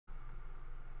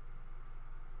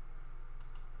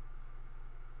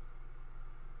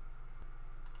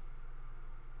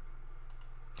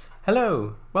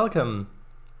Hello, welcome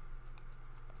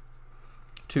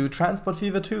to Transport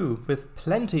Fever 2 with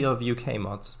plenty of UK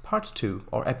mods, part 2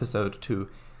 or episode 2.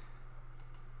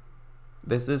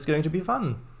 This is going to be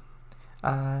fun.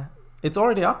 It's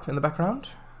already up in the background.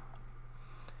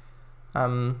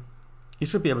 You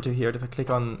should be able to hear it if I click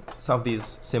on some of these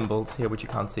symbols here which you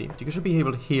can't see. You should be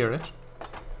able to hear it.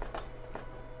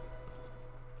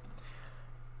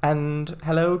 And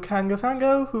hello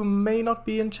Kangafango, who may not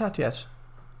be in chat yet.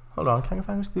 Hold on,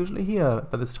 Kangafango's usually here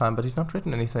by this time, but he's not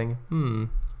written anything.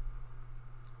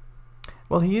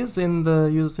 Well, he is in the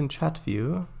users in chat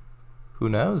view. Who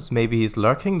knows? Maybe he's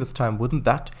lurking this time. Wouldn't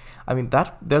that... I mean,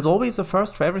 there's always a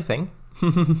first for everything.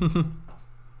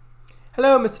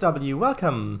 Hello, Mr. W.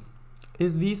 Welcome.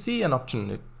 Is VC an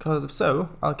option? Because if so,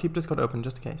 I'll keep Discord open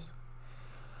just in case.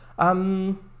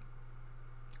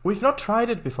 We've not tried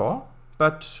it before,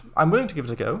 but I'm willing to give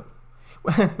it a go.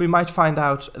 We might find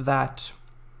out that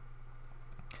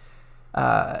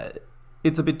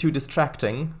it's a bit too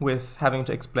distracting with having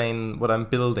to explain what I'm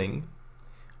building,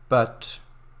 but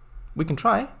we can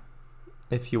try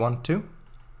if you want to.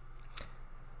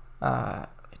 Right.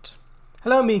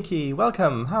 Hello Miki,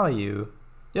 welcome, how are you?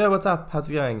 Yeah, what's up,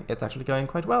 how's it going? It's actually going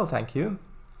quite well, thank you.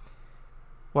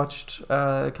 Watched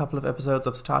a couple of episodes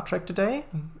of Star Trek today,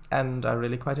 and I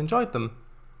really quite enjoyed them.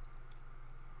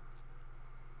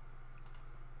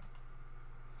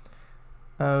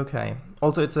 Okay,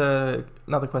 also it's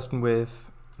another question with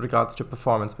regards to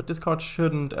performance, but Discord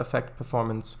shouldn't affect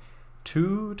performance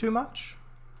too much.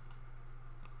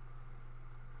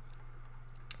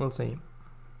 We'll see.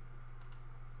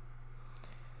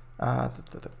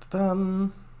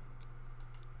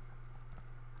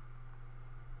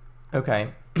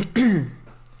 Okay,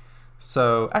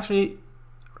 so actually,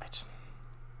 right.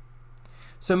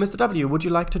 So Mr. W, would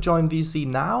you like to join VC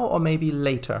now or maybe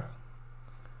later?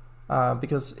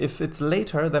 Because if it's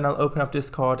later, then I'll open up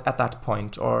Discord at that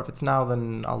point, or if it's now,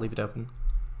 then I'll leave it open.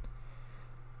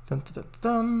 Dun, dun,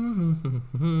 dun,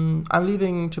 dun. I'm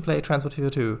leaving to play Transport Fever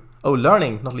 2. Oh,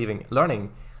 learning, not leaving,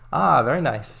 learning. Ah, very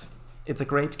nice. It's a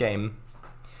great game.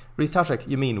 Star Trek,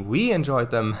 you mean we enjoyed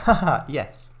them? Haha,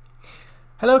 yes.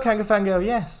 Hello, Kangafango,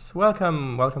 yes,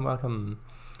 welcome, welcome, welcome.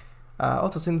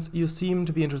 Also, since you seem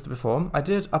to be interested before, I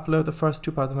did upload the first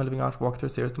 2 parts of my Living Art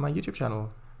walkthrough series to my YouTube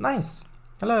channel. Nice.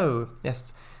 Hello,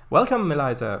 yes. Welcome,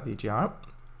 Eliza VGR.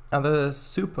 And the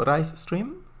Soup Rice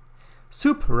stream?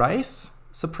 Soup Rice?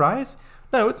 Surprise?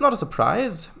 No, it's not a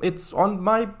surprise. It's on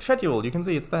my schedule. You can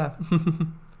see it's there.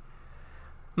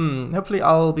 Hopefully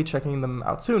I'll be checking them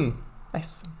out soon.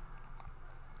 Nice.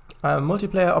 A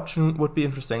multiplayer option would be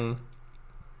interesting,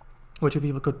 where 2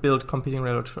 people could build competing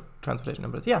railroad transportation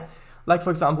numbers. Yeah, like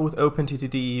for example with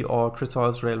OpenTTD or Chris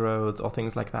Hoyle's Railroads or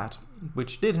things like that,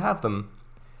 which did have them.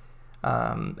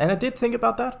 And I did think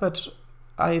about that, but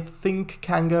I think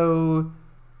Kango,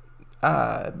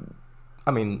 I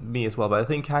mean, me as well, but I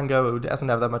think Kango doesn't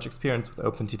have that much experience with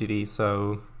OpenTTD,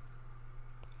 so...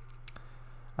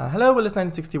 hello,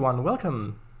 Willis1961,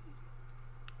 welcome!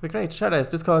 We're great, Shadows,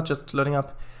 Discord just loading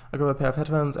up. I'll grab a pair of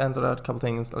headphones and sort out a couple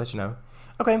things, I'll let you know.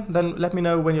 Okay, then let me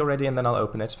know when you're ready and then I'll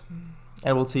open it.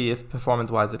 And we'll see if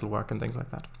performance-wise it'll work and things like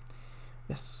that.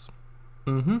 Yes.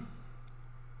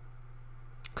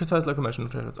 Precise locomotion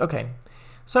trailers. Okay,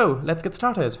 so let's get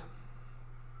started.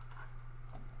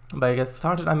 By get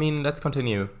started, I mean let's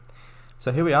continue.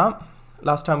 So here we are.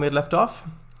 Last time we had left off,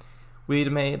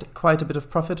 we'd made quite a bit of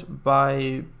profit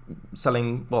by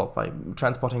selling, well, by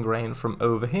transporting grain from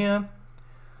over here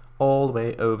all the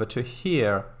way over to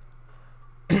here.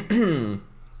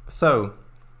 So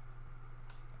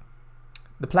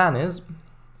the plan is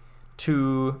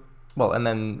to, well, and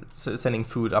then sending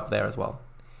food up there as well.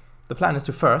 The plan is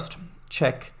to first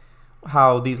check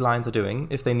how these lines are doing,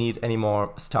 if they need any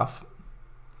more stuff.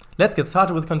 Let's get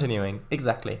started with continuing,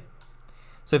 exactly.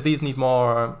 So if these need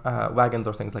more wagons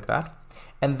or things like that.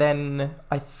 And then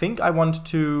I think I want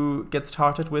to get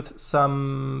started with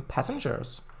some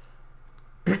passengers.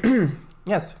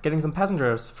 Yes, getting some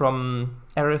passengers from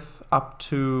Erith up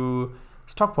to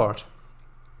Stockport.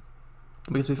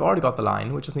 Because we've already got the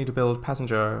line, we just need to build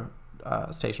passenger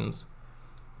stations.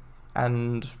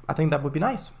 And I think that would be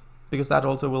nice, because that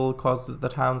also will cause the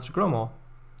towns to grow more.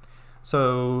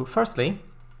 So firstly,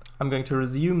 I'm going to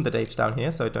resume the date down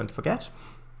here so I don't forget.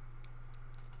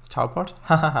 It's Stockport,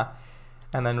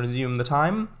 and then resume the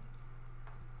time.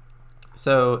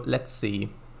 So let's see.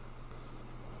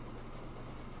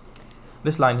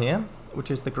 This line here,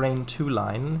 which is the grain 2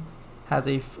 line, has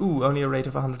a only a rate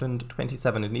of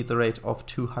 127. It needs a rate of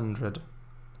 200.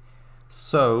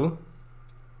 So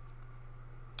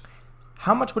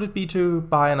how much would it be to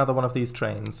buy another one of these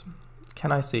trains?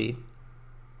 Can I see?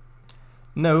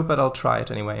 No, but I'll try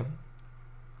it anyway.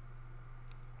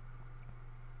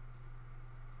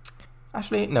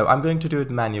 Actually, no, I'm going to do it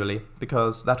manually,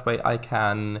 because that way I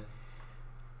can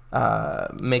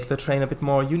make the train a bit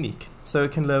more unique. So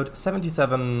it can load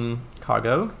 77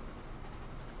 cargo.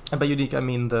 And by unique, I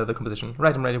mean the composition.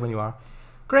 Right, I'm ready when you are.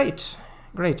 Great,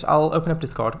 great. I'll open up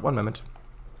Discord. One moment.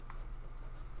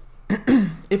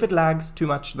 If it lags too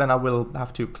much, then I will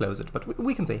have to close it. But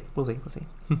we can see. We'll see. We'll see.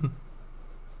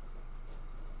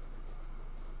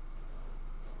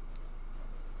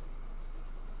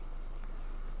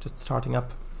 Just starting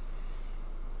up.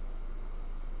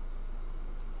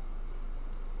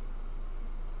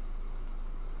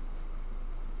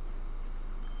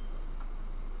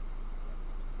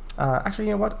 Actually,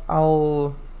 you know what?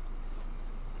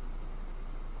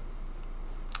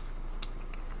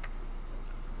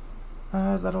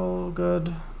 Is that all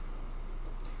good?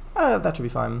 That should be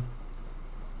fine.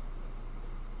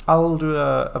 I'll do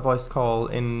a voice call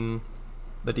in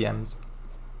the DMs,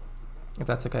 if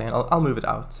that's okay, and I'll move it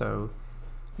out so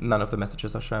none of the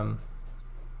messages are shown.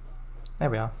 There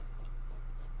we are.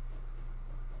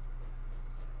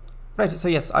 Right, so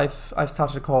yes, I've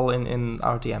started a call in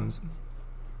our DMs.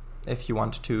 If you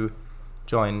want to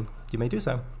join, you may do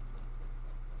so.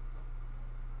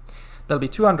 There'll be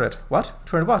 200. What?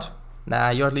 200 what?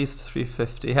 Nah, you're at least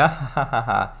 350.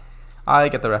 I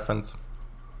get the reference.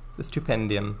 The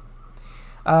stupendium.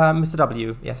 Mr.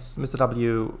 W. Yes, Mr.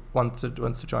 W wants to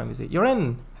join me. You're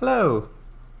in. Hello.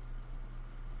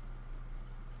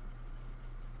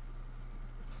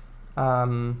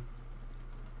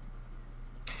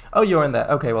 Oh, you're in there.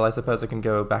 Okay, well, I suppose I can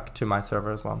go back to my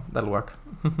server as well. That'll work.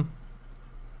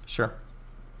 Sure.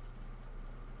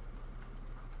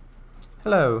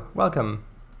 Hello, welcome.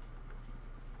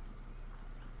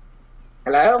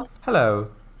 Hello?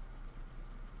 Hello.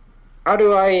 How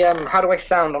do I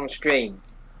sound on stream?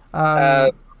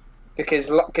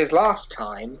 Because last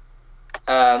time,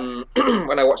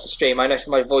 when I watched the stream, I noticed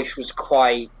my voice was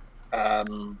quite,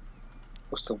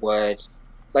 what's the word?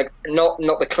 Like not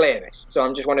the clearest. So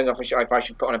I'm just wondering if I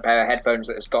should put on a pair of headphones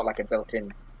that has got like a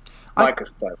built-in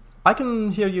microphone. I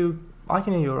can hear you. I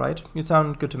can hear you all right. You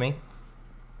sound good to me.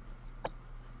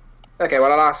 Okay,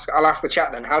 well I'll ask the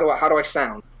chat then. How do I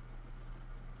sound?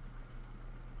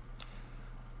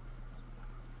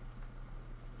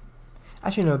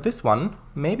 Actually, no, this one,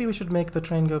 maybe we should make the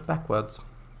train go backwards.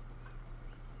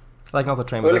 Like, not the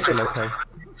train, but the loco.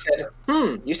 Said,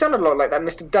 you sound a lot like that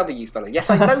Mr. W fellow.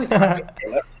 Yes, I know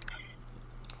that.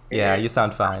 Yeah, you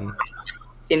sound fine.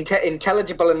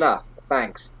 Intelligible enough,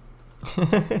 thanks.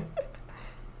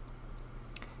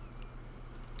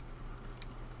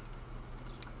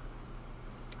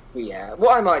 Yeah,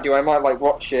 what I might do, I might like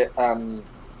watch it, or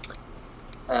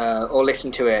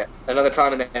listen to it another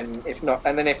time, and then if not,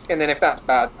 and then if that's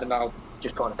bad, then I'll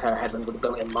just put on a pair of headphones with a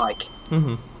built-in mic.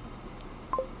 Mm-hmm.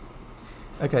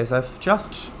 Okay, so I've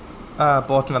just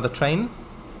bought another train,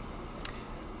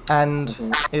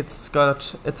 and it's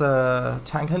a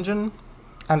tank engine,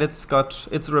 and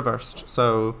it's reversed.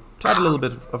 So to add a little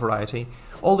bit of variety,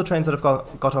 all the trains that I've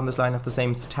got on this line have the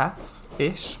same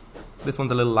stats-ish. This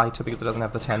one's a little lighter because it doesn't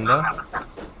have the tender,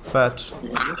 but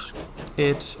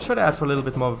it should add for a little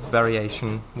bit more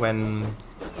variation when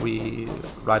we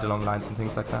ride along lines and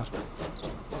things like that.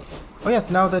 Oh yes,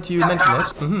 now that you mention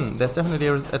it, there's definitely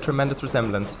a tremendous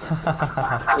resemblance.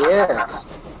 Yes.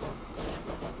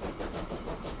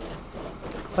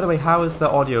 By the way, how is the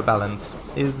audio balance?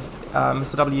 Is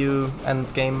Mr. W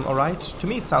and game alright? To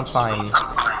me it sounds fine.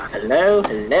 Hello,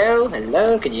 hello,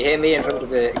 hello. Can you hear me in front of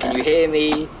the? Can you hear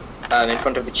me in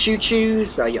front of the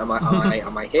choo-choos? Am I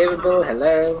hearable?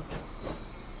 Hello.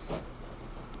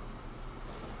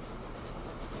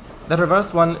 That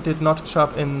reversed one did not show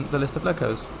up in the list of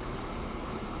locos.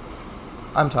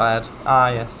 I'm tired.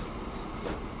 Ah, yes.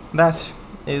 That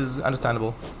is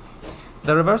understandable.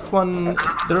 The reversed one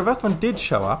did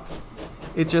show up.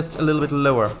 It's just a little bit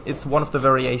lower. It's one of the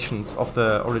variations of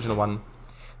the original one.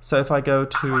 So if I go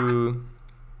to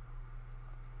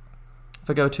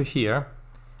here,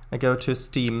 I go to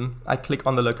Steam, I click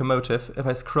on the locomotive. If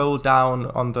I scroll down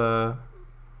on the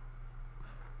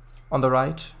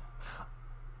right.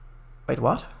 Wait,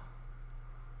 what?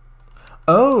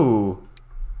 Oh!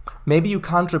 Maybe you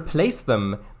can't replace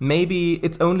them. Maybe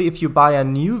it's only if you buy a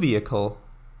new vehicle.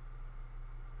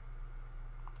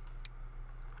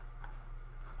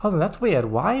 Hold on, that's weird.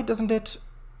 Why doesn't it...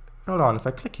 Hold on, if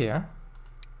I click here...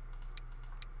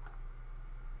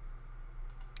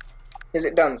 Has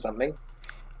it done something?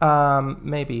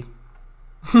 Maybe.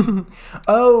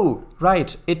 Oh,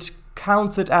 right. It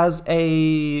counts it as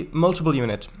a multiple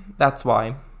unit. that's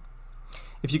why.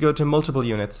 If you go to multiple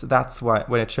units, that's why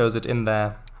when it shows it in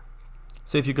there.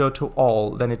 So if you go to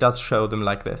all, then it does show them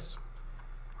like this.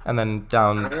 And then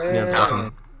down near the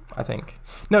bottom, I think.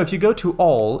 No, if you go to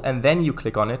all and then you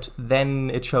click on it, then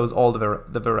it shows all the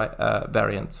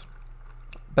variants.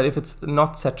 But if it's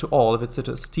not set to all, if it's set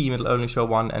to Steam, it'll only show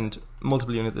one, and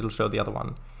multiple units, it'll show the other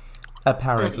one.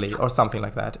 Apparently, or something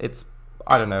like that. It's,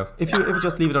 I don't know. If you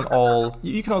just leave it on all,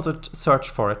 you can also search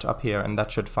for it up here, and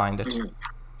that should find it.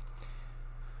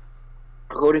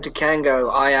 According to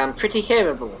Kango, I am pretty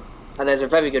hearable, and there's a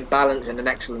very good balance and an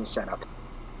excellent setup.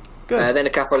 Good. Then a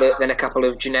couple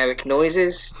of generic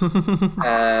noises.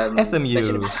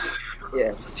 SMU.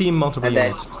 Yes. Steam multiple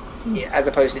unit. Yeah, as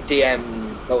opposed to DM.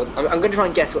 Well, I'm going to try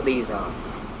and guess what these are.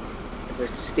 As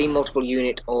opposed to Steam multiple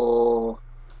unit or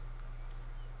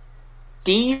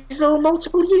Diesel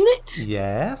multiple unit.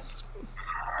 Yes.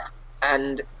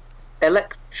 And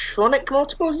electronic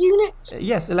multiple unit.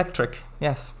 Yes, electric.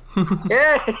 Yes.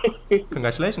 Yeah.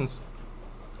 Congratulations.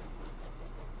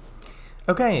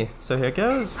 Okay, so here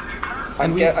goes.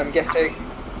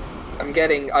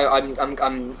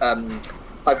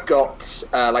 I've got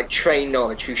like train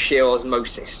knowledge through sheer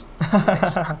osmosis.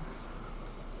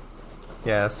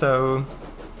 Yeah, so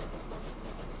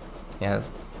yeah,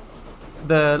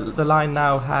 the line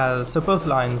now has, so both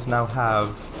lines now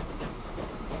have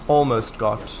almost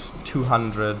got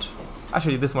 200.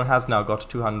 Actually, this one has now got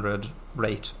 200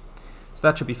 rate, so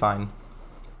that should be fine.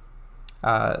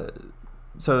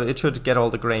 So it should get all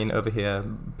the grain over here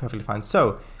perfectly fine.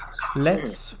 So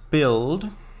let's build.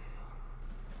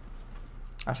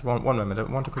 Actually, one moment. I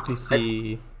want to quickly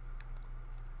see.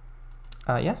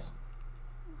 Yes.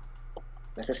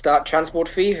 Let's start transport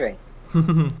thieving.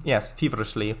 Yes,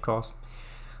 feverishly, of course.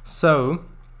 So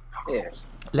Yes.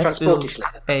 let's build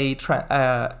a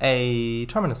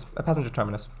terminus, a passenger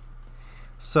terminus.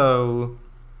 So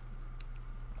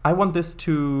I want this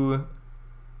to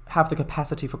have the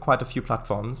capacity for quite a few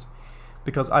platforms,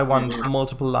 because I want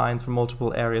multiple lines from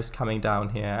multiple areas coming down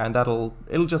here, and it'll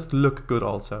just look good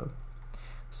also.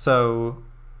 So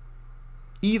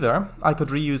either I could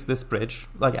reuse this bridge,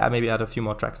 like maybe add a few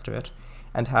more tracks to it,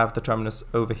 and have the terminus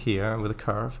over here with a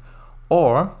curve.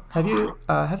 Or have you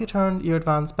turned your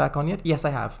advance back on yet? Yes,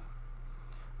 I have.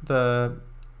 The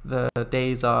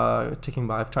days are ticking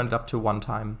by. I've turned it up to 1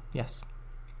 time. Yes.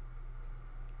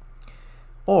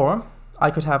 Or I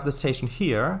could have the station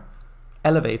here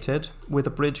elevated with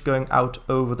a bridge going out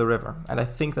over the river, and I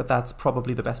think that that's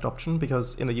probably the best option,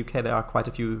 because in the UK there are quite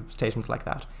a few stations like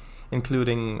that,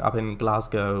 including up in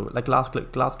Glasgow, like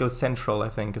Glasgow Central, I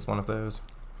think, is one of those.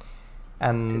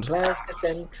 And Glasgow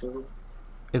Central.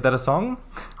 Is that a song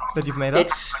that you've made up?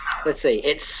 Let's see,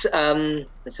 let's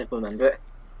remember it.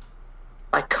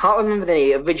 I can't remember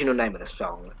the original name of the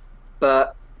song,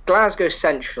 but Glasgow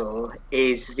Central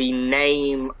is the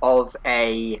name of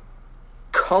a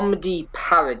comedy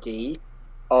parody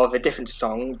of a different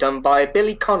song done by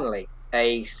Billy Connolly,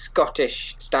 a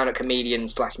Scottish stand-up comedian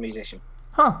 / musician.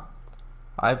 Huh.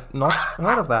 I've not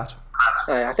heard of that.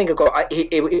 I think I've got.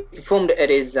 He performed it at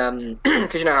his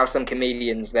because you know how some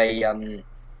comedians they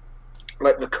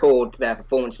like record their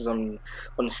performances on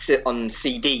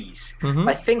CDs.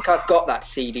 I think I've got that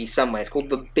CD somewhere. It's called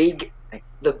The Big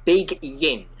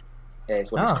Yin.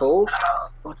 Is what it's called.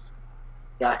 I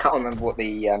can't remember what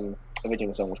the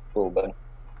original song was called though.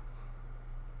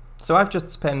 So I've just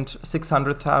spent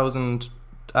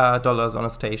 $600,000 on a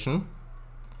station.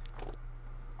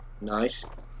 Nice.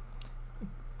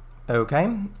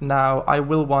 Okay, now I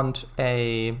will want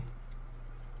a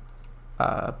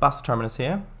bus terminus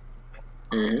here.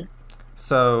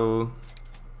 So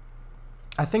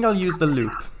I think I'll use the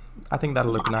loop. I think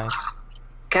that'll look nice.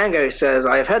 Kango says,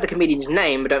 I have heard the comedian's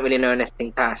name, but don't really know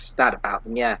anything past that about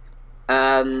them. Yeah.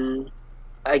 I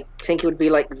think it would be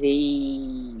like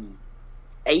the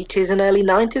 80s and early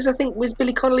 90s, I think, was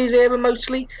Billy Connolly's era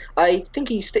mostly. I think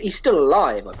he's still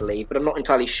alive, I believe, but I'm not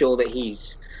entirely sure that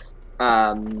he's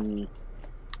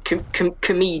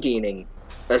comedianing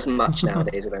as much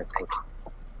nowadays, I don't think.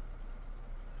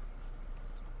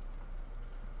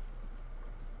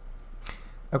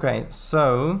 Okay,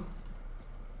 so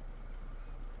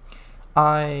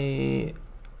I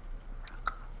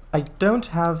don't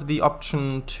have the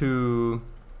option to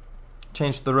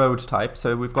change the road type,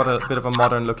 so we've got a bit of a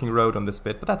modern looking road on this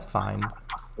bit, but that's fine.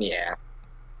 Yeah.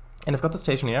 And I've got the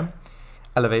station here,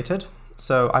 elevated,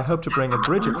 so I hope to bring a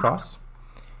bridge across,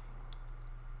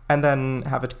 and then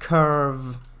have it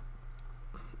curve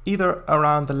either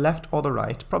around the left or the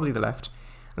right, probably the left,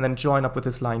 and then join up with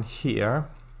this line here,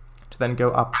 to then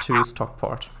go up to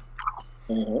Stockport.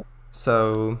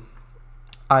 So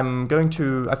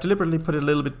I've deliberately put it a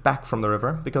little bit back from the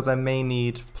river because I may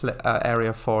need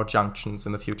area for junctions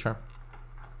in the future.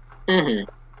 Mm-hmm.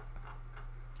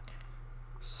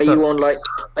 So,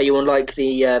 Are you on like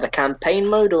the campaign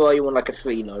mode, or are you on like a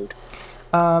free mode?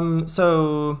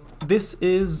 so this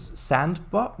is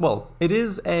sandbox. Well, it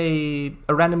is a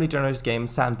randomly generated game,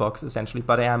 sandbox essentially,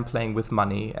 but I am playing with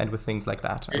money and with things like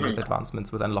that, and with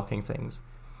advancements, with unlocking things.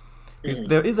 Because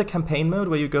there is a campaign mode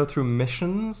where you go through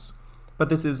missions, but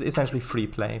this is essentially free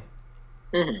play.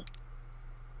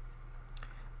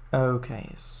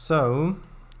 Okay, so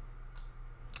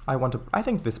I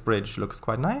think this bridge looks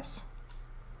quite nice.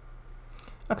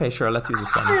 Okay, sure, let's use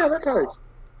this one. Yeah, that does.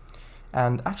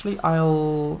 And actually,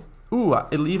 it'll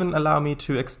even allow me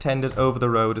to extend it over the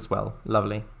road as well.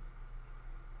 Lovely.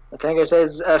 Okay, it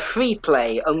says free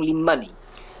play, only money.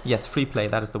 Yes, free play,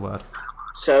 that is the word.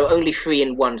 So only free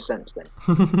in one sense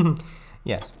then.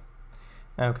 Yes.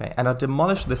 Okay, and I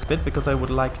demolished this bit because I would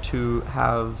like to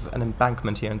have an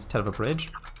embankment here instead of a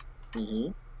bridge.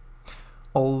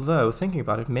 Although, thinking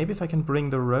about it, maybe if I can bring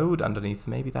the road underneath,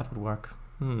 maybe that would work.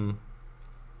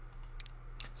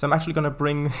 So I'm actually going to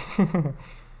bring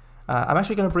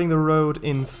the road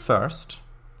in first.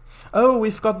 Oh,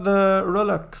 we've got the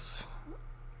Rolex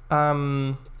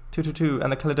 222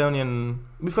 and the Caledonian.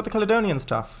 We've got the Caledonian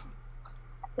stuff.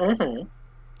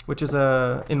 Which is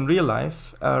in real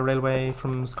life a railway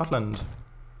from Scotland.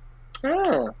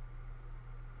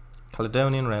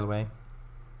 Caledonian Railway.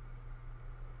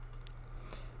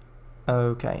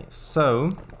 Okay,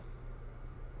 so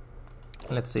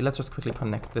let's see. Let's just quickly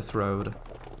connect this road.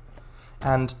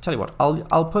 And tell you what,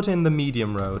 I'll put in the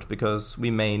medium road because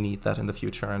we may need that in the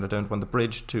future, and I don't want the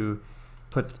bridge to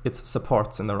put its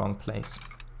supports in the wrong place.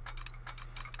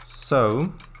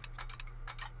 So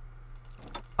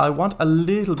I want a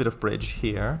little bit of bridge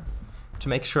here to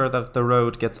make sure that the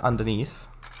road gets underneath.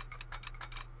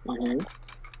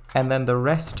 And then the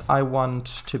rest I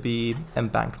want to be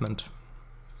embankment.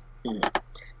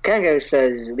 Kango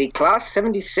says the class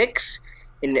 76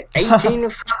 in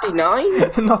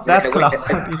 1859. Not that class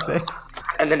 76.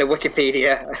 And then a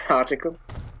Wikipedia article.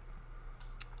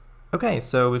 Okay,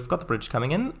 so we've got the bridge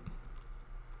coming in.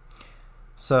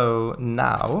 So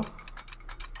now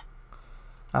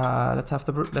let's have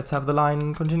the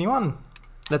line continue on.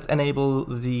 Let's enable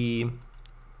the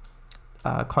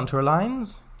contour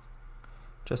lines,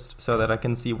 just so that I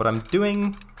can see what I'm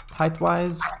doing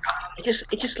height-wise. It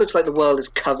just looks like the world is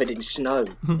covered in snow.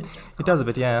 It does a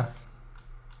bit, yeah.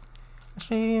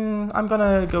 Actually, I'm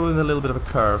gonna go with a little bit of a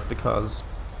curve because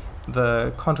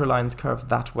the contour lines curve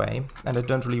that way, and I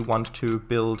don't really want to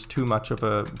build too much of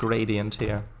a gradient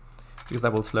here because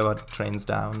that will slow our trains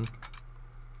down.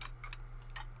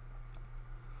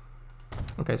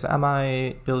 Okay, so am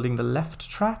I building the left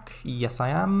track? Yes, I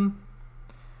am.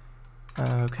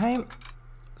 Okay,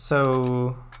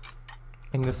 so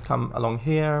making this come along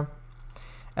here,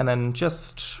 and then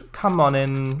just come on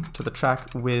in to the track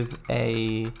with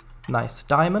a nice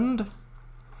diamond.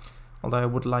 Although I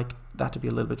would like that to be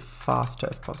a little bit faster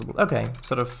if possible. Okay,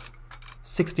 sort of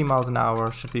 60 miles an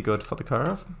hour should be good for the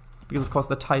curve, because of course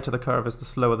the tighter the curve is, the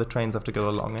slower the trains have to go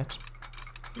along it.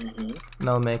 And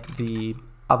I'll make the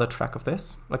other track of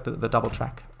this, like the double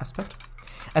track aspect.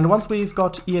 And once we've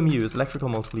got EMUs, electrical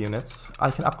multiple units, I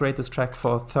can upgrade this track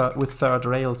for with third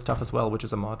rail stuff as well, which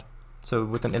is a mod. So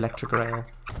with an electric rail.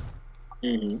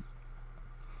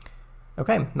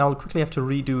 Okay, now I'll quickly have to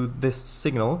redo this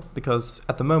signal, because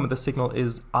at the moment the signal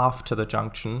is after the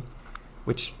junction,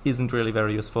 which isn't really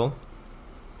very useful,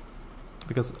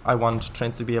 because I want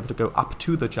trains to be able to go up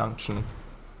to the junction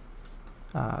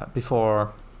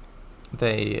before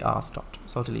they are stopped.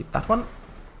 So I'll delete that one.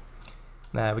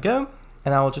 There we go.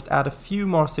 And I'll just add a few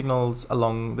more signals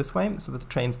along this way so that the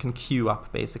trains can queue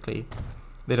up, basically.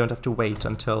 They don't have to wait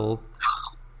until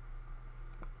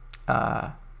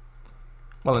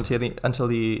until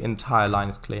the entire line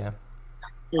is clear.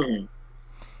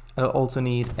 I'll also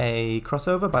need a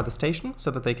crossover by the station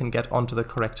so that they can get onto the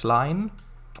correct line,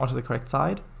 onto the correct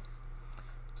side.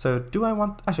 So do I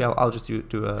want... Actually, I'll just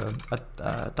do a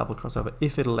double crossover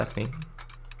if it'll let me.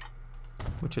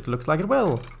 Which it looks like it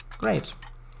will. Great.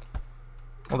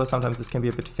 Although sometimes this can be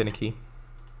a bit finicky.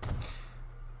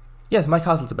 Yes, my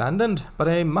castle's abandoned, but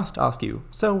I must ask you,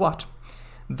 so what?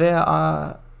 There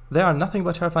are nothing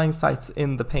but terrifying sights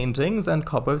in the paintings and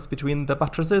cobwebs between the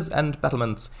buttresses and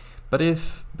battlements. But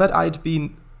I'd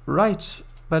be a right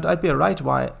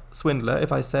swindler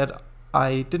if I said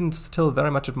I didn't still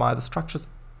very much admire the structure's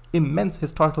immense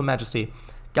historical majesty.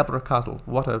 Galborough Castle,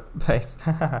 what a place.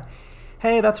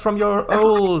 Hey, that's from your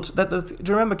old... do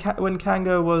you remember when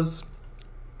Kango was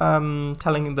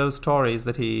telling those stories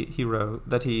that he wrote,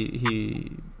 that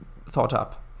he thought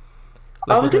up.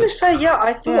 I was going to say, yeah,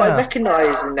 I thought I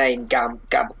recognised the name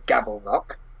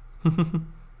Gabblerock.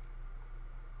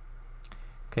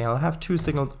 Okay, I'll have 2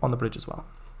 signals on the bridge as well.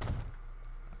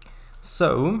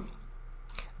 So,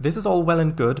 this is all well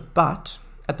and good, but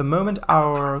at the moment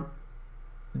our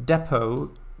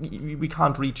depot, we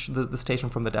can't reach the station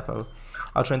from the depot.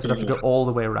 Our trains would have to go all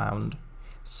the way around.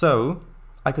 So,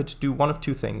 I could do one of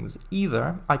 2 things.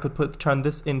 Either I could turn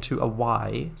this into a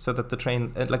Y, so that the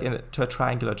train, like to a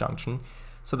triangular junction,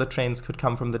 so the trains could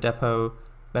come from the depot,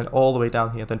 then all the way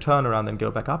down here, then turn around and go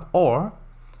back up. Or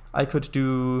I could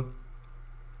do,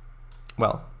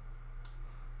 well,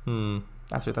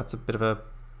 actually that's a bit of a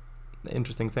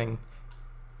interesting thing.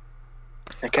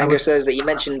 Kango says that you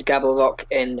mentioned Gabblerock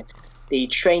in the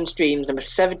train streams number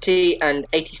 70 and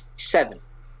 87.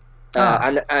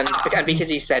 And because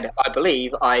he said, I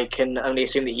believe, I can only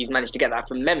assume that he's managed to get that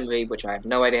from memory, which I have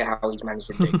no idea how he's managed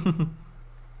to do.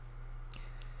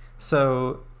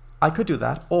 So I could do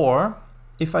that, or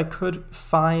if I could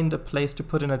find a place to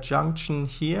put in a junction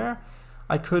here,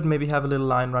 I could maybe have a little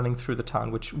line running through the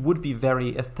town, which would be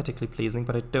very aesthetically pleasing,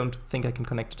 but I don't think I can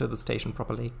connect it to the station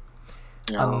properly.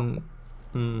 No.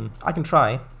 I can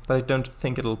try, but I don't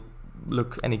think it'll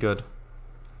look any good.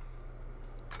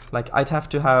 Like, I'd have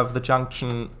to have the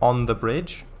junction on the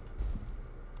bridge,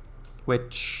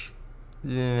 which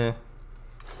isn't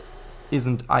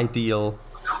ideal.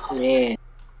 Yeah.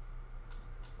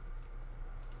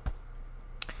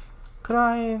 Could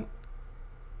I?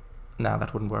 Nah,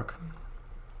 that wouldn't work.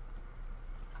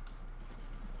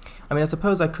 I mean, I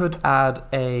suppose I could add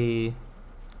a...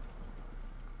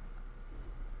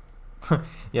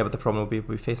 Yeah, but the problem will be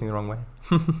we'll be facing the wrong way.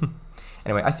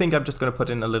 Anyway, I think I'm just going to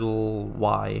put in a little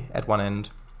Y at one end,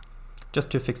 just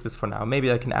to fix this for now.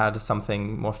 Maybe I can add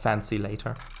something more fancy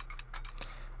later.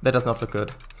 That does not look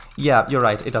good. Yeah, you're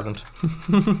right, it doesn't.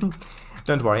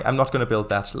 Don't worry, I'm not going to build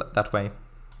that way.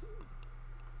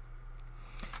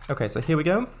 Okay, so here we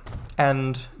go.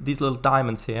 And these little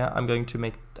diamonds here, I'm going to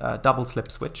make a double slip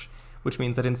switch, which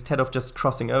means that instead of just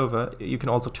crossing over, you can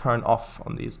also turn off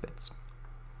on these bits.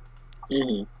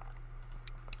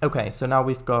 Okay, so now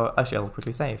we've got... Actually, I'll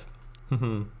quickly save.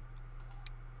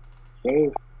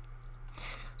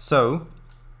 So,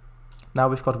 now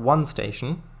we've got one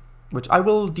station, which I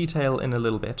will detail in a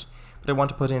little bit, but I want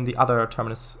to put in the other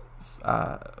terminus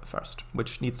first,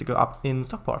 which needs to go up in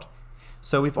Stockport.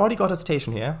 So we've already got a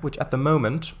station here, which at the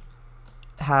moment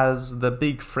has the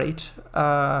big freight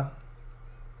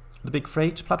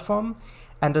platform,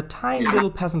 and a tiny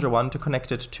little passenger one to connect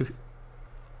it to...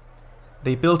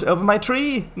 They built over my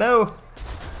tree! No!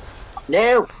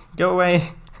 No! Go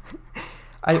away!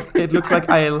 It looks like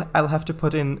I'll have to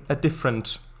put in a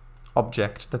different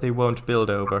object that they won't build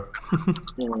over.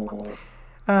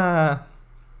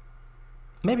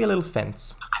 Maybe a little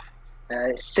fence.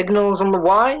 Signals on the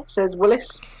Y, says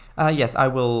Willis. Yes, I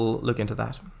will look into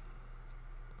that.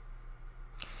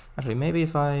 Actually, maybe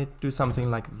if I do something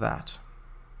like that.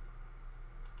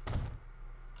 And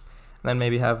then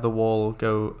maybe have the wall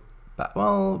go...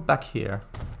 well, back here.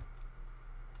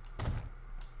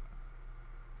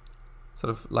 Sort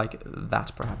of like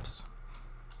that, perhaps.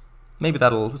 Maybe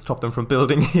that'll stop them from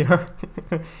building here.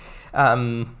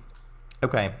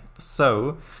 Okay,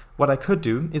 so what I could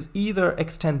do is either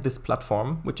extend this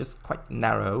platform, which is quite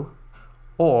narrow,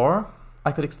 or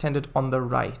I could extend it on the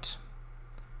right.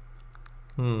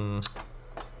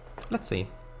 Let's see.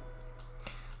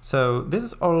 So this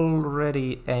is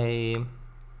already a...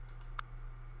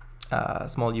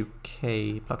 small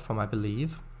UK platform, I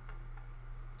believe.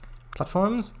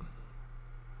 Platforms?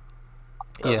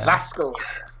 The rascals.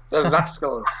 The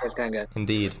rascals, says Kango.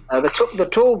 Indeed. The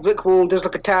tall brick wall does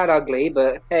look a tad ugly,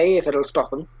 but hey, if it'll stop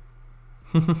them.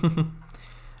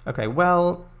 Okay,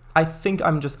 well, I think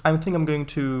I'm going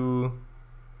to...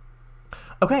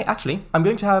 Okay, actually, I'm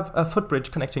going to have a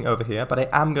footbridge connecting over here, but I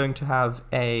am going to have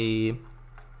a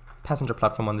passenger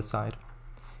platform on this side.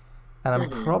 And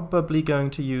I'm probably going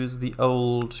to use the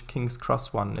old King's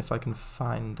Cross one, if I can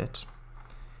find it.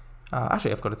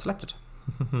 Actually, I've got it selected.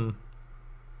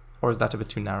 Or is that a bit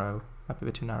too narrow? Might be a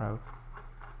bit too narrow.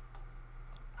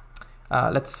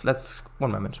 Let's...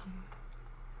 one moment.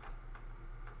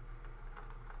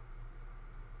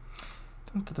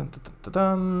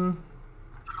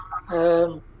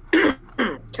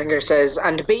 Tango says,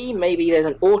 and B, maybe there's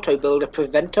an auto builder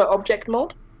preventer object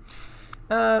mod?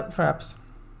 Perhaps.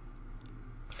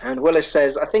 And Willis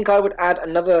says, I think I would add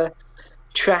another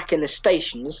track in the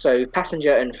stations so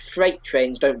passenger and freight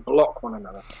trains don't block one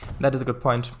another. That is a good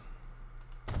point.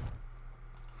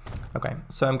 Okay,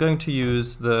 so I'm going to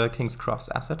use the King's Cross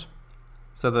asset,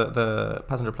 so the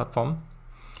passenger platform.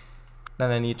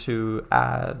 Then I need to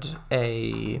add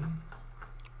a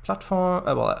platform,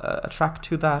 a track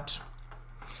to that.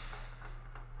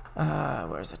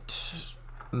 Where is it?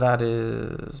 That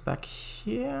is back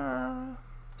here.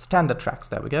 Standard tracks,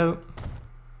 there we go.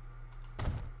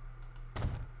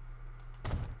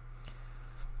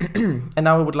 And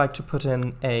now I would like to put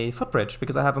in a footbridge,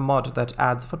 because I have a mod that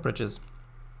adds footbridges.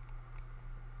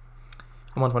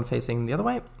 I want one facing the other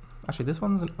way. Actually, this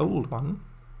one's an old one.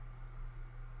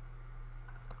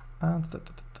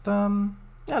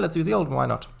 Yeah, let's use the old one, why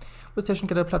not? Will the station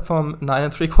get a platform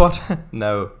 9 3/4?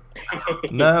 No.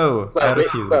 No, I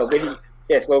refuse.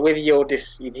 With your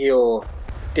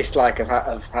dislike of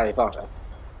Harry Potter.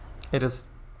 It is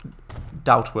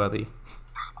doubtworthy.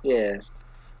 Yes.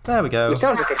 There we go. Which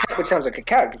sounds like a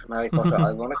character from Harry Potter,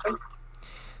 ironically.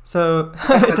 So,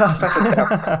 it does.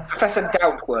 Professor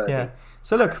Doubtworthy. Yeah.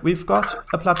 So look, we've got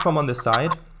a platform on this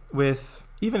side with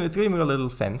it's giving me a little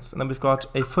fence, and then we've got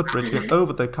a footbridge going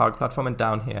over the cargo platform and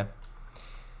down here.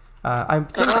 I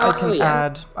think I can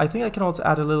add. I think I can also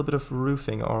add a little bit of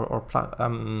roofing or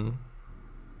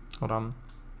hold on.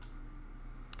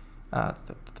 I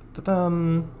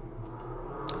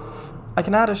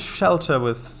can add a shelter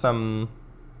with some.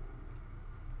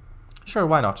 Sure,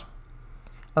 why not?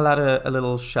 I'll add a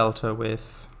little shelter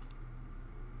with.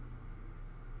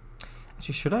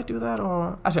 Actually, should I do that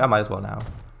or actually I might as well now.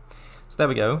 So there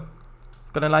we go.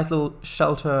 Got a nice little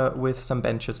shelter with some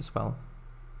benches as well.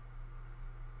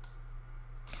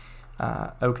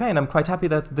 Okay, and I'm quite happy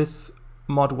that this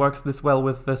mod works this well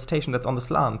with the station that's on the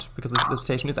slant, because the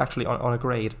station is actually on a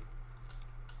grade.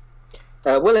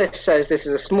 Willis says this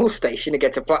is a small station, it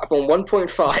gets a platform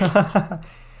 1.5.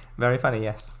 Very funny,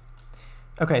 yes.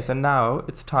 Okay, so now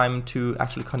it's time to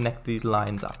actually connect these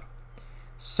lines up.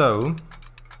 So,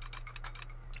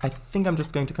 I think I'm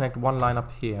just going to connect one line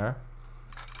up here,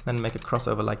 then make a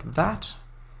crossover like that.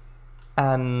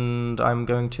 And I'm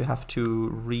going to have to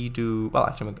redo, well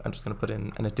actually I'm just going to put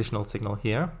in an additional signal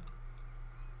here.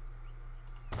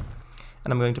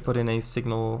 And I'm going to put in a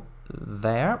signal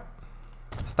there.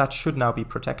 So that should now be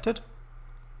protected.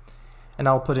 And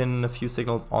I'll put in a few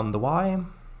signals on the Y.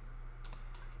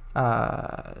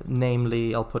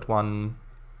 Namely, I'll put one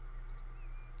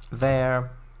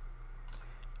there.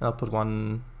 And I'll put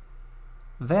one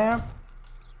there.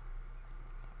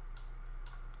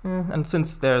 And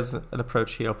since there's an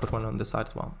approach here, I'll put one on this side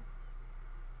as well.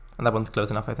 And that one's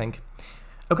close enough, I think.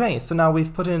 Okay, so now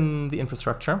we've put in the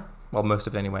infrastructure. Well, most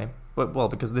of it anyway. But, well,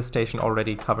 because this station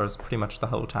already covers pretty much the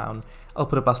whole town. I'll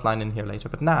put a bus line in here later.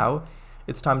 But now,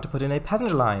 it's time to put in a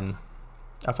passenger line.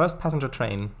 Our first passenger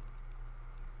train.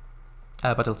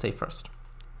 But it'll say first.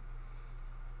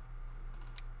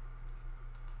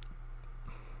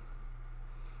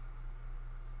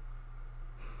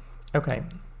 Okay.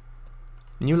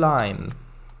 New line.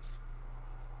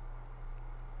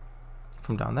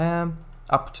 From down there,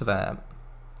 up to there.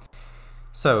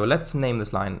 So let's name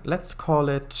this line. Let's call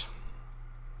it...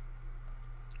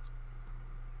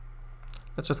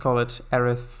 Let's just call it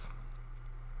Erith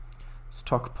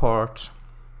Stockport.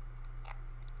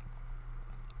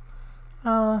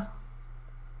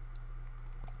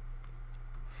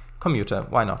 Commuter,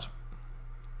 why not?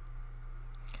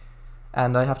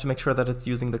 And I have to make sure that it's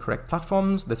using the correct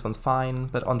platforms. This one's fine,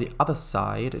 but on the other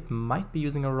side, it might be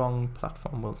using a wrong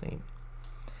platform, we'll see.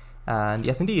 And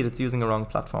yes, indeed, it's using a wrong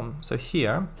platform. So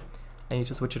here, I need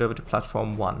to switch it over to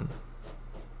platform 1.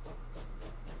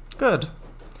 Good.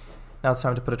 Now it's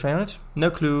time to put a train on it. No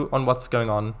clue on what's going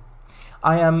on.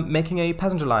 I am making a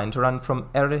passenger line to run from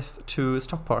Erith to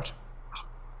Stockport.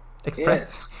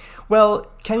 Express. Yes.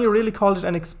 Well, can you really call it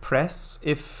an express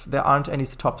if there aren't any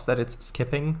stops that it's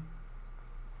skipping?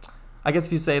 I guess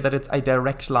if you say that it's a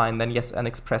direct line, then yes, an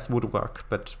express would work,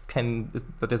 but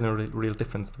there's no real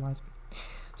difference otherwise.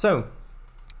 So,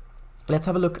 let's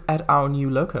have a look at our new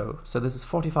loco. So this is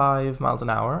 45 miles an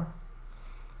hour,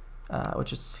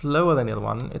 which is slower than the other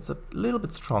one. It's a little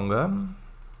bit stronger.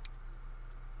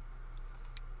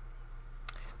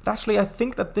 But actually, I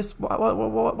think that this,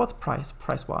 what's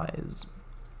price-wise?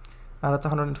 That's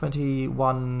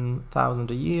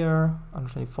 121,000 a year,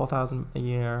 124,000 a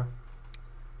year.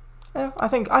 Yeah, I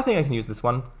think I can use this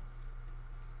one.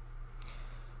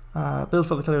 Built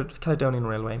for the Caledonian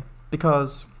Railway,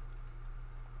 because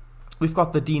we've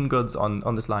got the Dean goods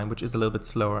on this line, which is a little bit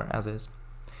slower as is.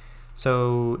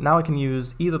 So now I can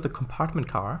use either the compartment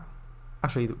car.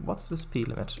 Actually, what's the speed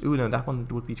limit? Ooh, no, that one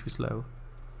would be too slow.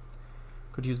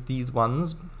 Could use these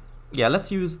ones. Yeah,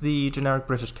 let's use the generic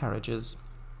British carriages.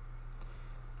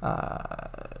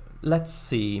 Let's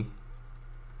see.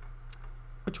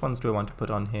 Which ones do I want to put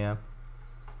on here?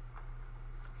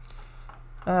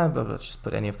 But let's just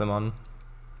put any of them on.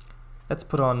 Let's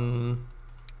put on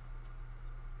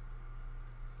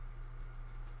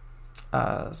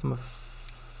some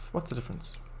of... What's the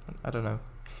difference? I don't know.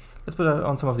 Let's put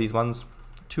on some of these ones.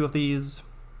 2 of these.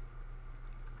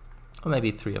 Or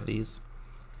maybe 3 of these.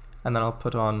 And then I'll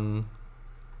put on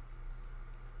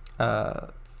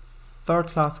third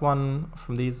class one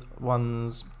from these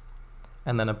ones.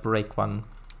 And then a brake one.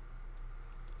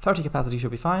 30 capacity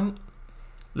should be fine.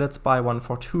 Let's buy one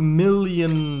for $2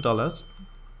 million.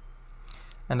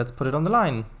 And let's put it on the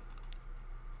line.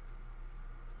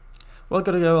 Well,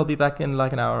 gotta go. I'll be back in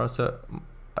like an hour or so.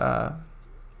 Or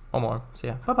more. So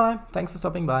yeah, bye-bye. Thanks for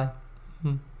stopping by.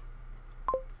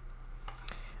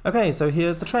 Okay, so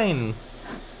here's the train.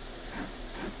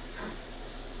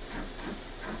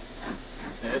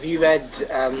 Have you read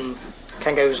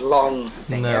Kango's long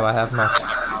thing? No, I have not.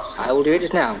 I will do it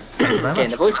just now. Thank you very Okay,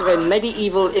 much. the voice of a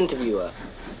medieval interviewer.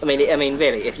 I mean,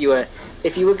 really, if you were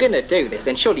gonna do this,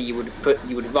 then surely you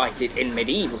would write it in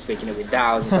medieval, speaking of with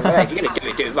dowels and stuff like that. If you're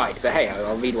gonna do it right. But hey,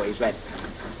 I'll read what he's read.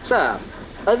 Sir,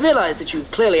 I realise that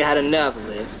you've clearly had a nerve of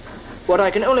this. What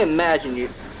I can only imagine you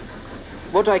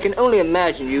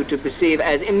to perceive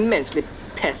as immensely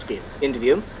pesky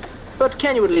interview. But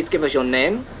can you at least give us your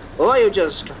name? Or are you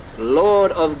just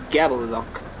Lord of Gabblelock?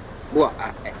 What?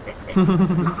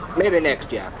 Maybe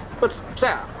next year. But,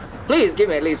 sir, please give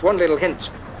me at least one little hint.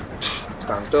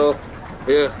 Stand still.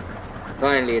 Yeah.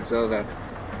 Finally, it's over.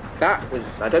 That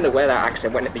was... I don't know where that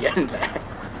accent went at the end there.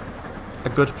 A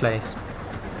good place.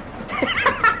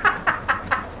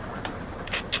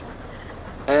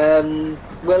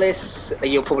 Willis,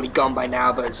 you're probably gone by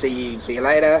now, but see you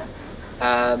later.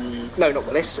 No, not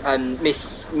Willis.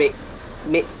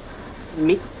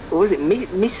 What was it?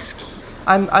 Miski?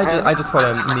 I just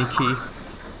follow Mickey.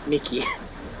 Mickey.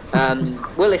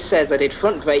 Willis says I did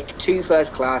front brake, 2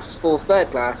 first class, 4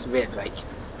 third class, rear brake.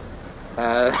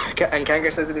 And Kango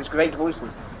says it is great voices.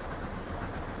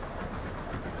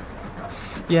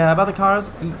 Yeah, about the cars,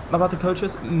 about the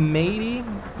coaches, maybe.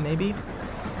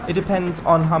 It depends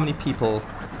on how many people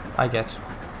I get.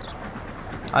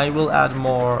 I will add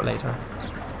more later.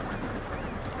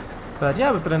 But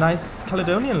yeah, we've got a nice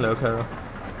Caledonian loco.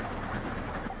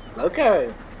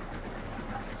 Loco.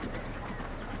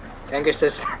 Kango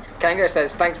says,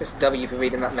 thanks, Mr. W, for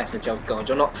reading that message. Oh God,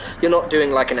 you're not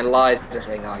doing like an Eliza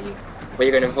thing, are you? Where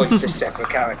you're going to voice a separate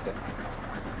character.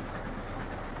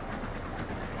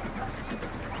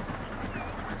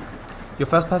 Your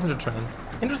first passenger train.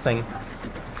 Interesting.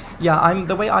 Yeah,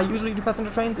 the way I usually do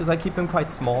passenger trains is I keep them quite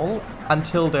small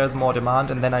until there's more demand,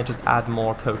 and then I just add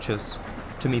more coaches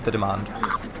to meet the demand.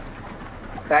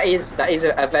 That is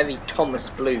a very Thomas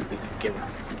Blue that you've given.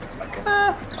 Okay.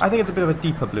 I think it's a bit of a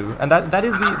deeper blue, and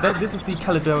this is the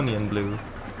Caledonian blue,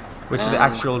 which the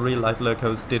actual real life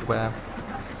locos did wear.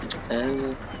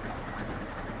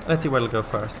 Let's see where it'll go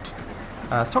first.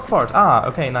 Stockport. Ah,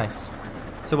 okay, nice.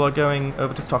 So we're going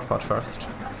over to Stockport first.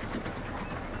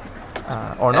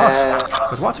 Or not.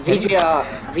 But what? VGR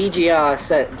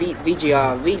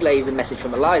relays a message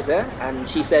from Eliza, and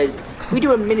she says, we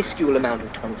do a minuscule amount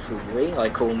of tomfoolery. I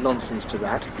call nonsense to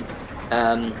that.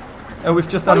 Oh, we've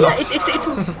just unlocked.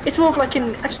 Yeah, it's more of like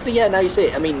an... Actually, yeah, now you see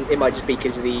it. I mean, it might just be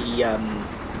because of the...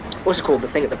 what's it called? The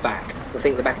thing at the back. The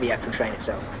thing at the back of the actual train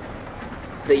itself.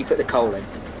 That you put the coal in.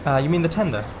 You mean the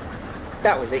tender?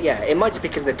 That was it, yeah. It might just be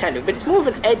because of the tender, but it's more of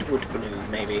an Edward blue,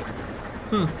 maybe.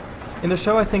 In the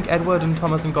show, I think Edward and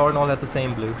Thomas and Gordon all had the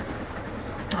same blue.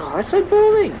 Oh, that's so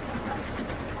boring.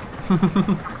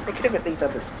 They could have at least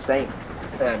had the same,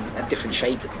 a different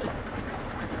shades of blue.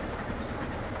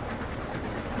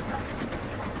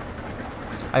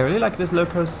 I really like this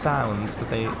loco's sounds that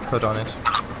they put on it.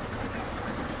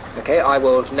 Okay, I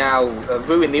will now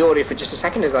ruin the audio for just a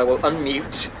second as I will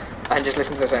unmute and just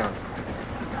listen to the sound.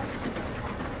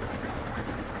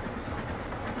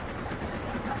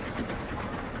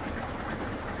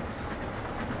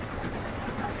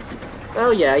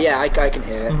 Oh yeah, I can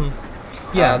hear it.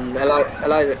 Yeah.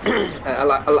 Eliza,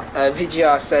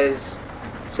 VGR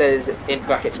says in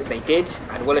brackets that they did,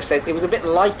 and Willis says it was a bit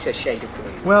lighter shade of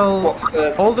blue. Well,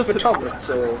 what, for Thomas,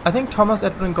 or? I think Thomas,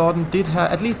 Edward, and Gordon did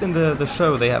have, at least in the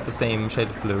show, they had the same shade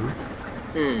of blue.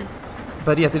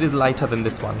 But yes, it is lighter than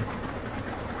this one.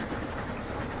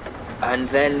 And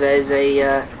then there's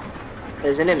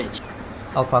an image.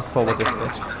 I'll fast forward this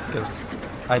bit because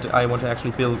I want to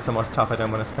actually build some more stuff. I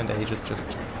don't want to spend ages just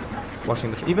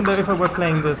watching the train. Even though if I were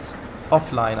playing this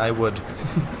offline, I would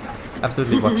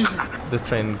absolutely watch this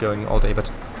train going all day.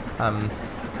 But yeah,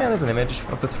 there's an image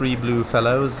of the 3 blue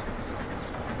fellows.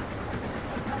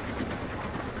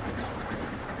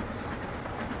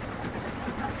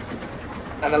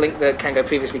 and the link that Kango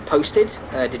previously posted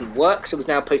didn't work, so we've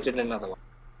now posted another one.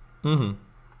 Mm-hmm.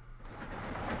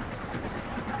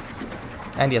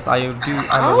 And yes, I'm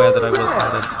aware that I will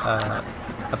add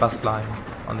a bus line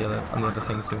on the other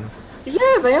thing soon.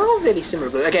 Yeah, they are really similar.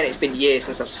 But again, it's been years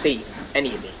since I've seen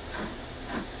any of these.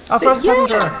 Our first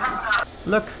passenger!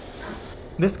 Look,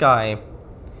 this guy,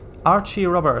 Archie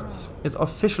Roberts, is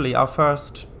officially our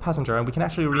first passenger, and we can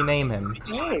actually rename him.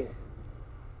 Oh.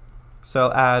 So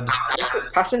I'll add...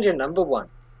 Passenger number 1.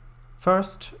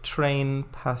 First train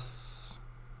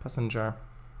passenger.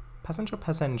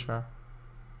 Passenger?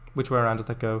 Which way around does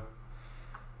that go?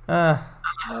 No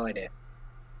idea.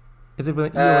 Is it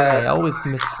with E or A? I always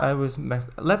mess.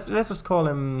 Let's just call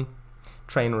him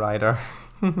Train Rider.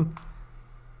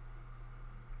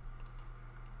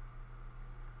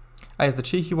 I is the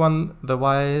cheeky one, the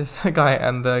wise guy,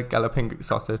 and the galloping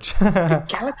sausage. The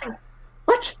galloping?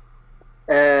 What?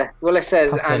 Well, it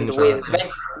says Passenger,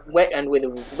 and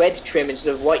with red trim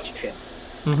instead of white trim.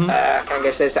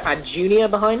 Kango says to add Junior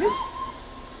behind it.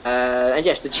 And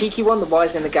yes, the cheeky one, the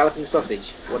wise guy, and the galloping sausage.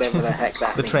 Whatever the heck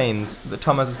that The means. trains.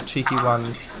 Thomas is the cheeky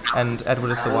one, and Edward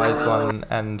is the wise one,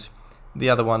 and the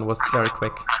other one was very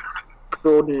quick.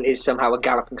 Gordon is somehow a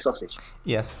galloping sausage.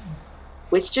 Yes.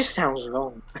 Which just sounds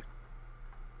wrong.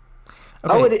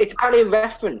 Okay. Oh, it's apparently a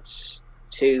reference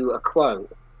to a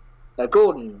quote.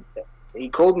 Gordon, he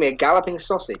called me a galloping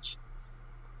sausage.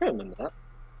 I don't remember that.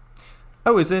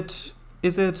 Oh, is it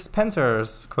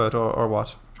Spencer's quote or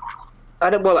what?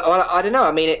 I don't know.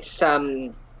 I mean, it's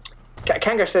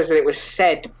Kango says that it was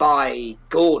said by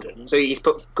Gordon, so he's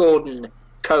put Gordon :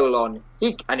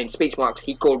 he, and in speech marks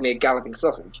he called me a galloping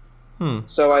sausage.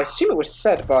 So I assume it was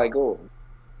said by Gordon.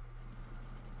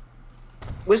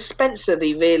 Was Spencer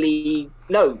the really...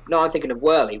 No, I'm thinking of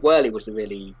Whirly. Whirly was the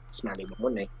really smelly one,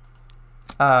 wasn't he?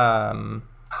 I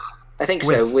think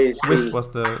so. Whiff was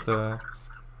the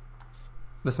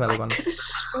smelly one. I could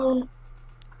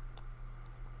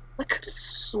have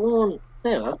sworn...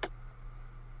 No.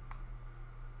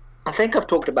 I think I've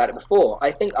talked about it before.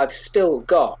 I think I've still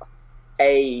got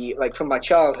from my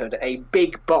childhood, a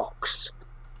big box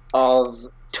of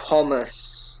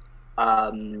Thomas...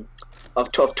 Of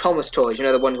Thomas toys, you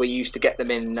know, the ones where you used to get them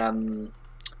in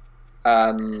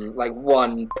like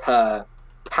one per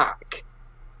pack.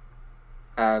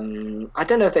 I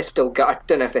don't know if they're still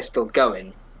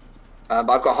going, but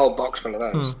I've got a whole box full of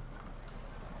those.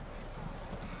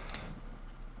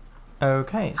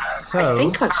 Okay, so I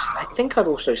think I've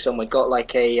also somewhere got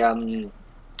like a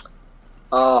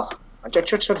I'm trying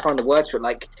to find the words for it.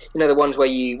 Like, you know, the ones where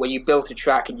you built a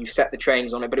track and you set the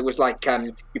trains on it, but it was like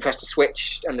you pressed a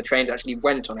switch and the trains actually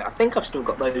went on it. I think I've still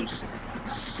got those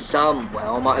somewhere.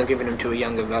 I might have given them to a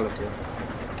younger relative.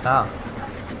 Ah.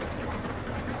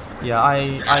 Yeah,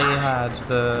 I had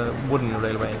the wooden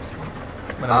railways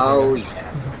when I was younger.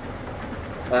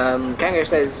 Yeah. Kango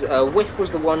says Whiff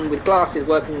was the one with glasses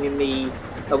working in the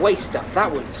away stuff.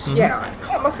 That was yeah.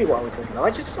 That must be what I was thinking of. I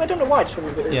don't know why. I just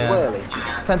remember it Whirly.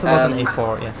 Spencer was an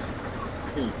A4, yes.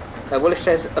 Well, it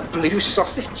says a blue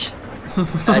sausage.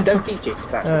 Don't eat it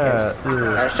if that's the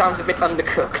case. Sounds a bit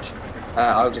undercooked.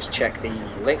 I'll just check the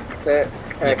link that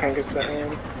Kango's put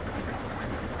in.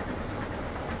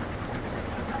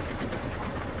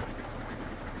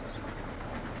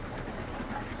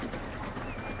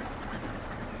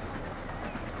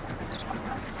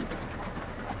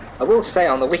 I will say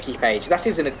on the wiki page, that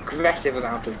is an aggressive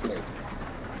amount of blue.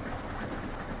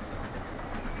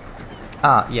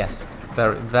 Ah, yes.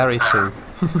 Very, very true.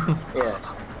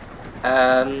 Yes.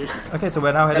 Okay, so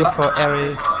we're now headed for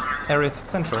Erith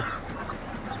Central.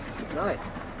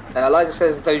 Nice. Eliza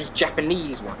says those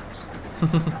Japanese ones.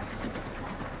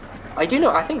 I do know,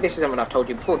 I think this is something I've told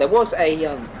you before. There was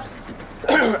a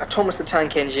Thomas the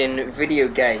Tank Engine video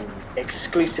game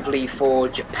exclusively for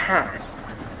Japan.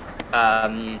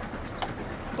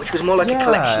 Which was more like a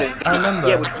collection of... I remember.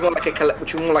 Yeah, which was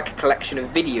more like a collection of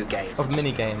video games. Of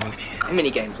mini-games.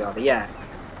 Mini-games, rather, yeah.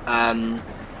 But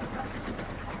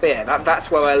yeah, that's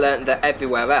where I learned that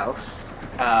everywhere else,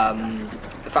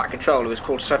 the Fat Controller was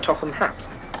called Sir Topham Hatt.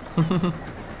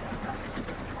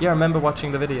 Yeah, I remember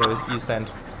watching the videos you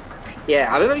sent.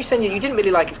 Yeah, I remember you saying you didn't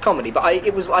really like his comedy, but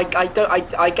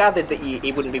I gathered that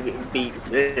he wouldn't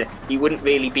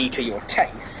really be to your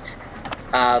taste.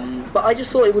 But I just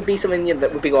thought it would be something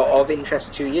that would be of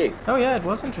interest to you. Oh yeah, it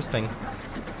was interesting.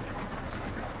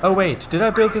 Oh wait, did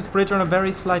I build this bridge on a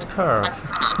very slight curve?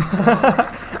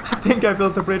 I think I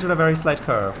built the bridge on a very slight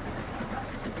curve.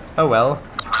 Oh well.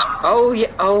 Oh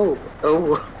yeah, oh.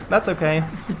 That's okay.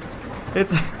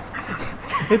 It's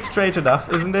straight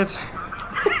enough, isn't it?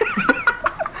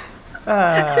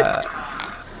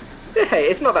 Hey,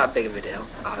 it's not that big of a deal,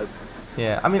 I hope.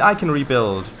 Yeah, I mean, I can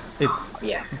rebuild it.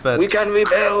 Yeah, but we can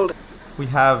rebuild. We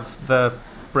have the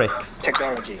bricks.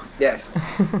 Technology, yes.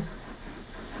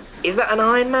 Is that an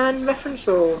Iron Man reference,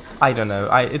 or...? I don't know.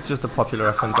 It's just a popular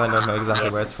reference. I don't know exactly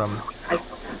where it's from. I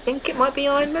think it might be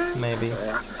Iron Man? Maybe.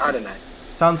 I don't know.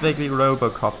 Sounds vaguely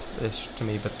Robocop-ish to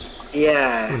me, but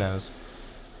yeah, who knows.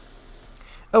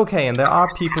 Okay, and there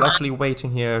are people actually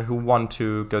waiting here who want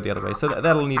to go the other way, so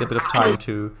that'll need a bit of time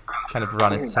to kind of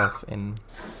run itself in.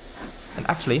 And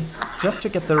actually, just to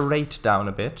get the rate down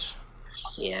a bit,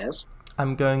 yes,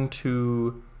 I'm going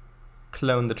to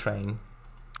clone the train.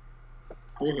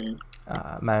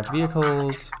 Manage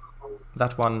vehicles,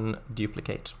 that one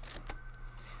duplicate.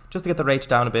 Just to get the rate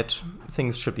down a bit,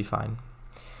 things should be fine.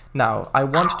 Now, I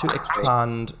want to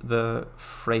expand the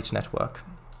freight network.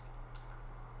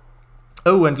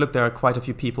 Oh, and look, there are quite a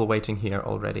few people waiting here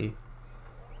already.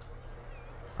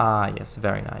 Ah, yes,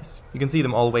 very nice. You can see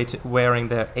them all wearing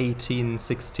their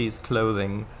 1860s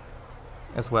clothing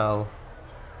as well.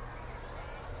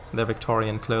 Their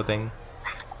Victorian clothing.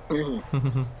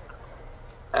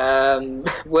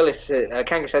 Willis,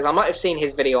 Kanga says, I might have seen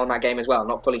his video on that game as well,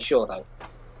 not fully sure though.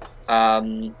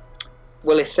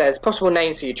 Willis says, possible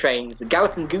names for your trains: the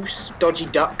Galloping Goose, Dodgy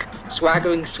Duck,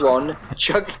 Swaggering Swan,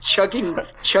 Chugging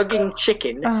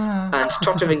Chicken, and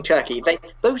Tottering Turkey.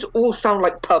 Those all sound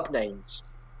like pub names.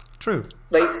 True.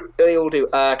 They all do.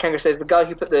 Kanga says, the guy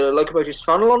who put the locomotive's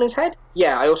funnel on his head?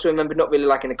 Yeah, I also remember not really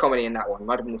liking the comedy in that one.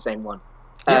 Might have been the same one.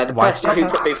 Yeah, The person who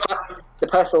put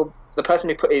the person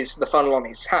who put the funnel on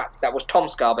his hat, that was Tom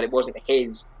Scar, but it wasn't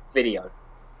his video.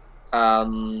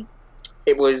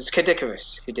 It was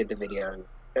Kadikarus who did the video,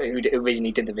 who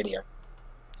originally did the video.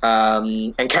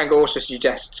 And Kanga also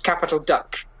suggests Capital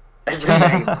Duck as the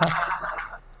name.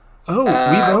 Oh,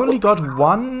 we've only got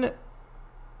one.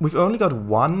 We've only got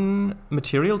one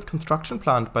materials construction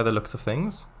plant by the looks of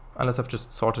things, unless I've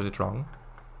just sorted it wrong.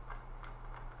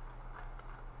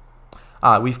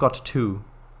 Ah, we've got two.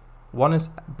 One is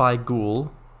by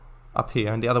Goole, up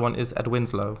here, and the other one is at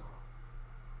Winslow.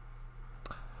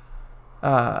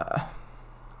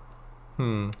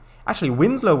 Actually,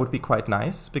 Winslow would be quite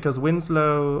nice, because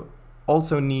Winslow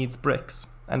also needs bricks,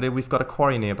 and we've got a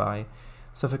quarry nearby.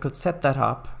 So if I could set that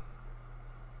up.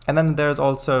 And then there's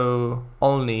also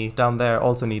Olney down there,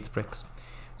 also needs bricks.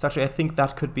 So actually, I think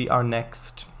that could be our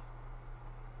next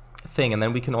thing, and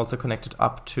then we can also connect it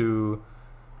up to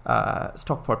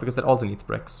Stockport, because that also needs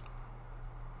bricks.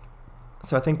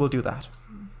 So I think we'll do that.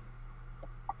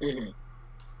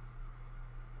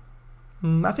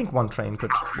 I think one train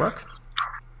could work.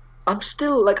 I'm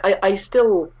still like I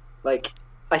still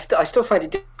find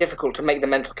it difficult to make the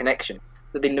mental connection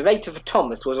that the narrator for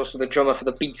Thomas was also the drummer for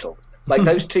the Beatles. Like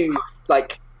those two,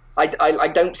 like I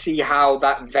don't see how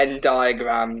that Venn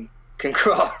diagram can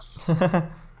cross.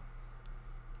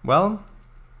 Well,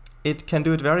 it can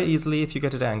do it very easily if you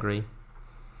get it angry.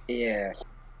 Yeah.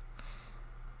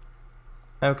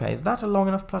 Okay, is that a long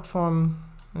enough platform?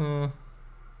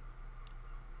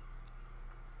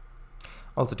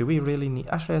 Also, do we really need...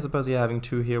 Actually, I suppose, yeah, having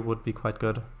two here would be quite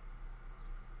good.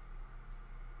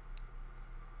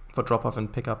 For drop-off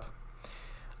and pick-up.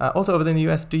 Also, over in the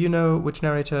US, do you know which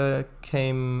narrator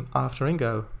came after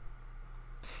Ingo?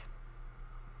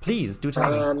 Please, do tell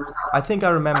me. I think I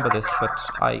remember this, but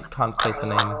I can't place the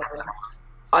name.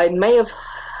 I may have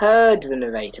heard the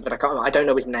narrator, but I don't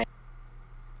know his name.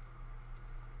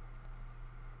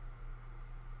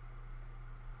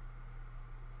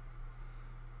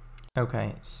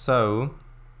 Okay, so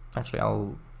actually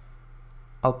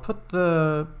I'll put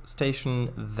the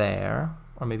station there,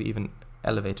 or maybe even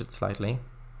elevate it slightly,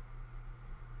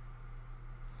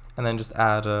 and then just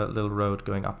add a little road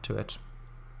going up to it,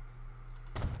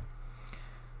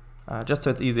 just so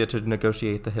it's easier to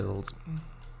negotiate the hills.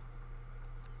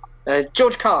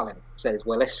 George Carlin, says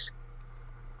Willis.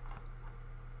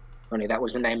 Only that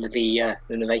was the name of the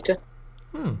narrator.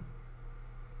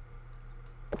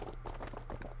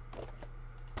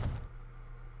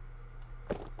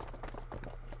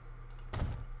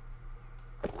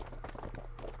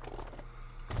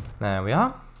 There we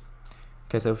are.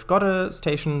 Okay, so we've got a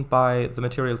station by the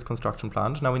materials construction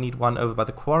plant. Now we need one over by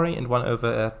the quarry and one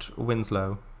over at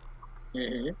Winslow.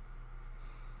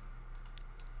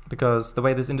 Because the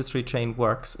way this industry chain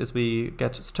works is we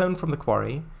get stone from the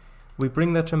quarry, we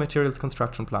bring that to a materials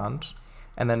construction plant,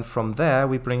 and then from there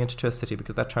we bring it to a city,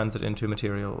 because that turns it into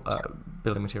material,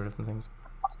 building materials and things.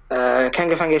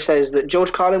 Kangafanga says that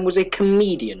George Carlin was a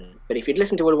comedian, but if you'd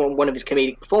listened to one of his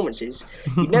comedic performances,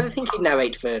 you'd never think he'd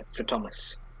narrate for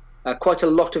Thomas. quite a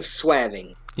lot of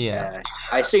swearing. Yeah.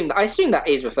 I assume that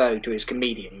is referring to his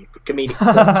comedic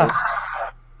performances.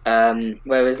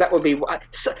 Whereas that would be that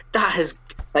has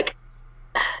like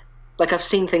I've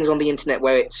seen things on the internet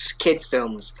where it's kids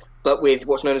films, but with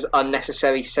what's known as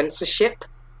unnecessary censorship,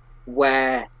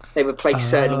 where they replace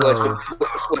certain words with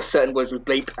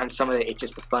bleep, and some of it is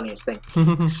just the funniest thing.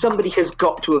 Somebody has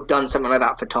got to have done something like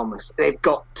that for Thomas. They've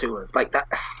got to have like that.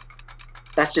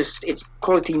 That's just it's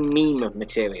quality meme of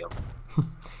material.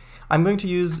 I'm going to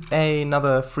use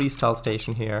another freestyle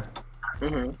station here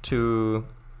to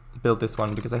build this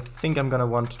one, because I think I'm going to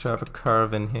want to have a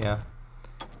curve in here,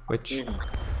 which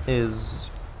is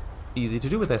easy to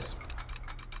do with this.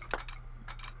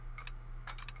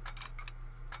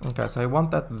 Okay, so I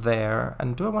want that there,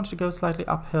 and do I want it to go slightly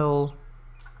uphill?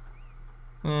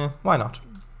 Why not?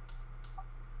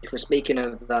 If we're speaking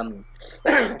of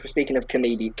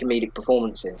comedic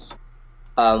performances,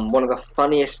 one of the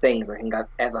funniest things I think I've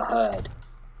ever heard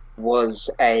was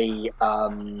I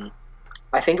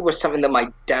think it was something that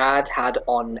my dad had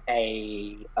on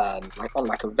a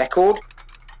record,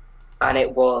 and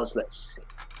it was, let's see,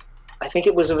 I think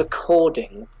it was a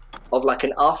recording of like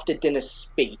an after dinner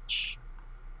speech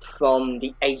from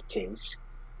the 80s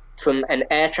from an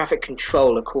air traffic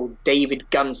controller called David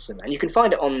Gunson, and you can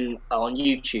find it on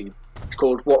YouTube. It's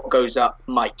called "What Goes Up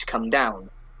Might Come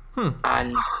Down."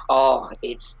 And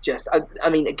it's just I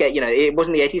mean, again, you know, it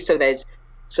wasn't the 80s,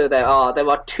 so there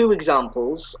are two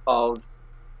examples of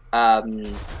a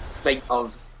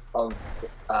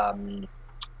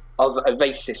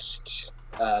racist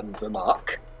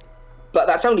remark, but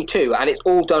that's only two, and it's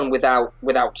all done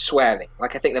without swearing.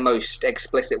 Like, I think the most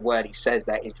explicit word he says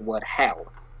there is the word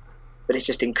hell, but it's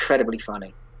just incredibly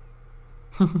funny.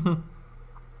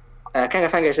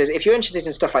 Kangafango says, if you're interested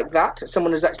in stuff like that,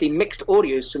 someone has actually mixed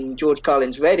audios from George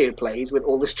Carlin's radio plays with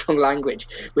all the strong language,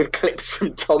 with clips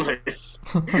from Thomas.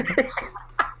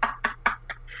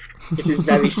 It is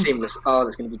very seamless. Oh,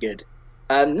 that's going to be good.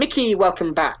 Mickey,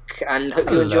 welcome back, and hope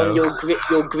you're enjoying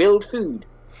your grilled food.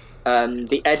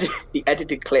 The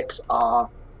edited clips are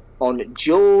on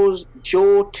Jaw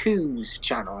 2's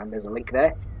channel, and there's a link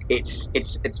there. It's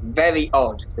very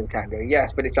odd, for Kango,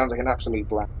 yes, but it sounds like an absolute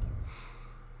blank.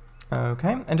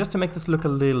 Okay, and just to make this look a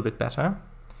little bit better,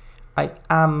 I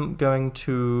am going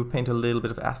to paint a little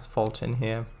bit of asphalt in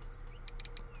here.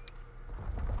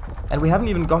 And we haven't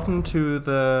even gotten to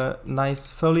the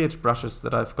nice foliage brushes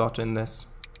that I've got in this.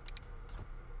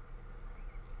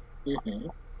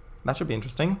 That should be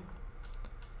interesting.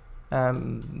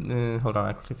 Hold on,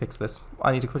 I quickly fix this.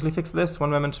 I need to quickly fix this, one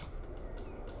moment.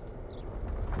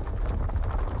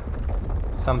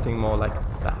 Something more like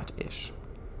that-ish.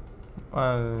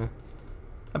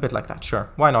 A bit like that, sure.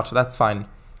 Why not? That's fine.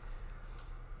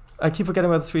 I keep forgetting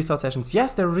about the freestyle sessions.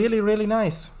 Yes, they're really, really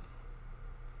nice.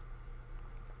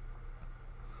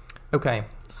 Okay,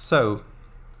 so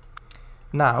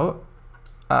now,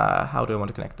 how do I want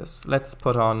to connect this? Let's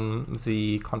put on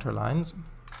the contour lines.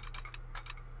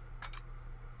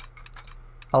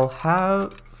 I'll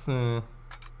have...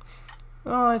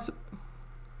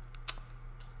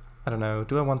 I don't know,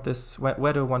 do I want this,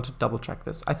 where do I want to double track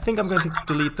this? I think I'm going to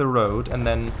delete the road and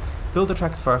then build the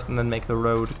tracks first and then make the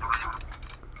road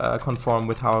conform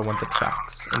with how I want the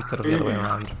tracks instead of the other way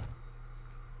around.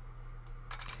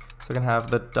 So I can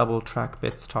have the double track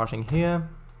bit starting here.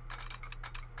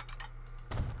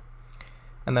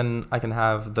 And then I can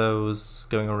have those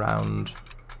going around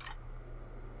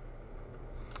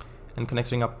and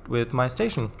connecting up with my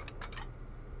station.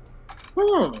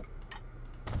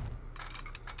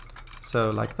 So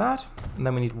like that, and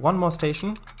then we need one more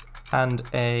station and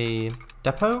a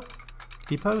depot,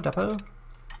 and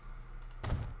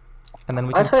then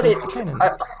we can put the train in.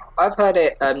 I've heard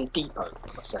it depot,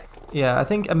 I'll say. Yeah, I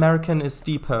think American is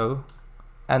depot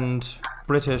and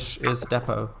British is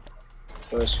depot.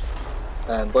 Whereas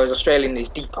Australian is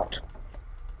depot.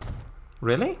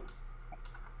 Really?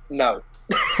 No.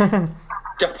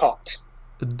 Depot.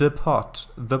 Depot.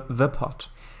 The pot.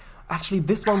 Actually,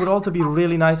 this one would also be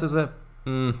really nice as a...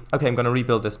 okay, I'm going to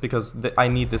rebuild this because I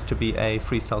need this to be a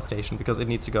freestyle station because it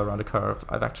needs to go around a curve.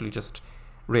 I've actually just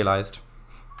realized.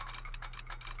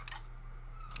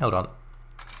 Hold on.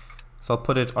 So I'll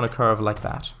put it on a curve like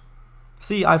that.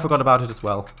 See, I forgot about it as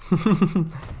well.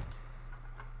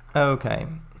 Okay.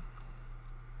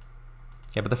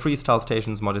 Yeah, but the freestyle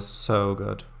stations mod is so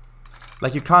good.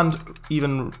 Like, you can't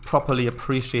even properly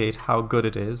appreciate how good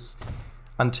it is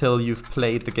until you've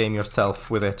played the game yourself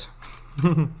with it.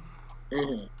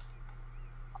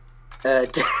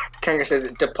 Kanga says,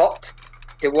 Depot,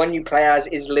 the one you play as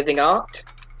is Living Art?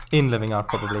 In Living Art,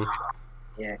 probably.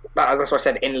 Yes, that's what I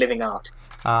said in Living Art.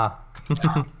 Ah.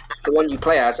 The one you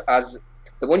play as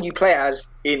the one you play as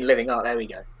in Living Art. There we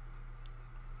go.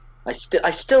 I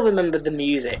still remember the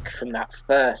music from that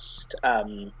first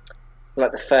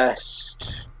like the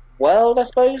first world, I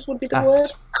suppose would be the word.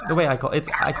 Act. The way I call it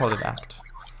act.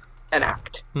 An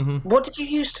act. Mm-hmm. What did you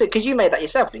use to? Because you made that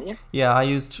yourself, didn't you? Yeah, I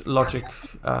used Logic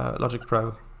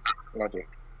Pro. Logic.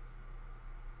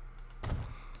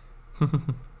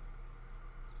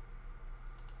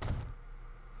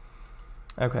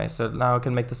 Okay, so now I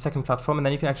can make the second platform, and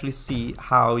then you can actually see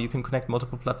how you can connect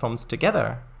multiple platforms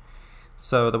together.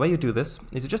 So the way you do this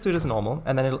is you just do it as normal,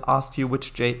 and then it'll ask you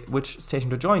which station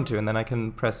to join to, and then I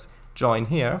can press join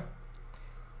here,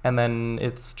 and then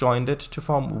it's joined it to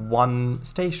form one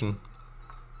station.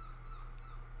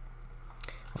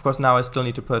 Of course, now I still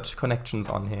need to put connections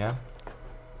on here.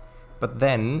 But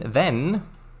then,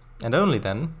 and only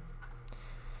then,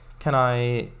 can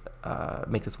I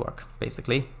make this work,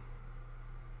 basically.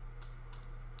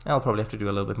 I'll probably have to do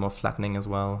a little bit more flattening as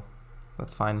well.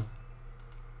 That's fine.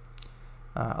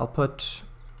 I'll put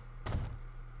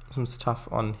some stuff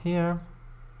on here.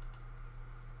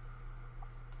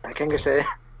 I can say,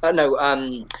 no,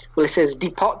 well, it says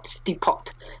depot.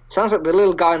 Sounds like the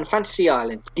little guy on Fantasy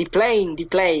Island.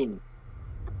 Deplane.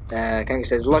 Kanga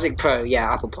says Logic Pro,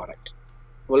 yeah, Apple product.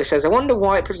 Well, it says, I wonder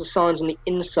why it puts the signs on the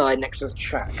inside next to the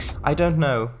tracks. I don't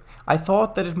know. I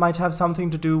thought that it might have something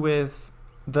to do with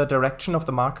the direction of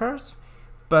the markers,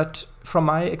 but from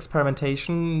my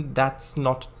experimentation, that's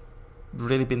not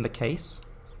really been the case.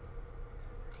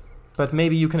 But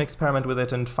maybe you can experiment with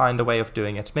it and find a way of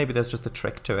doing it. Maybe there's just a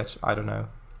trick to it. I don't know.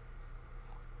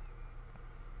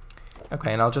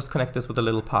 Okay, and I'll just connect this with a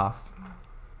little path.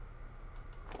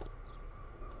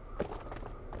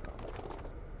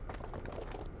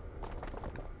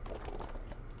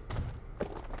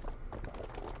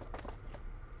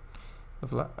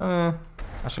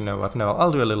 Actually, know what? No,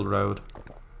 I'll do a little road.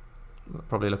 It'll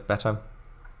probably look better.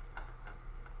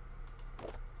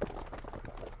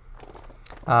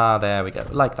 Ah, there we go.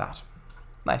 Like that.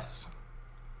 Nice.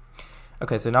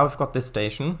 Okay, so now we've got this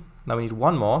station. Now we need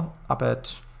one more up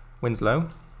at Winslow.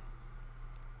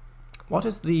 What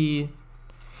is the...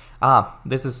 Ah,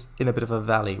 this is in a bit of a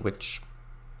valley, which...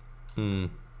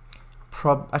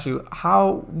 Actually,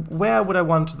 where would I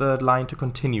want the line to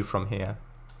continue from here?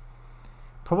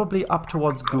 Probably up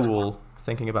towards Goole,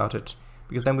 thinking about it.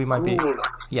 Because then we might be...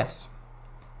 Yes.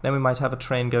 Then we might have a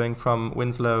train going from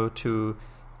Winslow to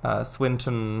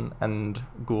Swinton and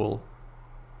Goole.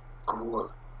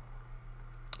 Goole.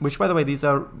 Which, by the way, these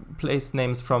are place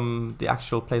names from the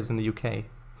actual places in the UK.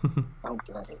 Oh,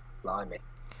 bloody blimey.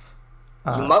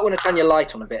 You might want to turn your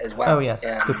light on a bit as well. Oh, yes.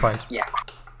 Good point. Yeah.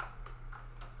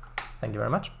 Thank you very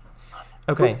much.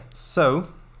 Okay, so...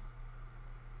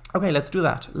 Okay, let's do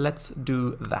that. Let's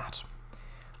do that.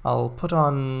 I'll put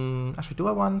on... Actually, do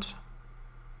I want...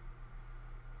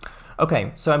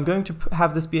 Okay, so I'm going to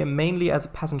have this be mainly as a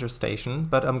passenger station,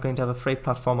 but I'm going to have a freight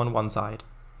platform on one side.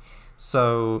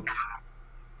 So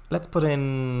let's put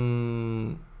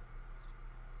in...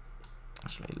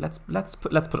 Actually, let's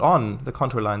put on the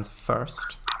contour lines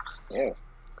first. Yeah.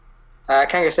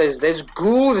 Kanga says there's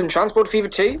ghouls in Transport Fever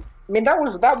 2. I mean, that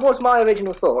was my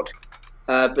original thought,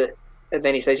 but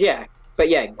then he says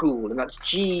Goole, and that's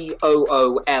Goole,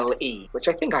 which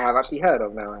I think I have actually heard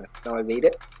of now. Now I read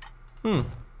it.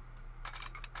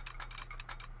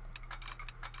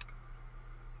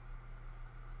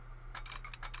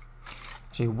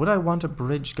 Actually, would I want a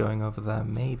bridge going over there?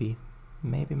 Maybe.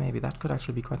 Maybe. That could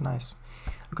actually be quite nice.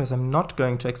 Okay, so I'm not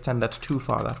going to extend that too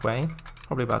far that way.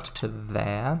 Probably about to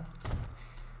there.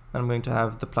 Then I'm going to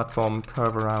have the platform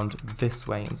curve around this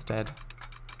way instead.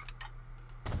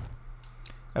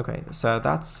 Okay, so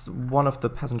that's one of the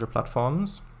passenger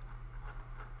platforms.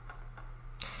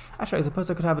 Actually, I suppose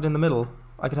I could have it in the middle.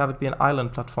 I could have it be an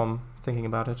island platform, thinking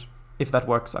about it. If that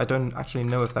works. I don't actually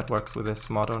know if that works with this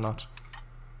mod or not.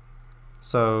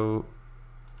 So,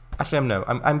 actually,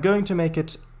 I'm going to make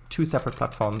it two separate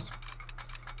platforms,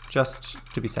 just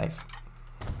to be safe.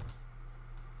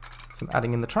 So I'm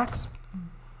adding in the tracks.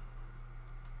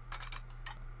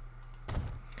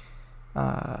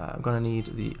 I'm gonna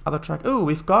need the other track. Oh,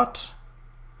 we've got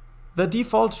the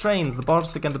default trains, the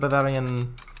Baltic and the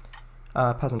Bavarian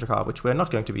passenger car, which we're not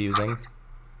going to be using.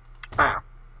 Ah.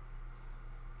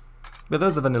 But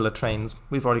those are vanilla trains.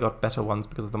 We've already got better ones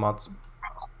because of the mods.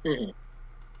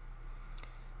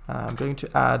 I'm going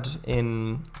to add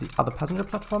in the other passenger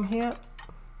platform here.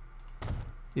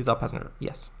 These are passenger,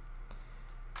 yes.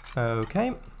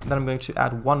 Okay, then I'm going to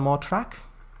add one more track,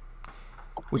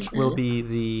 which will be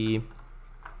the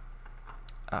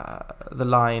the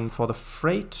line for the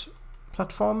freight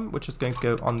platform, which is going to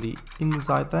go on the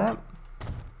inside there.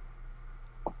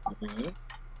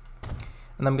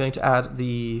 And I'm going to add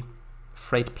the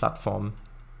freight platform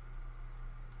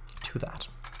to that.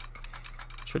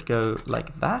 It should go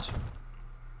like that.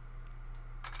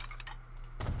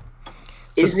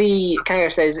 So is the Kangaroo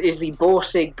says is the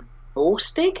Borstig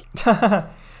Borstig?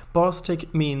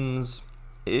 Borstig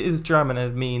is German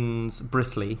and it means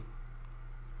bristly.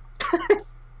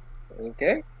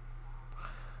 Okay.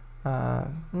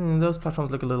 Those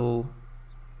platforms look a little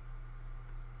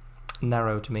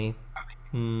narrow to me.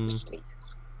 Bristly.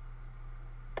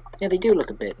 Yeah, they do look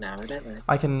a bit narrow, don't they?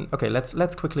 Okay,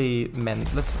 let's quickly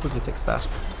fix that.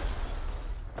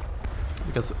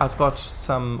 Because I've got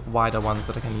some wider ones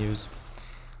that I can use.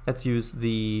 Let's use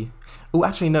the... Oh,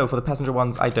 actually no, for the passenger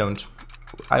ones I don't.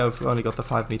 I've only got the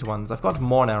 5-meter ones. I've got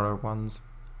more narrow ones.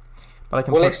 But I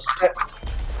can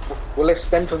Willis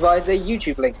then provides a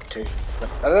YouTube link to...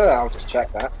 I'll just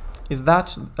check that. Is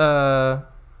that...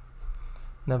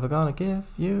 Never gonna give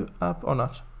you up or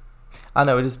not? Ah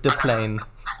no, it is the plane.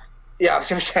 Yeah, I was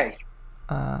going to say.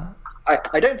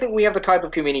 I don't think we have the type of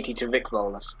community to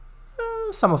rickroll us.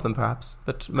 Some of them perhaps,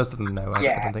 but most of them no. I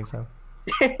don't think so.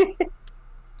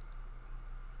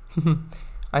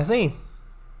 I see.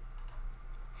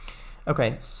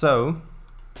 Okay, so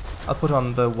I'll put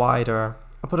on the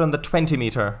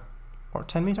 20-meter or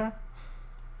 10-meter.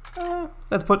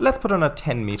 Let's put on a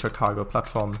 10-meter cargo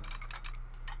platform.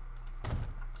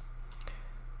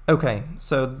 Okay,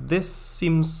 so this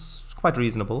seems quite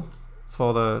reasonable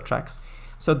for the tracks.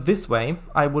 So this way,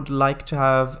 I would like to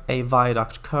have a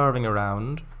viaduct curving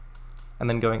around and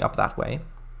then going up that way.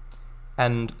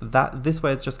 And this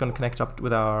way it's just going to connect up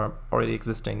with our already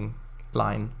existing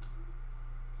line.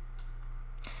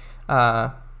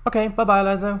 Okay, bye-bye,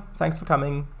 Liza. Thanks for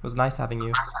coming. It was nice having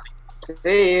you.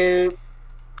 See you.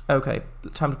 Okay,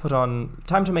 time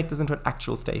to make this into an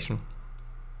actual station.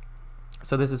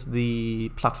 So this is the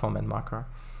platform end marker.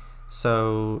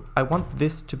 So I want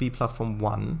this to be platform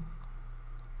 1.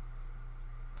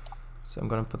 So I'm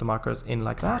going to put the markers in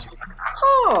like that.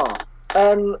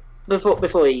 Oh,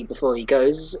 before he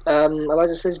goes,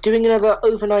 Eliza says, doing another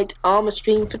overnight armor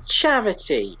stream for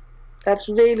charity. That's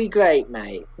really great,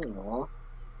 mate. Aww.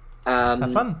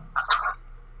 Have fun.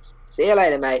 See you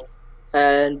later, mate.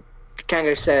 And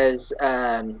Kangaroo says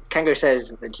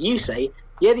that you say,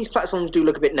 yeah, these platforms do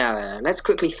look a bit narrow. Let's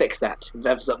quickly fix that.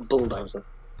 Revs up bulldozer.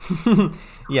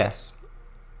 Yes.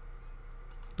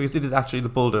 Because it is actually the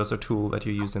bulldozer tool that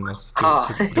you use in this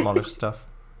to demolish stuff.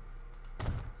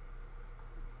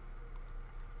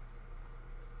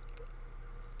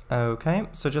 Okay,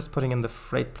 so just putting in the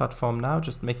freight platform now,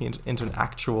 just making it into an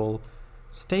actual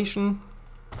station.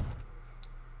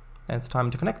 And it's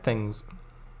time to connect things.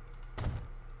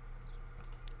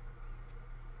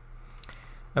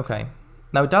 Okay,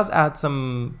 now it does add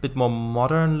some bit more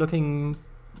modern looking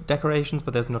decorations,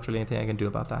 but there's not really anything I can do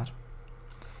about that.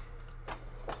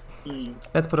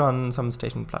 Let's put on some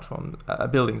station platform,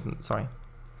 buildings, sorry.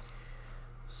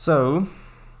 So,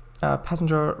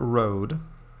 passenger road.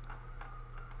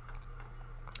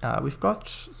 We've got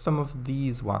some of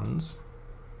these ones.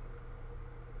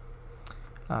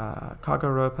 Cargo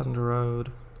road, passenger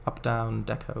road, up, down,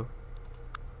 deco.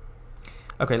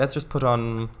 Okay, let's just put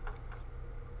on...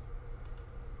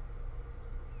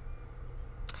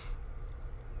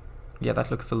 Yeah,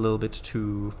 that looks a little bit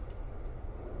too...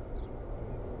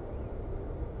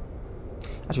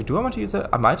 Actually, do I want to use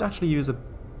I might actually use a...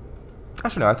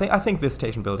 Actually, no, I think this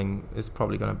station building is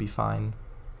probably going to be fine.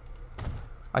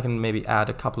 I can maybe add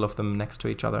a couple of them next to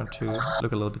each other to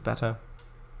look a little bit better.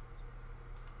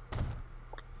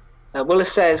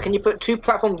 Willis says, can you put 2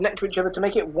 platforms next to each other to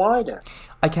make it wider?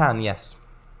 I can, yes.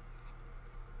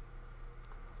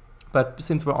 But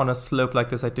since we're on a slope like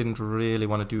this, I didn't really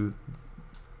want to do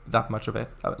that much of it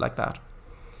like that.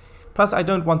 Plus, I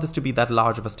don't want this to be that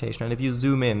large of a station, and if you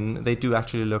zoom in, they do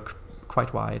actually look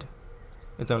quite wide.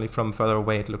 It's only from further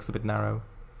away it looks a bit narrow.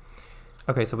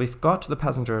 Okay, so we've got the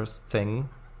passengers thing.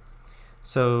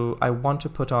 So I want to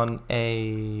put on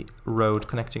a road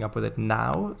connecting up with it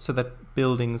now, so that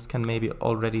buildings can maybe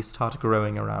already start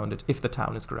growing around it, if the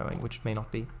town is growing, which it may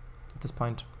not be at this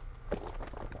point.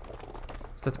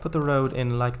 So let's put the road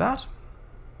in like that.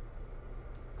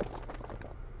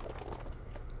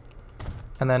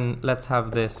 And then let's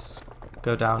have this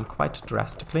go down quite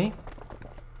drastically.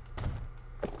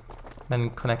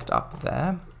 Then connect up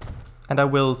there. And I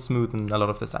will smoothen a lot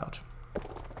of this out.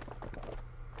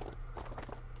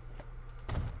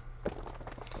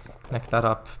 Connect that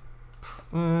up.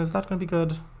 Is that going to be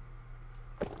good?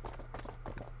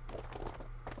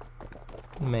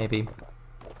 Maybe.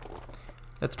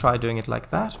 Let's try doing it like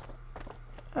that.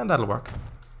 And that'll work.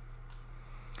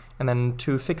 And then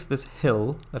to fix this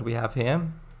hill that we have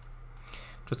here,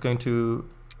 just going to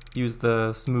use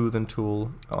the smoothen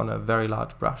tool on a very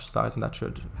large brush size, and that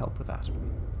should help with that.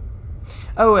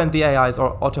 Oh, and the AIs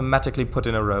are automatically put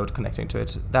in a road connecting to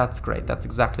it. That's great. That's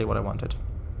exactly what I wanted.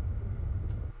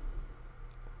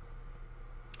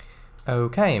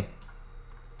 Okay.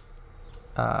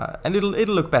 And it'll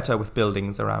look better with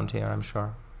buildings around here, I'm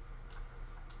sure.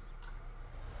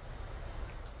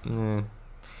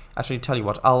 Actually, tell you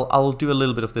what, I'll do a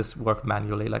little bit of this work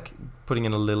manually, like putting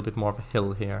in a little bit more of a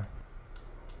hill here,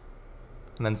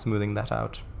 and then smoothing that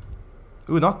out.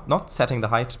 Ooh, not setting the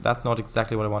height. That's not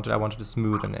exactly what I wanted. I wanted to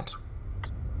smoothen it.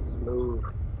 Move.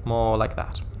 More like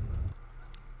that.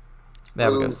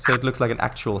 There we go. So it looks like an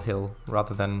actual hill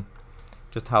rather than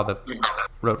just how the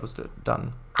road was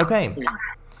done. Okay.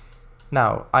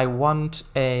 Now I want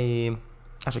a.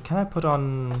 Actually, can I put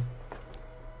on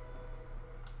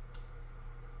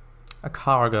a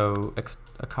cargo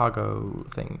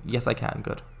thing? Yes, I can.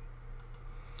 Good.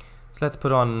 So let's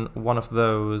put on one of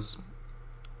those.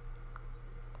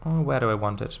 Oh, where do I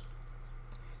want it?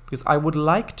 Because I would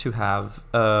like to have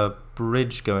a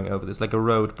bridge going over this, like a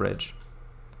road bridge,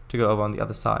 to go over on the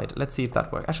other side. Let's see if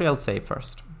that works. Actually, I'll save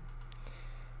first,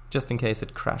 just in case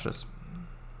it crashes.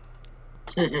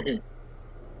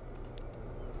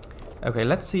 Okay,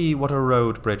 let's see what a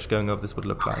road bridge going over this would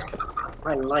look like.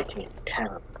 My lighting is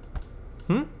terrible.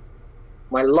 Hmm?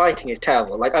 My lighting is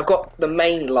terrible. Like, I've got the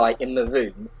main light in the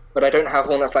room, but I don't have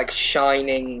one that's like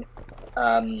shining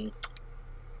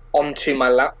onto my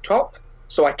laptop,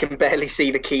 so I can barely see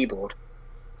the keyboard.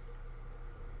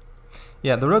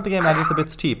 Yeah, the road the game added is a bit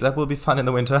steep. That will be fun in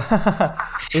the winter.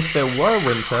 If there were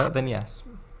winter, then yes.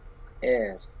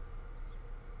 Yes.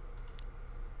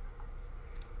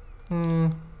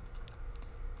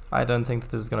 I don't think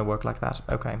that this is going to work like that.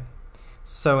 Okay.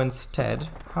 So instead,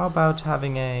 how about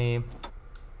having a...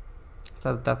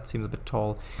 That seems a bit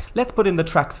tall. Let's put in the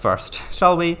tracks first,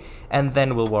 shall we? And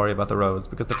then we'll worry about the roads,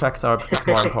 because the tracks are a bit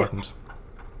more important.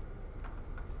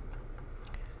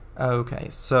 Okay,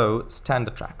 so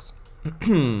standard tracks.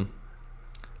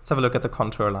 Let's have a look at the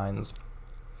contour lines.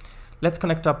 Let's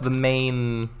connect up the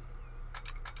main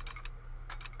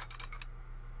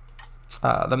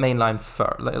line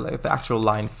first, like the actual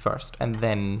line first, and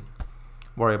then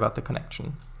worry about the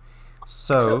connection.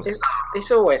 So this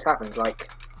always happens,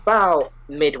 like about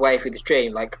midway through the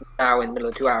stream, like now in the middle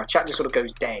of 2 hours, chat just sort of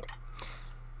goes dead.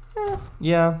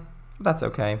 Yeah, that's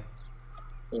okay.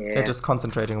 Yeah. They're just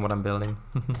concentrating on what I'm building.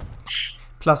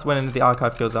 Plus, when the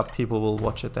archive goes up, people will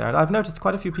watch it there. And I've noticed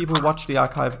quite a few people watch the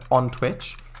archive on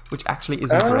Twitch, which actually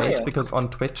isn't great, because on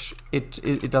Twitch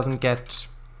it doesn't get...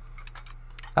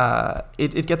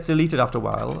 it gets deleted after a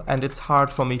while, and it's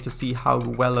hard for me to see how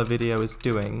well a video is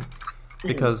doing,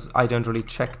 because I don't really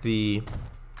check the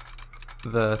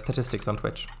statistics on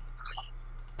Twitch.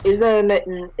 Is there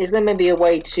maybe a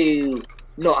way to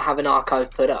not have an archive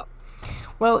put up?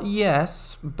 Well,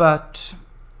 yes, but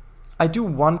I do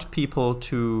want people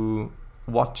to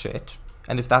watch it,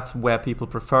 and if that's where people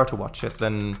prefer to watch it,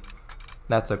 then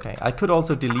that's okay. I could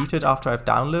also delete it after I've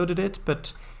downloaded it,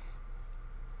 but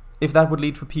if that would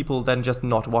lead to people then just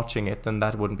not watching it, then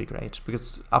that wouldn't be great,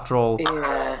 because after all,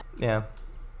 yeah,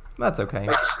 that's okay.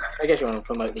 I guess you want to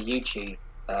promote the YouTube.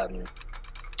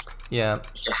 Yeah.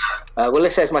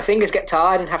 Willis says, my fingers get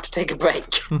tired and have to take a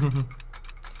break.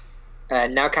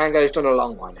 Now Kango's done a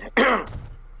long one.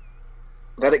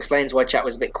 That explains why chat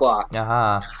was a bit quiet.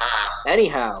 Aha.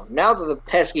 Anyhow, now that the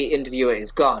pesky interviewer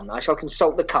is gone, I shall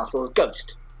consult the castle's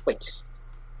ghost. Wait.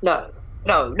 No,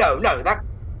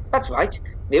 that's right.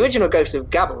 The original ghost of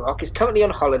Gabblerock is currently on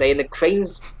holiday in the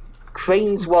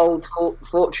Craneswold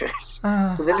Fortress,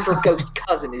 so the little ghost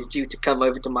cousin is due to come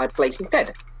over to my place instead.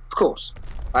 Of course.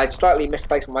 I'd slightly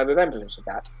misplaced my remembrance of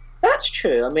that. That's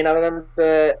true. I mean, I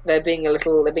remember there being a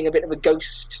bit of a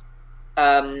ghost.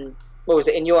 What was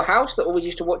it, in your house that always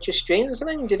used to watch your streams or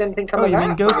something? Did anything come of that? Oh, you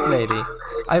mean Ghost Lady?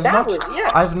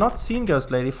 I've not seen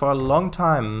Ghost Lady for a long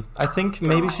time. I think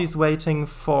maybe she's waiting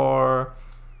for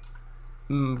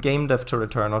game dev to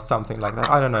return or something like that.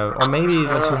 I don't know. Or maybe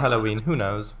until Halloween. Who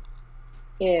knows?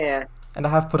 Yeah. And I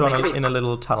have put on in a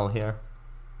little tunnel here.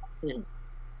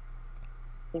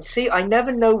 And see, I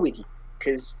never know with you,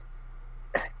 because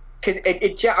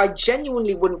I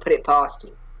genuinely wouldn't put it past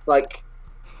you. Like,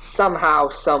 somehow,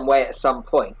 some way, at some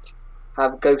point,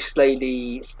 have Ghost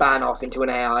Lady span off into an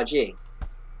ARG.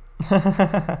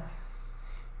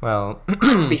 Well,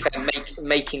 to be fair,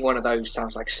 making one of those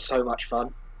sounds like so much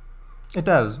fun. It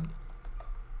does.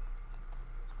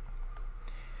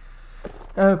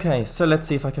 Okay, so let's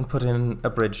see if I can put in a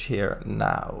bridge here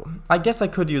now. I guess I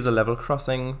could use a level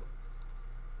crossing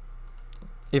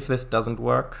if this doesn't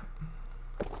work.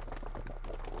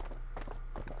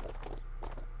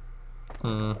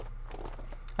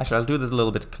 Actually, I'll do this a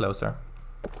little bit closer.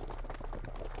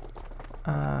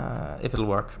 If it'll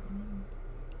work.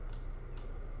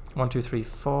 1, 2, 3,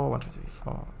 4. 1, 2, 3,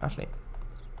 4. Actually,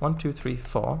 1, 2, 3,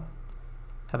 4.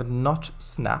 Have it not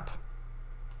snap.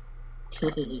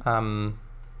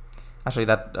 Actually,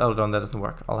 hold on, that doesn't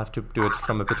work. I'll have to do it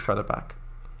from a bit further back.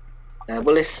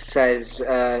 Willis says,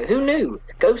 who knew?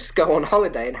 Ghosts go on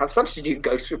holiday and have substitute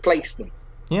ghosts replace them.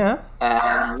 Yeah.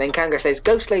 Then Kangaroo says,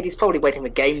 Ghost Lady's probably waiting for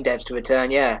game devs to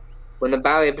return, yeah. When the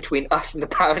barrier between us and the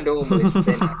paranormal is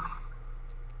thinner.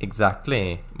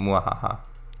 Exactly. Mwahaha.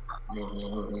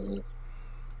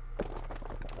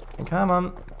 Come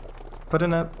on. Put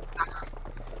in a...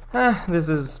 this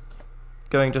is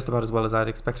going just about as well as I'd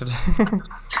expected.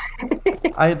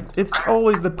 It's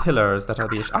always the pillars that are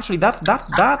the issue. Actually,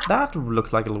 that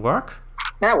looks like it'll work.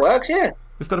 That works, yeah.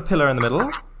 We've got a pillar in the middle.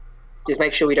 Just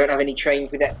make sure we don't have any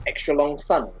trains with extra long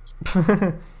funnels.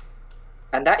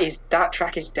 And that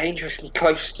track is dangerously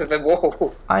close to the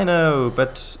wall. I know,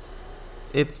 but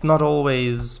it's not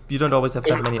always... You don't always have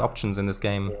to have many options in this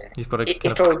game. Yeah. You've got to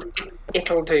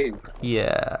it'll do.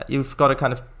 Yeah, you've got to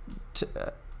kind of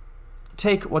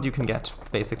take what you can get,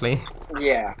 basically.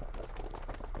 Yeah.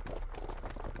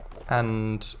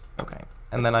 And okay,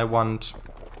 and then I want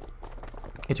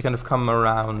it to kind of come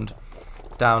around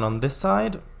down on this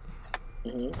side.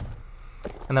 And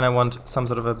then I want some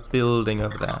sort of a building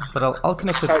over there, but I'll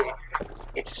connect it.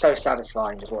 It's so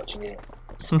satisfying just watching it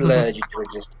splurge into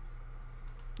existence.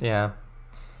 Yeah,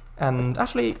 and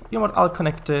actually, you know what? I'll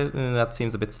connect it. That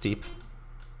seems a bit steep.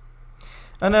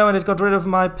 Oh no, and it got rid of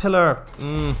my pillar.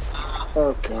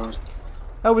 Oh god.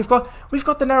 Oh, we've got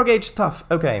the narrow gauge stuff.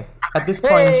 Okay, at this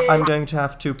point, I'm going to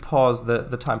have to pause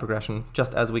the time progression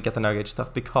just as we get the narrow gauge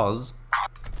stuff because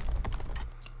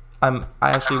I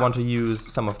actually want to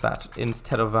use some of that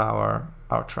instead of our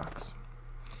trucks.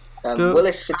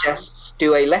 Willis suggests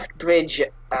do a left bridge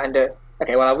and a...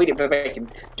 Okay, well, I'll read it verbatim.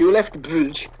 Do a left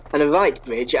bridge and a right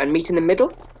bridge and meet in the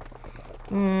middle?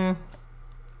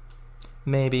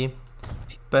 Maybe.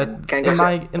 But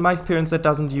in my experience, that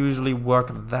doesn't usually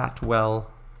work that well.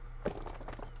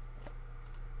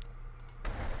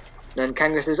 And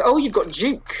Kangaroo says, oh, you've got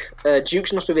Duke.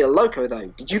 Duke's not a real loco, though.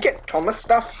 Did you get Thomas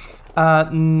stuff?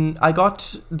 I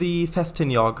got the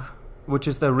Festiniog, which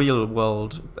is the real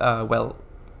world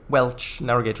Welsh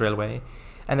narrow gauge railway,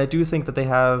 and I do think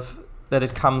that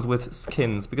it comes with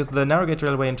skins because the narrow gauge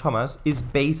railway in Thomas is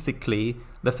basically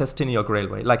the Festiniog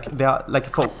railway. Like they are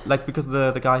because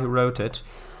the guy who wrote it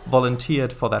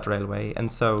volunteered for that railway, and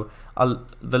so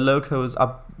the locos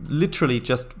are literally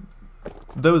just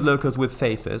those locos with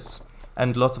faces,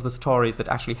 and lots of the stories that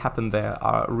actually happen there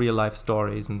are real life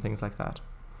stories and things like that.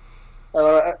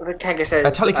 The Kangaroo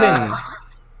says... Tullyclyn.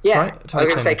 Yeah, sorry? I was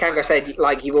going to say, Kangaroo said,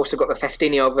 like, you've also got the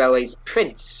Festiniog Railway's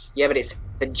Prince. Yeah, but it's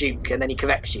the Duke, and then he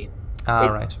corrects you.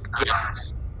 Right.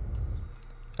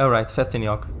 Oh, right,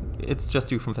 Festiniog. It's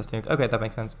just you from Festiniog. Okay, that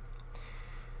makes sense.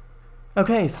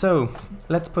 Okay, so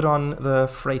let's put on the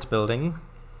freight building.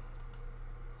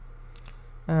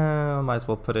 Might as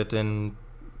well put it in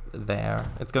there.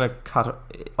 It's going to cut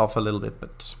off a little bit,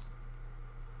 but...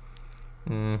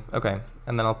 okay,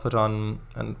 and then I'll put on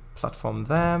a platform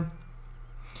there.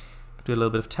 Do a little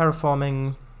bit of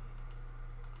terraforming.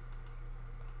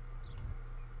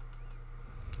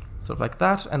 Sort of like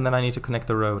that, and then I need to connect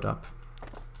the road up.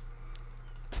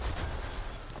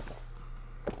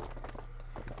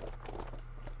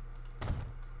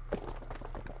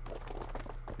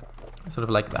 Sort of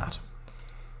like that.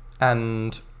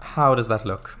 And how does that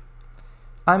look?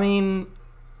 I mean...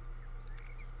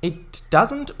 It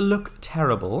doesn't look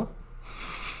terrible.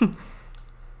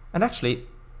 And actually,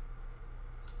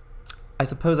 I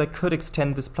suppose I could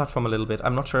extend this platform a little bit.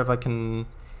 I'm not sure if I can...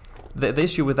 The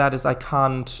issue with that is I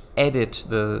can't edit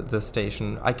the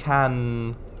station. I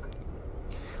can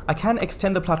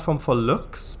extend the platform for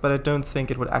looks, but I don't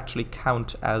think it would actually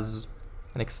count as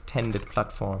an extended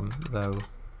platform, though.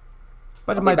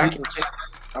 But it might be...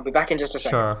 I'll be back in just a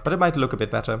second. Sure, but it might look a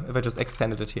bit better if I just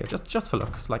extended it here, just for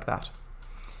looks, like that.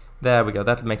 There we go,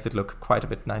 that makes it look quite a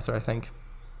bit nicer, I think.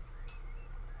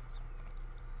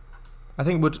 I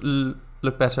think it would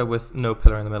look better with no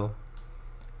pillar in the middle.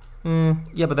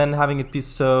 Yeah, but then having it be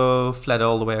so flat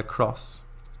all the way across.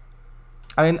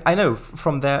 I mean, I know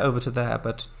from there over to there,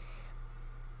 but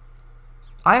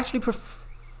I actually prefer...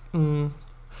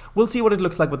 We'll see what it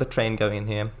looks like with the train going in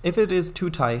here. If it is too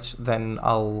tight, then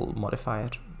I'll modify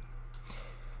it.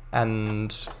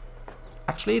 And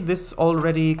actually this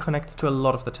already connects to a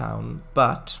lot of the town,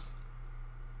 but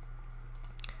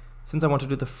since I want to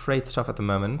do the freight stuff at the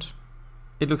moment,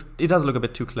 it does look a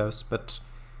bit too close, but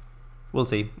we'll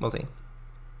see, we'll see.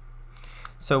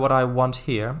 So what I want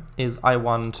here is I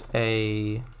want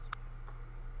a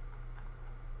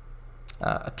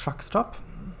truck stop.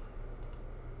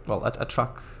 Well, a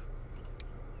truck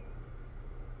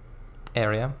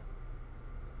area.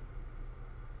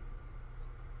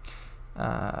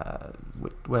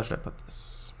 Where should I put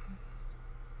this?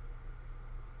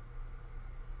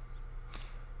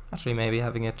 Actually, maybe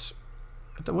having it...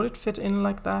 Would it fit in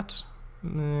like that?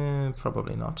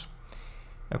 Probably not.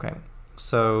 Okay,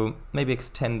 so maybe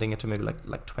extending it to maybe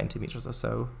like 20 meters or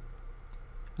so,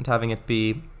 and having it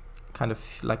be kind of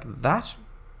like that.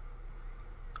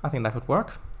 I think that could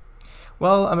work.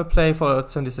 Well, I'm gonna play Fallout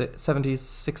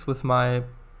 76 with my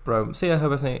bro. See, I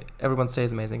hope everyone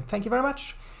stays amazing. Thank you very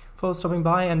much for stopping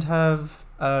by, and have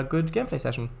a good gameplay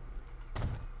session.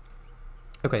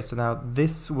 Okay, so now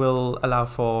this will allow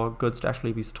for goods to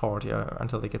actually be stored here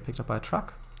until they get picked up by a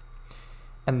truck.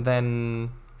 And then,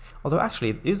 although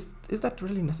actually, is that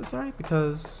really necessary?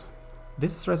 Because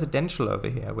this is residential over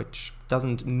here, which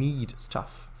doesn't need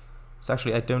stuff. So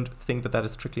actually, I don't think that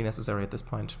is strictly necessary at this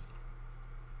point.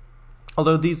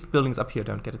 Although these buildings up here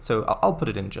don't get it, so I'll put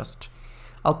it in just...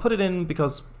 I'll put it in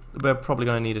because we're probably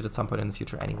going to need it at some point in the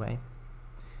future anyway.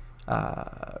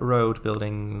 Road,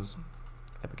 buildings...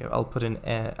 There we go. I'll put in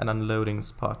an unloading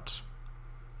spot.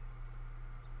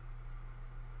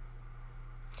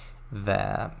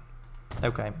 There.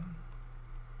 Okay.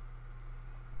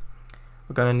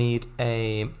 We're going to need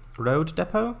a road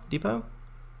depot.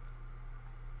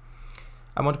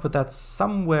 I want to put that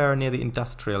somewhere near the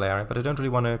industrial area, but I don't really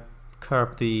want to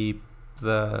curb the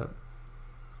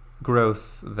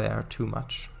growth there too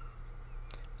much.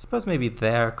 I suppose maybe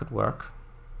there could work.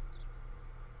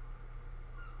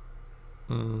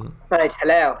 Right,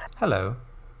 hello. Hello.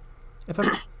 If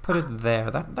I put it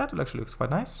there, that actually looks quite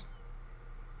nice.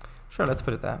 Sure, let's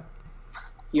put it there.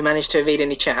 You managed to read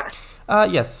any chat?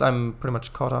 Yes, I'm pretty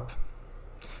much caught up.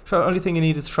 Sure, only thing you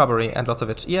need is shrubbery, and lots of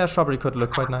it. Yeah, shrubbery could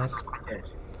look quite nice.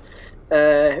 Yes.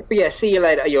 But yeah, see you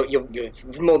later. You're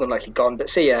more than likely gone, but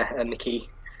see ya, Mickey.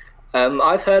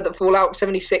 I've heard that Fallout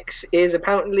 76 is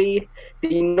apparently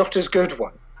the not as good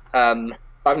one.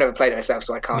 I've never played it myself,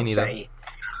 so I can't say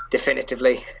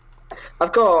definitively.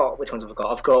 I've got... Which ones have I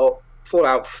got? I've got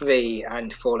Fallout 3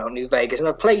 and Fallout New Vegas, and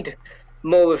I've played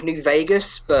more of New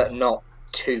Vegas, but not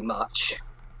too much.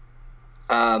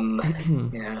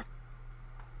 Yeah.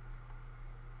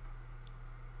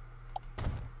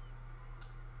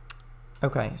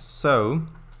 Okay, so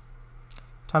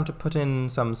time to put in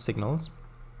some signals.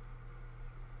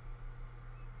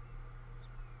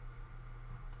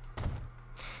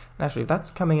 Actually, if that's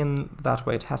coming in that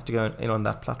way, it has to go in on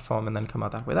that platform and then come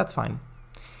out that way. That's fine.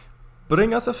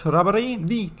 Bring us a shrubbery.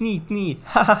 Neat.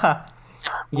 Ha ha ha.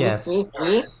 Yes.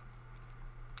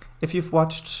 If you've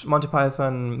watched Monty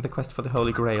Python, The Quest for the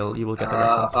Holy Grail, you will get the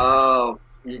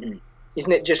reference.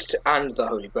 Isn't it just and the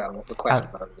Holy Grail, not the Quest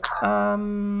for the Holy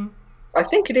Grail? I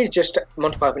think it is just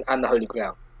Monty Python and the Holy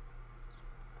Grail.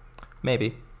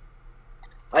 Maybe.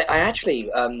 I actually,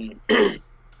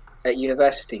 at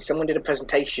university, someone did a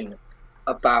presentation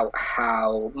about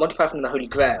how Monty Python and the Holy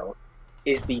Grail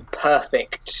is the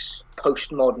perfect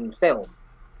postmodern film.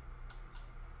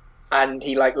 And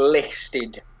he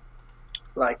listed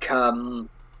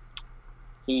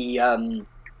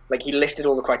he listed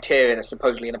all the criteria that's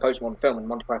supposedly in a postmodern film, and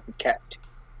Monty Python kept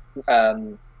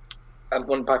and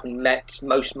Monty Python met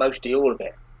mostly all of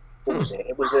it. What was it?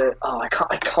 It was I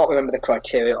can't remember the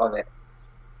criteria of it.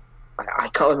 I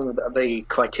can't remember the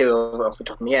criteria off the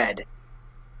top of my head,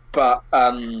 but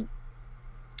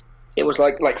it was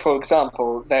like for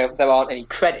example, there aren't any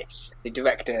credits. The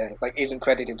director isn't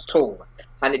credited at all,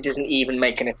 and it doesn't even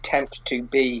make an attempt to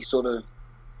be sort of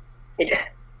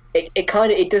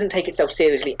it doesn't take itself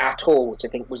seriously at all, which I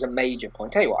think was a major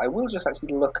point. Tell you what, I will just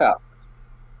actually look up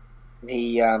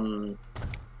the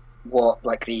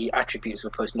the attributes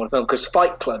of a postmodern film, because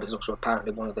Fight Club is also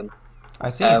apparently one of them. I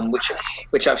see.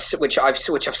 Which I've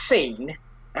seen,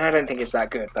 and I don't think it's that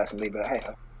good personally, but hey.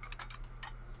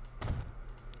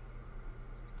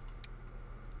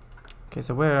 Okay,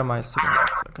 so where are my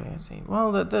signals? Okay, I see.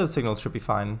 Well, those signals should be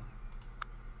fine.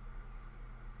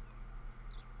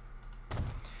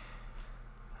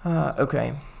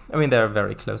 Okay. I mean, they're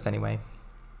very close anyway.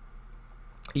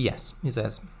 Yes, he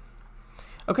says.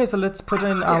 Okay, so let's put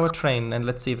in our train and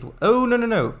let's see if it... Oh,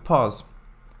 no. Pause.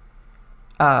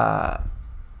 Oh,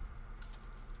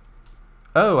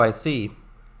 I see.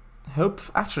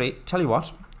 Actually, tell you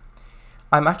what.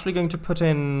 I'm actually going to put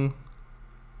in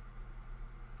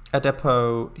a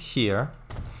depot here,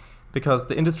 because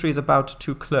the industry is about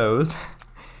to close,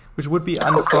 which would be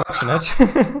unfortunate.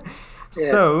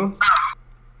 So,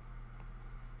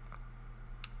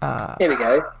 here we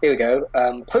go.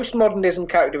 Postmodernism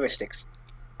characteristics.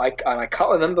 I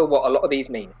can't remember what a lot of these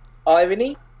mean.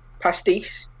 Irony,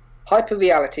 pastiche,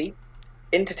 hyperreality,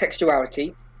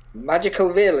 intertextuality, magical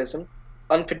realism,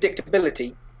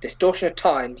 unpredictability, distortion of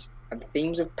times, and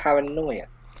themes of paranoia.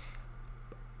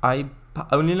 I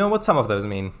only know what some of those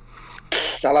mean.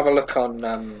 I'll have a look on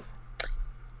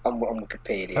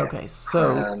Wikipedia. Okay,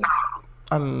 so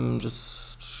I'm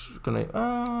just gonna.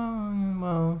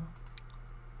 Well,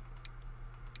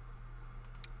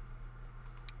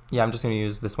 yeah, I'm just gonna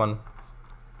use this one.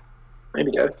 There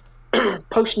we go.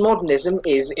 Postmodernism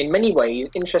is, in many ways,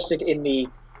 interested in the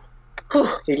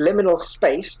liminal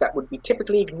space that would be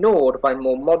typically ignored by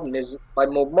more modernist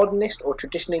or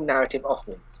traditionally narrative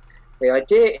offerings. The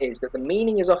idea is that the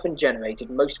meaning is often generated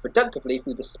most productively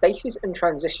through the spaces and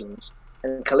transitions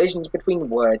and collisions between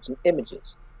words and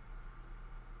images.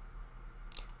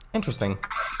 Interesting.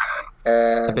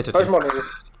 A bit at least.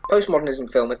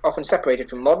 Postmodernism film is often separated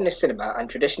from modernist cinema and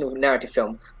traditional narrative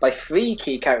film by 3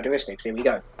 key characteristics. Here we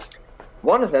go.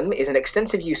 One of them is an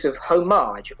extensive use of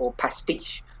homage or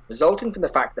pastiche, resulting from the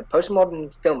fact that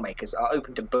postmodern filmmakers are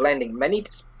open to blending many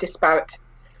disparate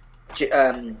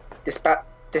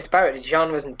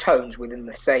genres and tones within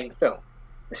the same film.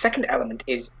 The second element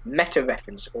is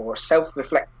meta-reference or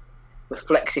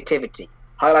self-reflexivity,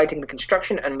 highlighting the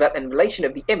construction and relation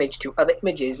of the image to other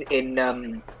images in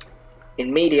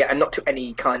media and not to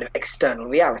any kind of external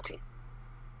reality.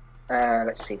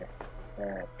 Let's see then.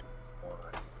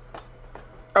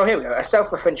 Oh, here we go. A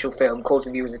self-referential film calls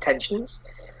the viewer's attention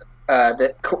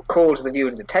that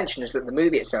the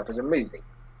movie itself is a movie.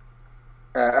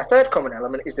 A third common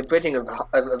element is the bridging of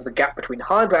the gap between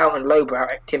highbrow and lowbrow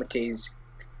activities.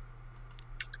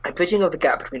 A bridging of the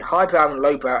gap between highbrow and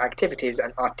lowbrow activities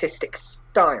and artistic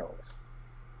styles.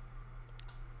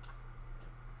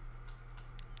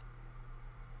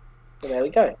 So there we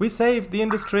go. We saved the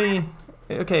industry.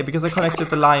 Okay, because I connected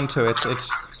the line to it.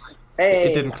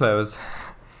 It didn't close.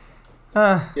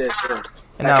 Good.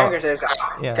 And now,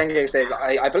 Kangaroo says,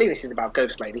 I believe this is about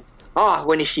Ghost Lady.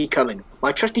 When is she coming?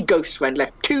 My trusty ghost friend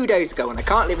left 2 days ago, and I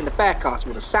can't live in the Fair Castle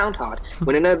with a sound heart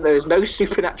when I know there is no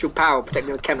supernatural power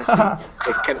protecting the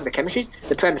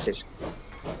the premises.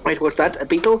 Wait, what's that? A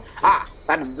beetle?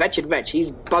 That wretched wretch. He's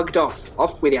bugged off.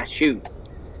 Off with your shoe.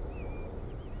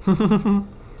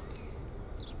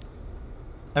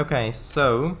 Okay,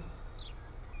 so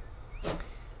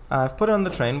I've put it on the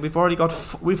train. We've already got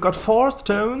 4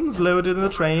 stones loaded in the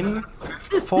train.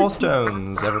 4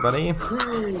 stones, everybody.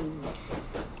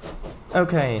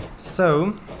 Okay,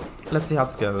 so let's see how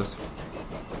this goes.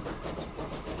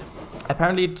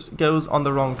 Apparently it goes on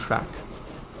the wrong track.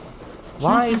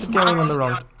 Why is it going on the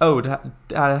wrong? Oh,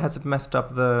 has it messed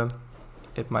up the?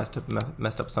 It must have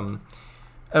messed up some.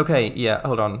 Okay, yeah.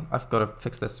 Hold on, I've got to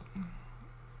fix this.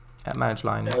 Manage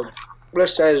line.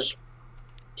 Bliss says,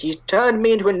 he's turned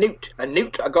me into a newt. A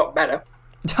newt, I got better.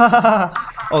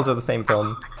 Also the same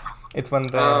film. It's when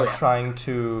they're trying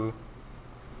to,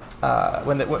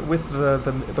 with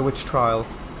the witch trial,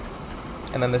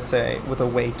 and then they say with a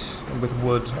weight and with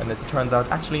wood, and as it turns out,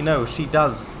 actually no, she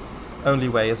does only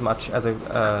weigh as much as I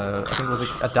think it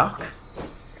was a duck.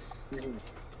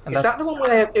 And is that the one where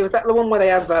they have? Was that the one where they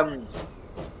have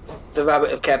the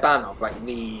rabbit of Kerbanov, like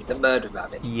the murder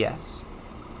rabbit? Yes.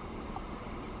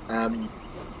 And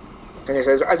it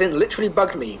says, as in literally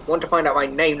bugged me. Want to find out my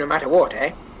name no matter what,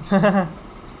 eh?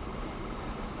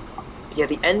 Yeah,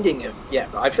 the ending of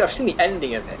I've seen the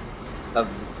ending of it, of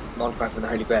Montfort and the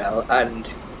Holy Grail, and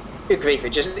good grief,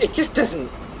 it just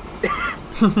doesn't.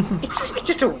 it's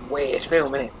just a weird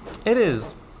film, isn't it? It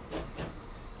is.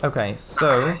 Okay,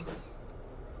 so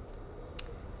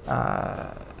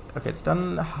okay, it's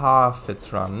done half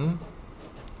its run,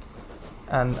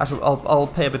 and actually,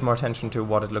 I'll pay a bit more attention to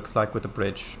what it looks like with the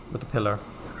bridge, with the pillar,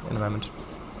 in a moment.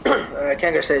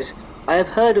 Kenga says, I have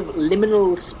heard of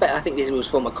liminal I think this was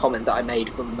from a comment that I made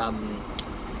from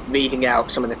reading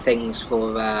out some of the things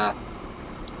for the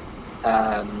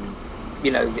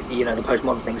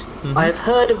postmodern things. Mm-hmm. I have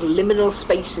heard of liminal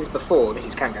spaces before. This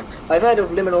is Kango. I've heard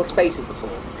of liminal spaces before.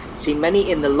 Seen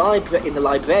many in the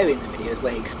librarian videos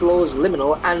where he explores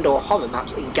liminal and/or horror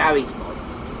maps in Gary's mod.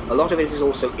 A lot of it is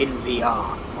also in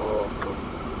VR. Oh, cool.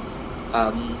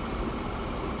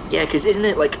 Yeah, because isn't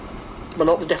it like,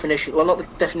 not the definition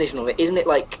of it. Isn't it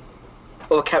like,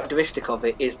 or a characteristic of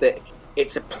it is that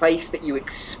it's a place that you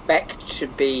expect to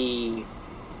be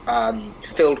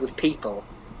filled with people,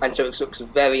 and so it looks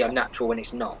very unnatural when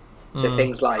it's not. So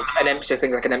things like an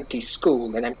empty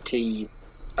school, an empty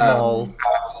Mall.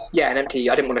 Yeah, an empty.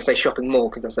 I didn't want to say shopping mall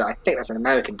because I think that's an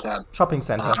American term. Shopping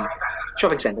centre.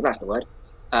 Shopping centre, that's the word.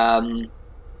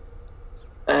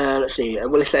 Let's see.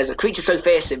 Well, it says a creature so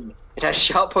fearsome it has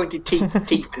sharp pointed teeth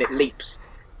and it leaps.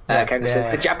 Kangaroo says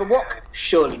the Jabberwock?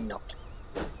 Surely not.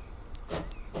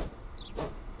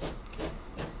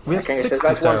 We have 60 that's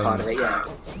stones. one part of it, yeah.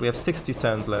 We have 60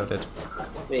 stones loaded.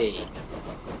 Me.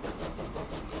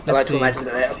 I Let's like to imagine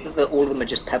that all of them are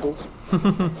just pebbles.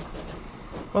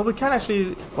 Well, we can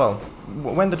actually... Well,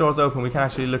 when the doors open, we can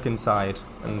actually look inside.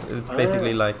 And it's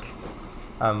basically like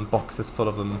boxes full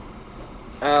of them.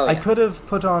 Oh, I could have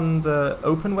put on the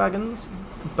open wagons,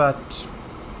 but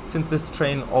since this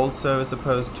train also is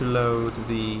supposed to load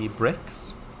the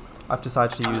bricks, I've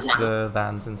decided to use the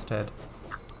vans instead.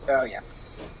 Oh, yeah.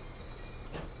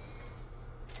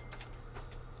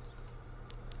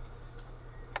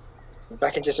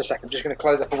 Back in just a second. I'm just going to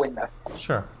close up a window.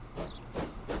 Sure.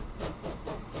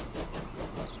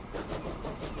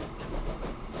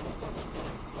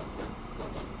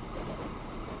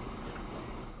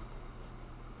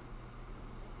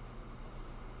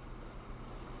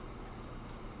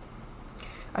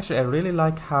 Actually, I really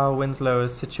like how Winslow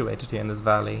is situated here in this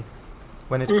valley.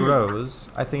 When it grows,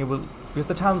 I think it will... Because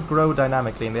the towns grow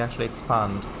dynamically and they actually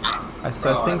expand.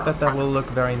 So I think that will look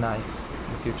very nice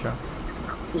in the future.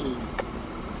 Okay,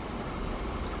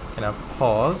 now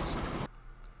pause.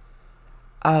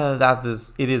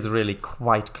 It is really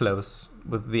quite close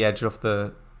with the edge of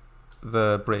the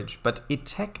bridge, but it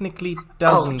technically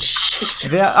doesn't.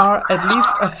 There are at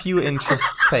least a few inches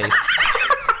space.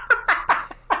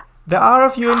 There are a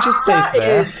few inches space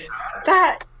there.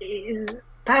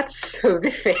 That's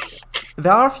horrific.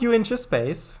 There are a few inches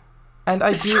space, and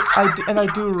I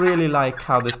do really like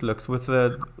how this looks with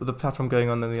the platform going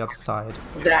on the other side.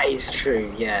 That is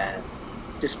true, yeah.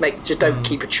 Just don't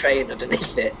keep a train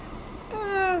underneath it.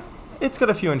 It's got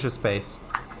a few inches space.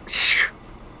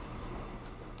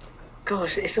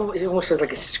 Gosh, it almost feels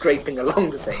like it's scraping along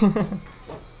the thing.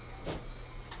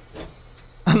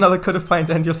 Another could have pined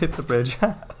and you'll hit the bridge.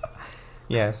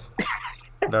 Yes,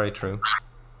 very true.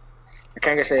 The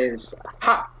kangaroo says,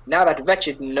 "Ha! Now that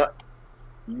wretched know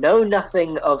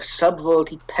nothing of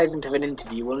sub-royalty peasant of an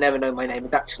interview will never know my name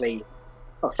is actually."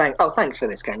 Thanks for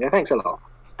this, kangaroo. Thanks a lot.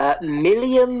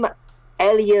 Milliam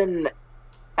Elian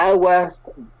Elworth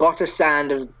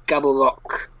Bottersand of Gubble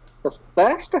Rock the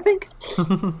first, I think.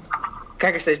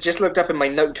 Kangaroo says, "Just looked up in my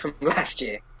note from last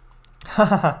year."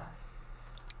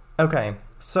 Okay,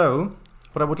 so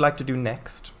what I would like to do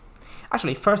next.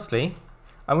 Actually, firstly,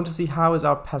 I want to see how is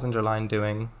our passenger line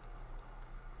doing.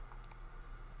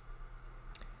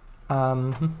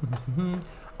 Oh,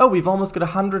 we've almost got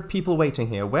 100 people waiting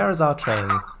here. Where is our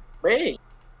train? Wait.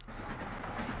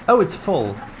 Oh, it's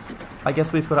full. I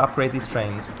guess we've got to upgrade these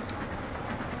trains.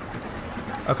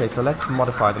 Okay, so let's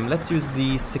modify them. Let's use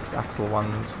the 6-axle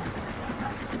ones.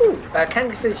 Ooh,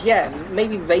 Kangaroo says, yeah,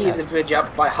 maybe raise the bridge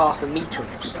up by half a metre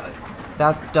or so.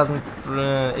 That doesn't...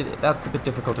 that's a bit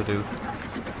difficult to do.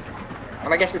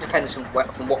 And I guess it depends from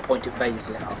what point it raises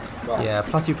it up. Well, yeah,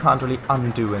 plus you can't really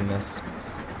undo in this.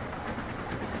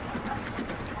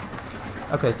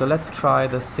 Okay, so let's try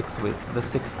the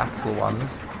 6-axle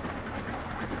ones.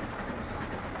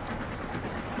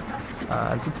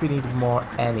 And since we need more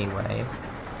anyway,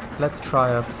 let's try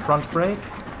a front brake.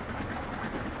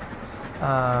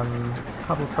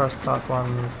 Couple first-class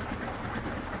ones.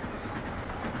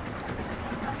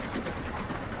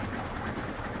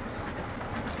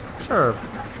 Sure.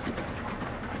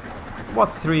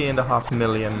 What's 3.5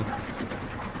 million?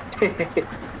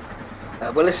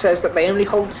 Willis says that they only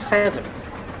hold 7.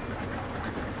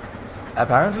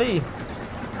 Apparently.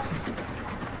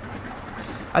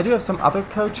 I do have some other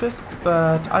coaches,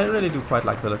 but I really do quite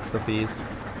like the looks of these.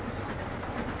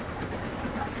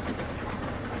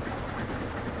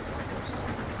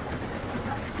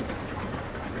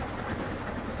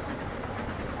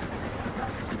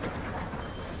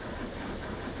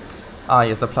 Ah,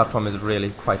 yes, the platform is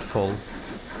really quite full.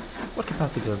 What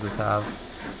capacity does this have?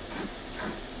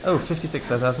 Oh, 56.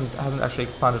 That hasn't actually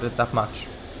expanded it that much.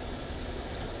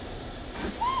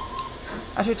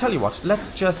 Actually, tell you what.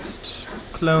 Let's just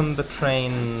clone the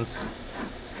trains.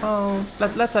 Oh,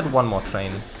 let's add one more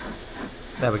train.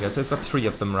 There we go. So we've got 3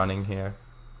 of them running here.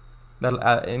 That'll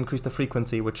increase the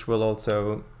frequency, which will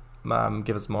also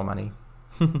give us more money.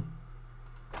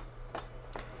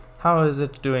 How is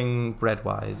it doing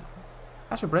bread-wise?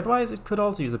 Actually, bread-wise, it could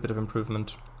also use a bit of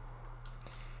improvement.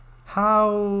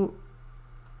 How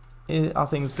are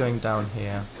things going down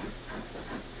here?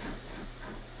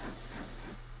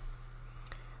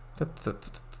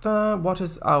 What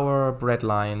is our bread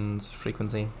lines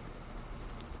frequency?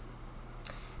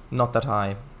 Not that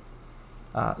high.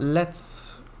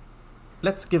 Let's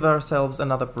give ourselves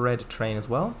another bread train as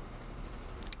well.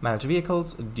 Manage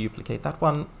vehicles, duplicate that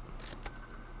one.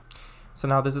 So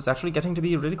now this is actually getting to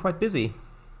be really quite busy.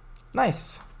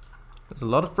 Nice. There's a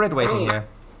lot of bread waiting here.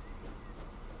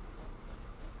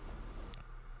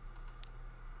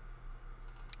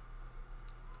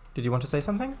 Did you want to say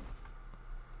something?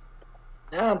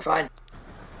 No, I'm fine.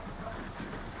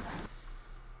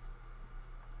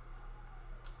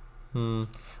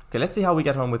 Okay, let's see how we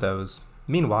get on with those.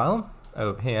 Meanwhile,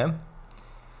 over here,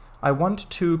 I want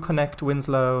to connect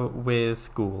Winslow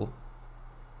with Goole.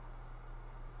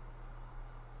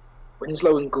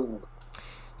 Winslow and Goole.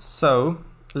 So,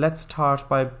 let's start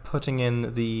by putting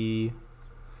in the...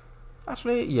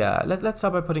 Actually, yeah, let's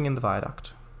start by putting in the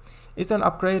viaduct. Is there an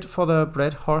upgrade for the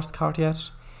bread horse cart yet?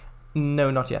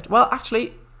 No, not yet. Well,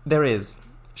 actually, there is.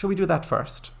 Should we do that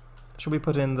first? Should we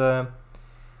put in the...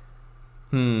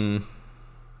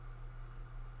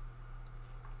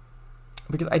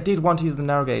 Because I did want to use the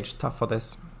narrow gauge stuff for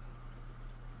this.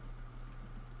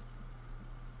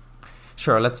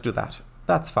 Sure, let's do that.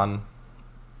 That's fun.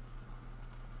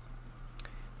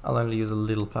 I'll only use a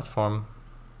little platform.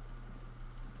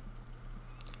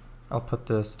 I'll put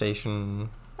the station...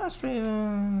 Actually,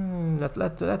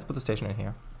 let's put the station in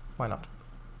here. Why not?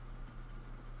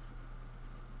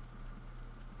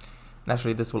 And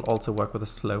actually, this will also work with a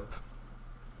slope.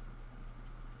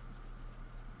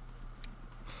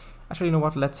 Actually, you know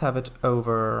what? Let's have it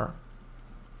over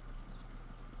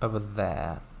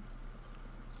there.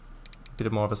 A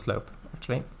bit more of a slope,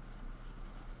 actually.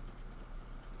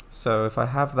 So if I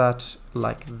have that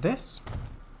like this,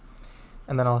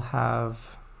 and then I'll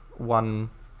have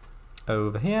one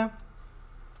over here.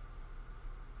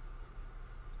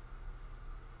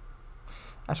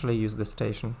 Actually, use this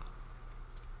station.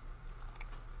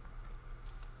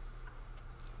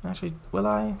 Actually, will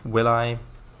I? Will I?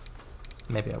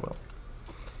 Maybe I will.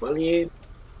 Will you?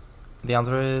 The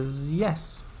answer is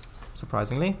yes,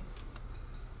 surprisingly.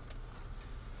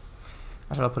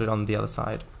 Actually, I'll put it on the other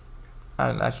side.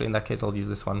 And actually, in that case, I'll use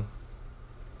this one.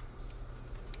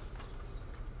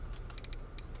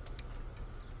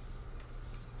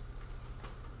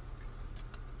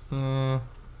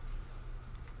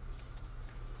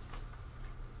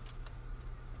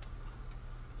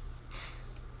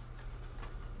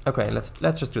 Okay, let's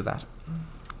just do that.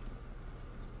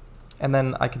 And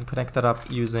then I can connect that up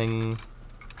using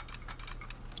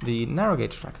the narrow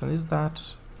gauge tracks. And is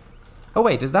that... Oh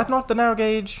wait, is that not the narrow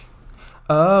gauge?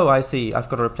 Oh, I see. I've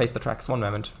got to replace the tracks. One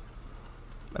moment.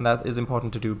 And that is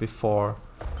important to do before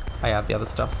I add the other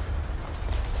stuff.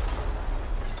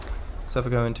 So if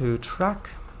we go into track,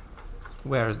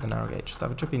 where is the narrow gauge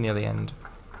stuff? It should be near the end.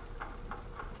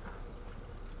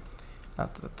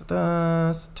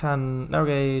 Narrow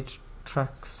gauge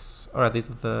tracks. Alright, these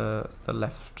are the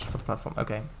left for the platform.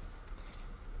 Okay.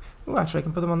 Oh, actually, I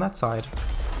can put them on that side.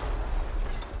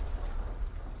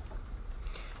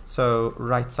 So,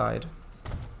 right side.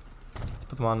 Let's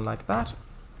put them on like that.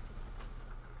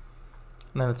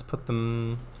 And then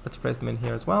let's place them in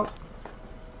here as well.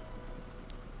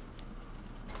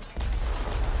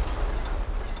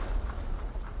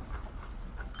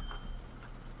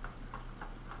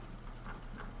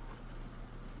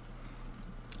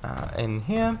 In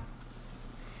here.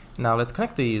 Now let's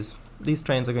connect these. These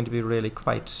trains are going to be really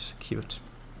quite cute.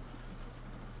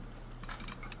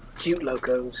 Cute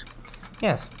locos.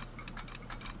 Yes.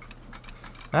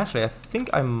 Actually, I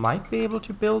think I might be able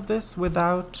to build this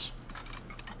without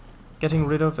getting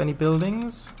rid of any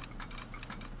buildings.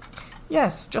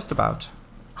 Yes, just about.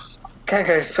 Can't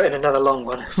go put in another long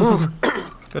one.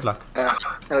 Good luck.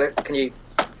 Can you...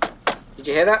 Did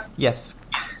you hear that? Yes.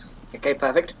 Okay,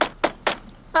 perfect.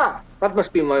 Ah, that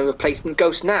must be my replacement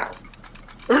ghost now.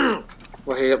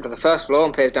 Rushes up to the first floor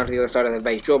and peers down to the other side of the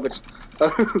beige drawbridge.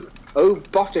 Oh,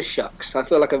 botter shucks. I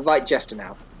feel like a right jester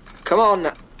now. Come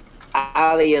on,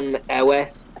 Ali and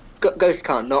Eweth. Ghost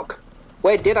can't knock.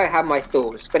 Where did I have my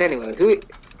thoughts? But anyway, who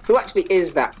actually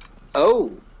is that?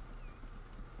 Oh.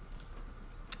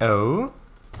 Oh?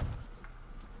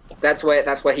 That's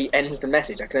where he ends the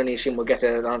message. I can only assume we'll get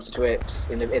an answer to it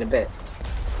in a bit.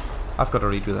 I've got to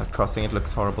redo that crossing. It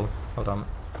looks horrible. Hold on.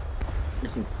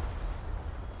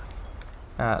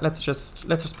 Let's just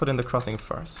put in the crossing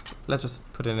first. Let's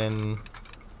just put it in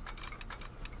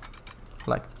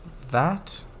like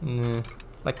that,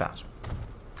 like that,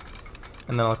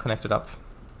 and then I'll connect it up.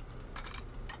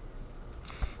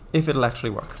 If it'll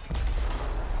actually work.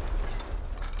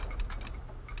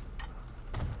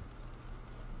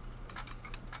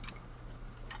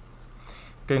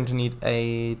 going to need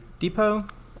a depot.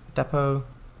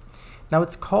 Now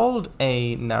it's called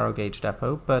a narrow gauge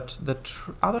depot, but the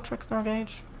other tracks narrow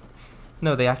gauge?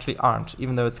 No, they actually aren't,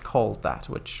 even though it's called that,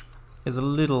 which is a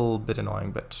little bit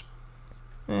annoying, but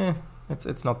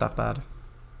it's not that bad.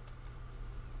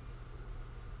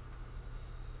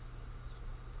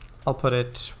 I'll put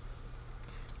it...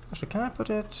 Actually, can I put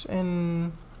it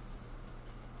in...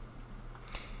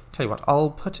 Tell you what, I'll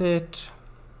put it...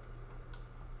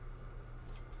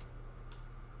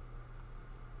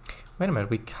 Wait a minute,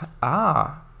 we can...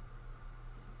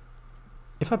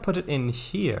 If I put it in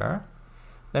here,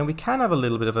 then we can have a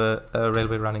little bit of a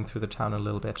railway running through the town a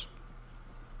little bit.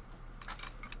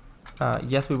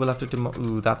 Yes, we will have to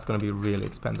ooh, that's going to be really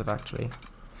expensive, actually.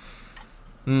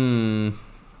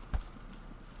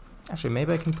 Actually,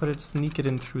 maybe I can sneak it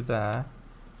in through there.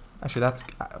 Actually, that's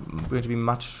going to be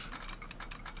much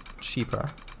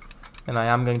cheaper. And I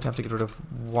am going to have to get rid of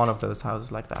one of those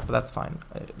houses like that, but that's fine.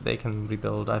 They can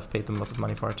rebuild. I've paid them lots of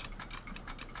money for it.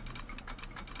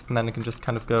 And then it can just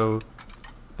kind of go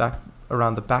back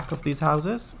around the back of these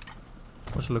houses,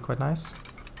 which will look quite nice.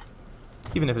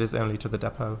 Even if it is only to the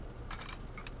depot.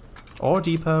 Or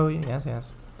depot, yes,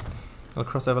 yes. I'll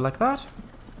cross over like that.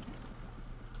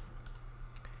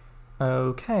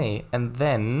 Okay, and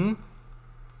then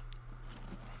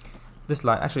this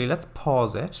line, actually let's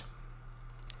pause it.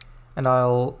 And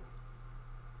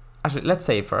let's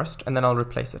save first, and then I'll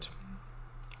replace it.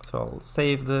 So I'll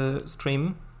save the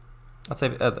stream. I'll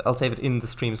save it in the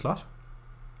stream slot.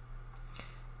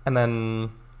 And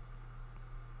then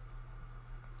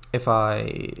if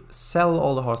I sell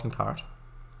all the horse and cart,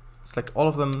 select all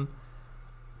of them.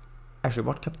 Actually,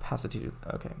 what capacity do...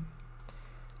 Okay.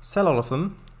 Sell all of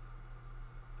them.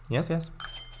 Yes, yes.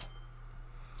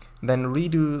 Then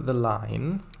redo the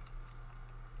line.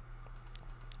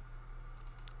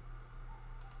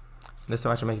 This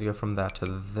time I should make it go from there to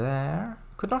there.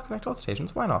 Could not connect all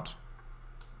stations. Why not?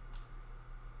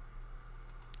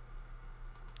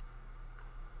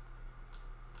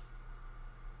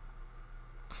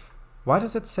 Why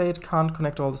does it say it can't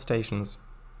connect all the stations?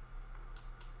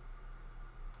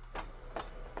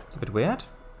 It's a bit weird.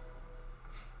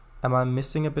 Am I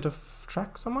missing a bit of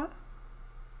track somewhere?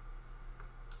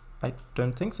 I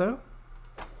don't think so.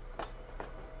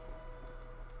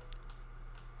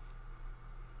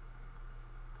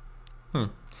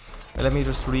 Let me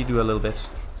just redo a little bit.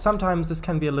 Sometimes this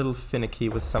can be a little finicky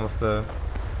with some of the...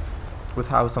 with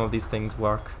how some of these things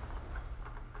work.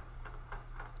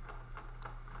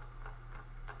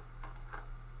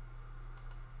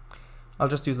 I'll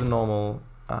just use the normal...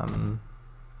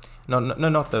 No,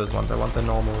 not those ones. I want the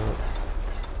normal...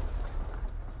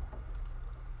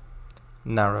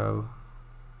 narrow...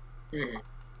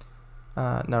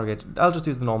 narrow gauge. I'll just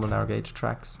use the normal narrow gauge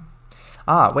tracks.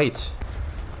 Ah, wait.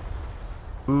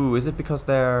 Ooh, is it because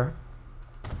they're...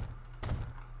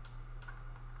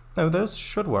 No, those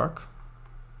should work.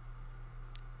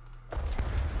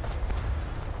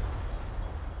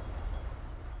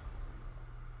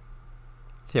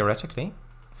 Theoretically.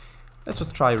 Let's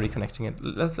just try reconnecting it.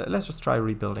 Let's just try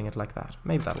rebuilding it like that.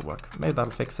 Maybe that'll work. Maybe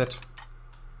that'll fix it.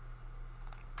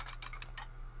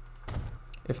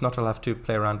 If not, I'll have to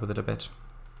play around with it a bit.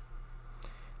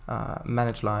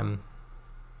 Manage line.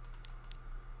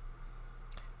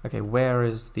 Okay, where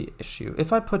is the issue?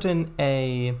 If I put in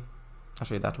a...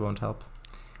 Actually, that won't help.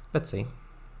 Let's see.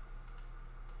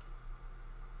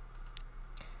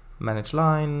 Manage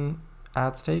line,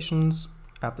 add stations,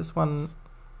 add this one.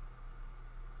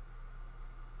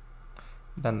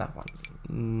 Then that one.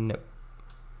 No.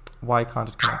 Why can't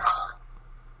it connect?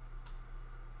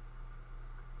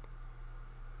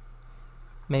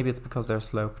 Maybe it's because they're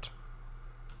sloped.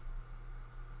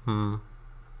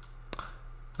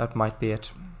 That might be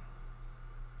it.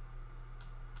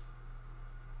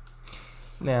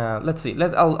 Yeah, let's see.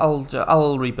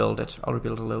 I'll rebuild it. I'll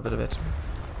rebuild a little bit of it.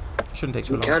 Shouldn't take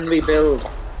too long. You can rebuild.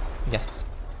 Yes.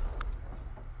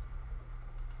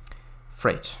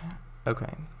 Freight.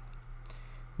 Okay.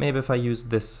 Maybe if I use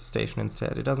this station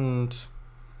instead. It doesn't...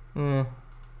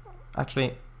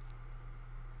 Actually...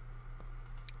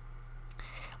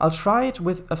 I'll try it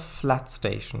with a flat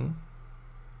station.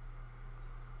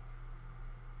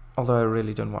 Although I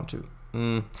really don't want to.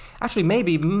 Actually,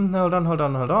 maybe... hold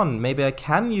on. Maybe I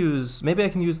can use the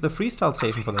freestyle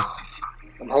station for this.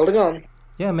 I'm holding on.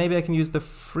 Yeah, maybe I can use the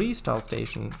freestyle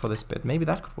station for this bit. Maybe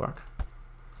that could work.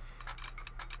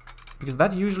 Because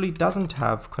that usually doesn't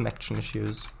have connection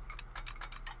issues.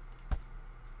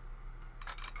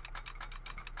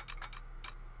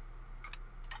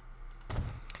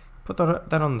 Put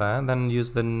that on there, then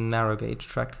use the narrow gauge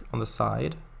track on the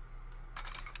side.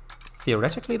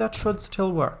 theoretically that should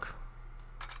still work.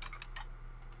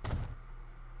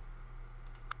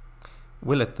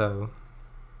 Will it though?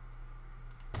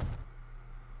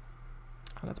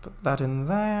 Let's put that in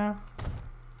there.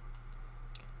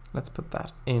 Let's put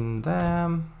that in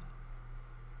there.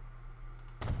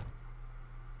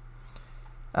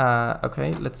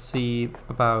 Okay, let's see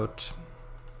about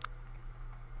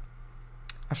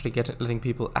actually letting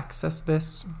people access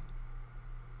this.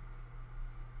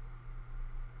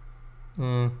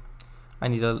 I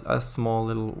need a small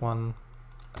little one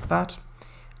like that.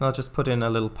 And I'll just put in a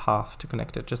little path to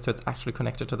connect it, just so it's actually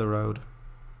connected to the road.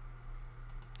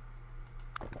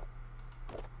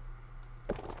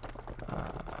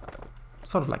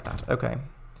 Sort of like that. Okay,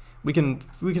 we can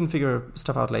figure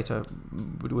stuff out later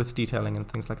with detailing and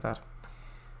things like that.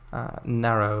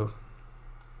 Narrow.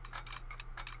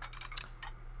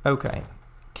 Okay,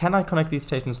 can I connect these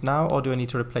stations now, or do I need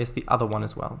to replace the other one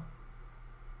as well?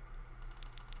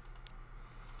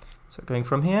 So going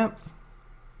from here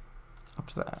up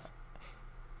to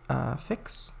there.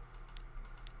 Fix.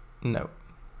 No.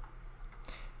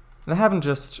 And I haven't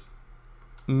just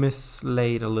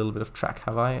mislaid a little bit of track,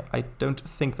 have I? I don't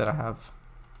think that I have.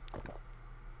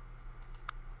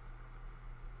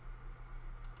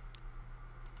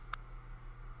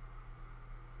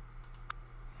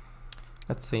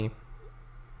 Let's see.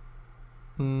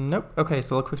 Nope. Okay,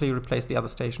 so I'll quickly replace the other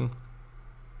station.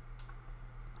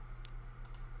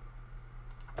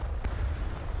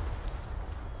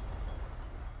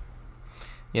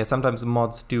 Yeah, sometimes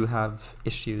mods do have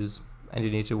issues, and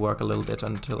you need to work a little bit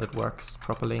until it works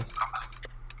properly.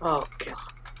 Oh god.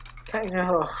 Can't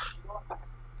go.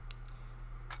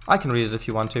 I can read it if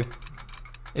you want to.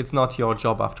 It's not your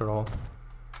job after all.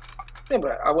 Yeah,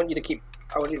 but I want you to keep.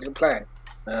 I want you to play it.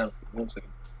 1 second.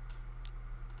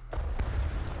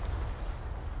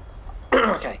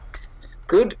 Okay.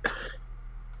 Good.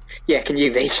 Yeah, can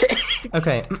you read it?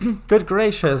 Okay. Good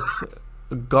gracious,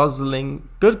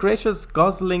 Good gracious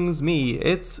goslings me.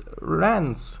 It's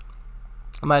Rance,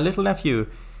 my little nephew.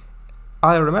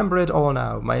 I remember it all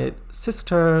now. My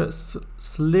sister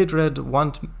Slidred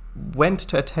went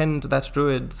to attend that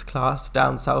druid's class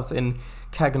down south in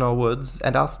Cagnor Woods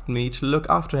and asked me to look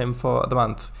after him for the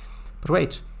month. But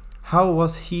wait, how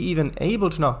was he even able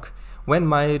to knock when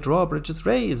my drawbridge is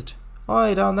raised?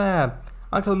 Oi, down there!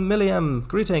 Uncle Milliam,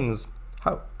 greetings.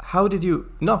 How did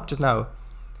you knock just now?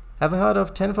 Ever heard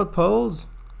of 10-foot poles?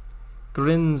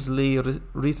 Grinsley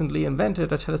recently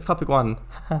invented a telescopic one.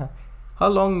 How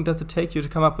long does it take you to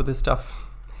come up with this stuff?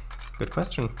 Good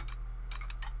question.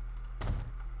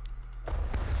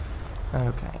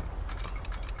 Okay.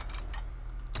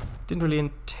 Didn't really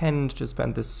intend to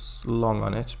spend this long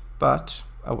on it, but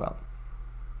oh well.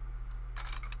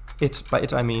 By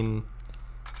it I mean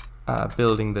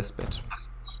building this bit.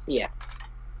 Yeah.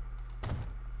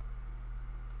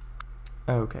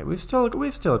 Okay, we've still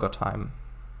got time.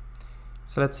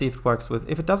 So let's see if it works with.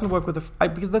 If it doesn't work with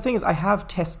because the thing is, I have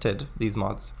tested these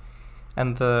mods,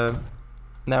 and the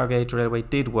narrow gauge railway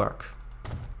did work.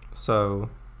 So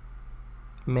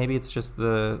maybe it's just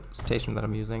the station that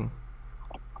I'm using.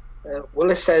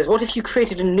 Willis says, "What if you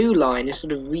created a new line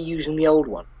instead of reusing the old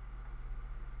one?"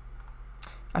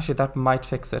 Actually, that might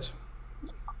fix it.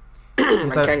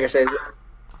 And Kanga says,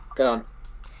 "Go on."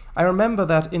 I remember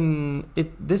that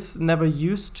this never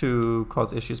used to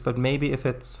cause issues, but maybe if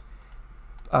it's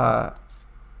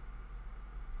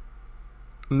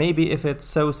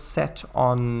so set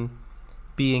on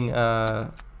being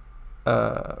a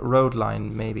road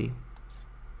line, maybe.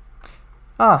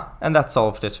 Ah, and that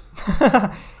solved it.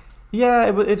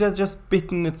 Yeah, it has just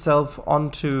bitten itself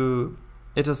onto.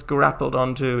 It has grappled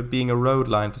onto being a road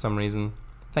line for some reason.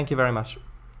 Thank you very much.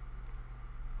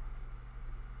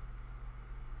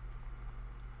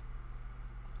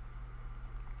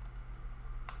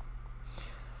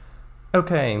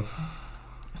 Okay,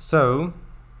 so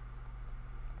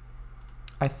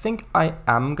I think I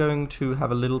am going to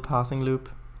have a little passing loop.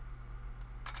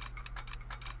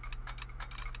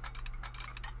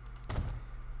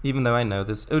 Even though I know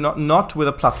this. Oh, not with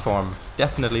a platform.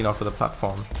 Definitely not with a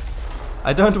platform.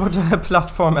 I don't want a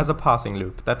platform as a passing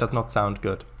loop. That does not sound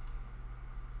good.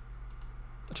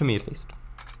 To me, at least.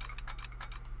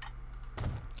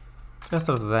 Just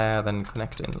sort of there, then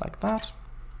connect in like that.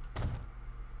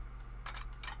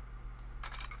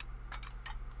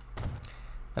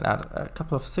 And add a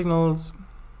couple of signals.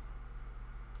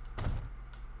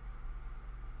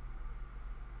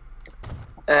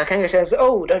 Kanga says,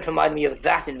 "Oh, don't remind me of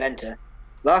that inventor.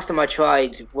 Last time I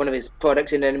tried one of his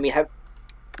products, it ended me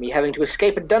having to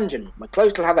escape a dungeon. My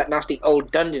clothes still have that nasty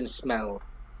old dungeon smell.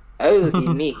 Oh,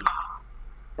 dear me.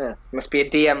 Must be a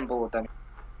DM board then.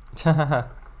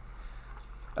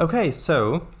 Okay,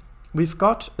 so we've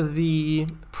got the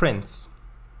prince,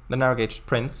 the narrow gauge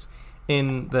prince,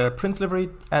 in the prince livery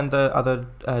and the other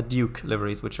duke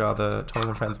liveries, which are the Thomas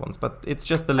and Friends ones. But it's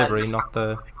just the livery, not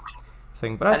the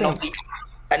thing. But I think...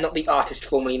 not the artist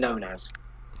formerly known as.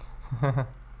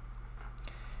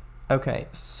 Okay,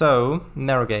 so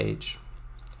narrow gauge.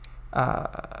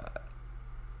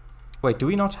 Wait, do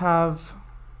we not have...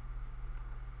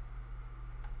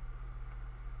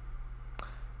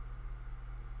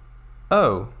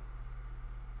 Oh.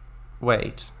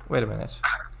 Wait a minute.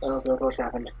 Oh god, what's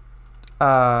happened?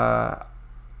 I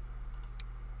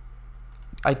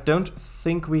don't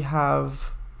think we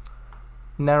have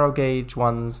narrow gauge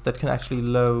ones that can actually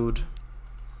load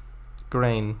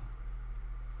grain.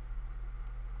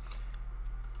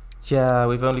 Yeah,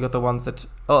 we've only got the ones that...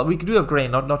 Oh, we do have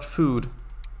grain, not food.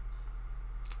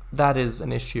 That is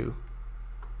an issue.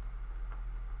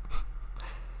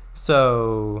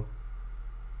 So...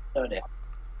 Oh dear.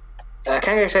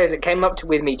 Kangaroo says it came up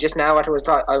with me just now right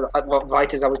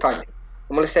as I was typing.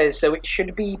 And what it says, so it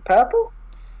should be purple?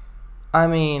 I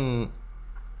mean...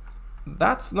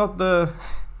 That's not the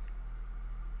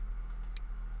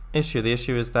issue. The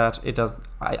issue is that it does...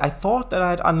 I thought that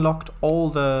I had unlocked all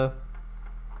the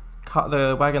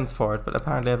wagons for it, but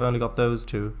apparently I've only got those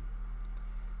two.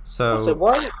 So...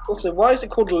 Also, why is it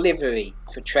called livery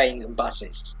for trains and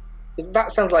buses? Because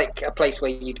that sounds like a place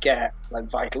where you'd get like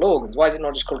vital organs. Why is it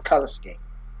not just called colour scheme?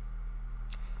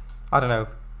 I don't know.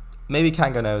 Maybe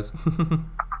Kango knows.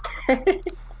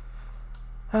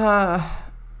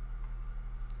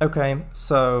 Okay,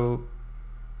 so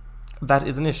that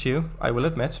is an issue, I will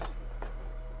admit.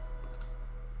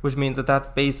 Which means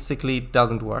that basically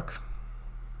doesn't work.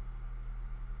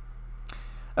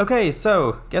 Okay,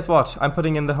 so guess what? I'm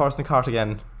putting in the horse and cart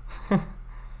again.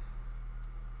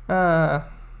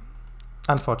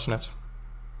 Unfortunate.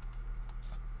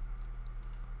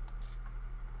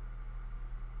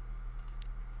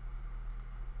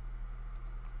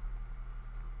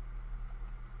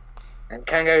 And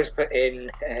Kango's put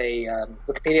in a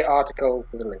Wikipedia article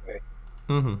for the livery.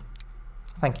 Mm-hmm.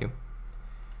 Thank you.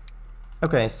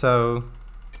 Okay, so...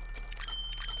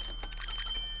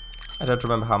 I don't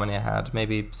remember how many I had.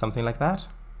 Maybe something like that?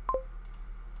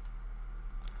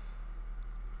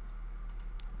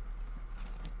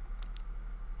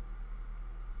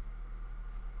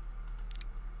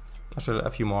 Actually, a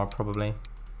few more, probably.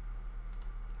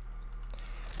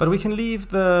 But we can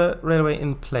leave the railway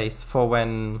in place for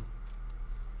when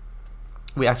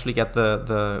we actually get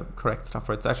the correct stuff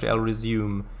for it. So actually I'll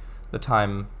resume the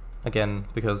time again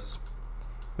because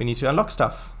we need to unlock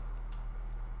stuff.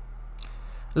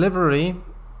 Livery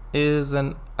is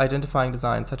an identifying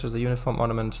design such as a uniform,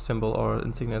 ornament, symbol, or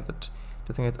insignia that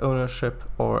designates ownership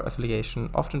or affiliation,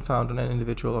 often found on an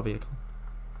individual or vehicle.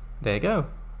 There you go.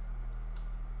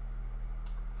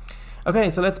 Okay,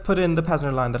 so let's put in the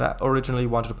passenger line that I originally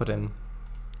wanted to put in.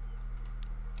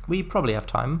 We probably have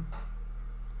time.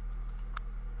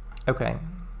 Okay.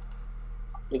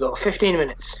 We got 15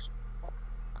 minutes.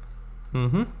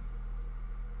 Mm-hmm.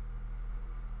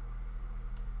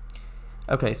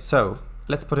 Okay, so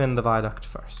let's put in the viaduct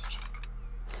first.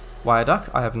 Viaduct?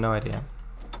 I have no idea.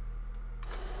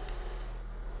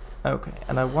 Okay,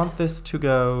 and I want this to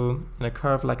go in a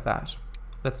curve like that.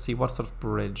 Let's see what sort of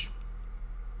bridge.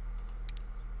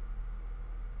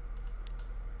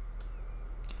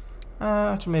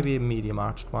 Actually, maybe a medium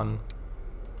arched one.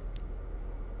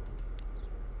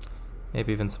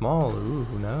 Maybe even small. Ooh,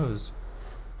 who knows?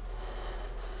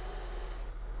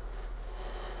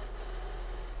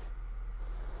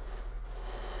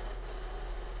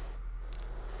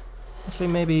 Actually,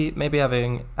 maybe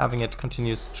having it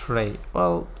continue straight.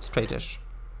 Well, straightish.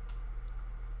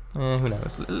 Who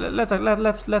knows?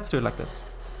 Let's do it like this.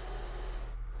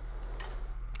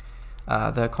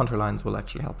 The contour lines will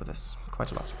actually help with this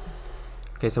quite a lot.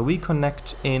 Okay, so we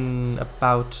connect in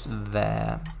about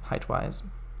there, height-wise.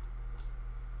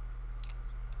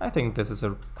 I think this is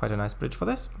quite a nice bridge for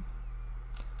this.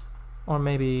 Or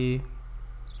maybe...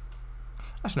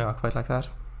 Actually, no, I quite like that.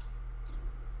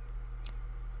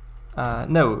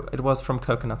 No, it was from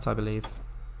coconuts, I believe.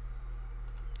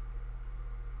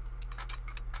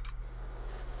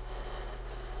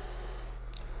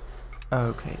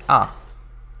 Okay,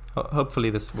 hopefully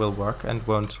this will work and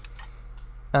won't...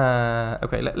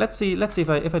 okay, let's see if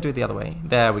I do it the other way.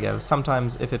 There we go.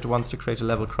 Sometimes if it wants to create a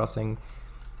level crossing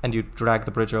and you drag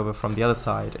the bridge over from the other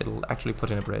side, it'll actually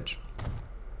put in a bridge.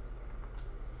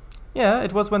 Yeah,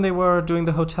 it was when they were doing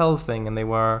the hotel thing and they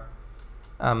were...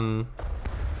 actually,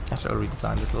 I'll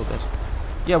redesign this a little bit.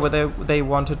 Yeah, where they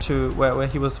wanted to, where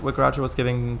Garager was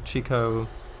giving Chico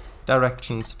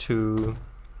directions to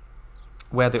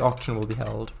where the auction will be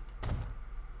held.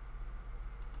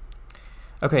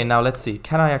 Okay, now let's see.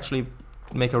 Can I actually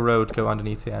make a road go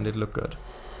underneath here and it look good?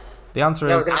 The answer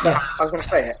is yes. I was going to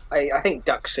say it. I think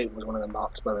Duck Soup was one of the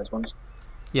Marx Brothers ones.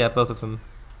 Yeah, both of them.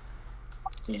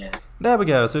 Yeah. There we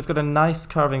go. So we've got a nice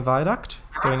curving viaduct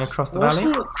going across the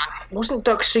valley. Wasn't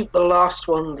Duck Soup the last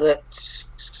one that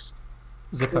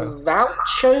Zippo.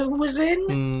 Voucho was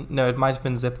in? No, it might have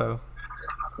been Zippo.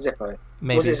 Zippo.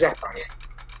 Maybe. Was it Zeppo?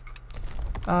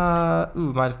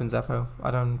 Might have been Zeppo.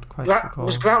 I don't quite recall.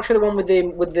 Was Groucho the one with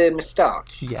the moustache?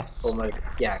 Yes. Or maybe,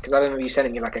 yeah, because I remember you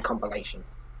sending me like a compilation.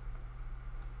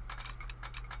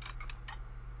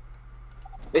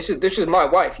 This is my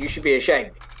wife. You should be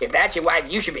ashamed. If that's your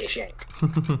wife, you should be ashamed.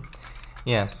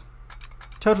 Yes.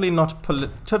 Totally not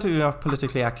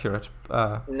politically accurate.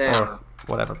 No. Or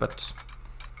whatever, but.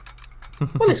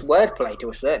 Well, it's wordplay to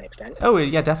a certain extent. Oh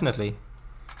yeah, definitely.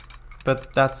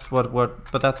 But that's what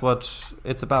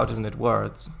it's about, isn't it?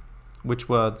 Words. Which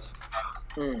words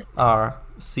are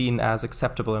seen as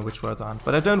acceptable and which words aren't.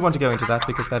 But I don't want to go into that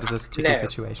because that is a sticky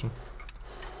situation.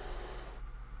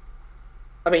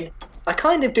 I mean, I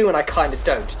kind of do and I kind of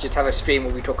don't. Just have a stream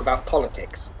where we talk about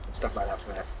politics and stuff like that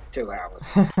for 2 hours.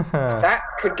 That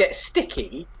could get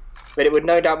sticky, but it would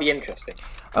no doubt be interesting.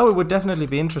 Oh, it would definitely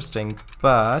be interesting,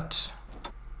 but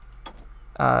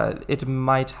it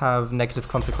might have negative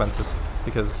consequences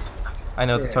because I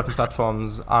know that certain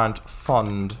platforms aren't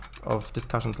fond of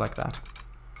discussions like that.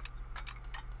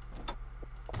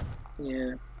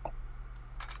 Yeah.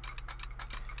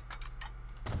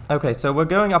 Okay, so we're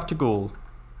going up to Goole.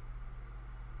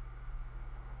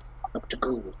 Up to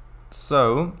Goole.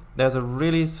 So there's a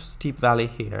really steep valley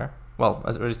here. Well,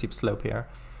 a really steep slope here.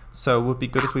 So it would be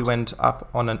good if we went up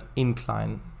on an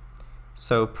incline.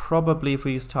 So probably if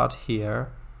we start here,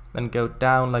 then go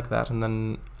down like that, and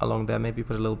then along there, maybe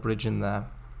put a little bridge in there.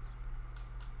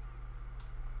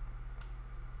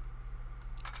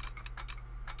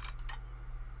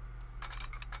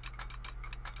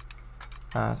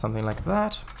 Something like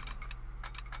that.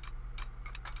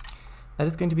 That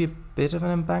is going to be a bit of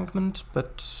an embankment,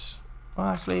 but well,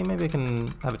 actually, maybe I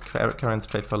can have it current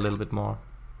straight for a little bit more,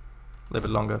 a little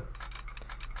bit longer.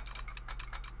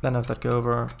 Then have that go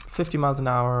over. 50 miles an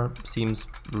hour seems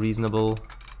reasonable.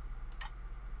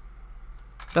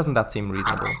 Doesn't that seem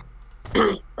reasonable?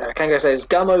 Kango says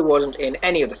Gummo wasn't in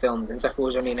any of the films, and Zephyr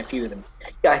was only in a few of them.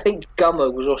 Yeah, I think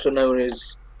Gummo was also known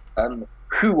as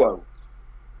Huo.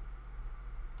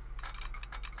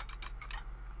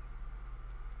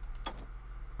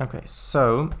 Okay,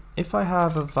 so if I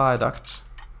have a viaduct,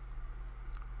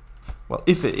 well,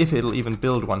 if it'll even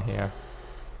build one here,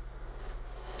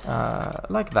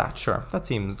 like that, sure, that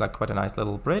seems like quite a nice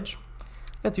little bridge.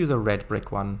 Let's use a red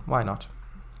brick one, why not?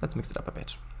 Let's mix it up a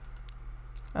bit.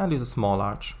 And use a small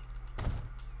arch.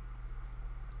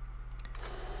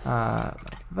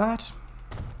 Like that.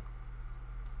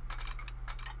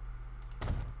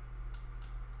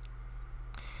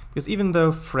 Because even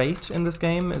though freight in this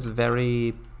game is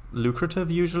very lucrative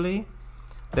usually,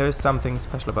 there is something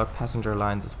special about passenger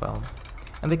lines as well.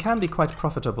 And they can be quite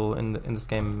profitable in this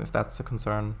game if that's a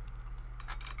concern.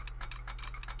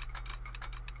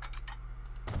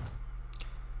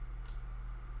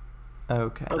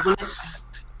 Okay.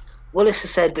 Willis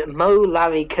has said Mo,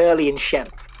 Larry, Curly, and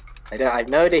Shemp. I have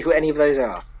no idea who any of those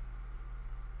are.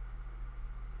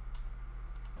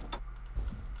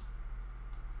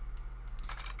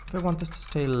 If I want this to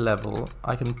stay level,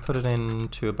 I can put it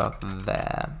into about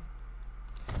there.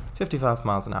 55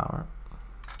 miles an hour.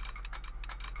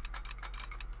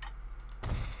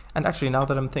 And actually, now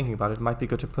that I'm thinking about it, it might be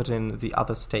good to put in the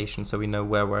other station so we know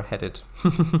where we're headed.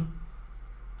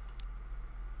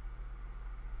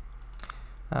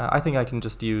 I think I can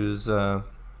just use an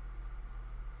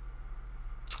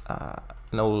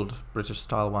old British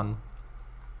style one.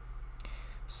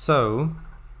 So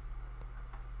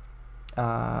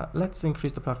let's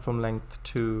increase the platform length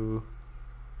to...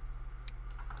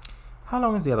 How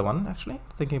long is the other one, actually?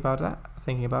 Thinking about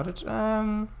it.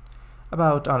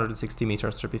 About 160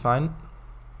 meters should be fine.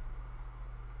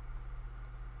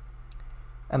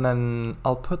 And then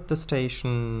I'll put the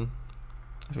station...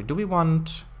 Actually, do we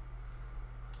want...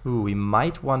 Ooh, we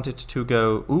might want it to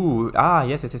go... Ooh,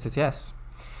 yes.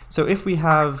 So if we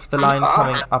have the line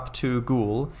coming up to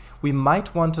Goole, we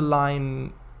might want a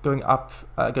line going up,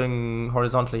 going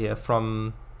horizontally here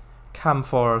from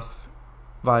Camforth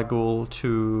via Goole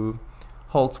to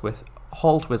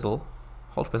Haltwhistle,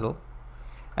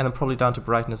 and then probably down to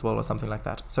Brighton as well or something like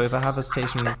that. So if I have a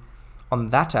station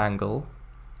on that angle,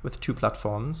 with 2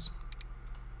 platforms.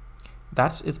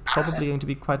 That is probably going to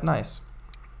be quite nice.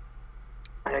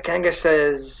 Kanga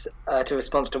says, to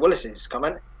response to Willis's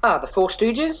comment, The Four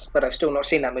Stooges, but I've still not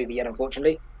seen that movie yet,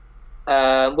 unfortunately.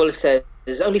 Willis says,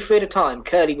 only 3 at a time.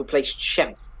 Curly replaced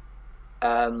Shem.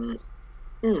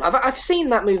 I've seen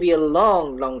that movie a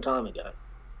long, long time ago.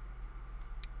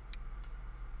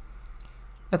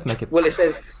 Let's make it. Willis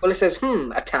says,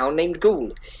 a town named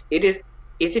Goole. Is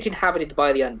it inhabited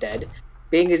by the undead?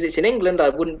 Being as it's in England, I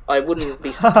wouldn't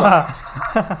be surprised.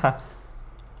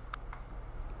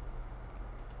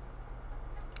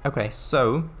 Okay,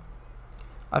 so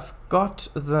I've got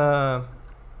the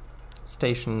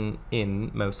station in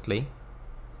mostly.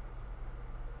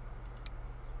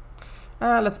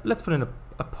 Let's put in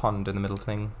a pond in the middle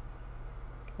thing.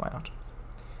 Why not?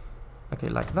 Okay,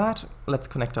 like that. Let's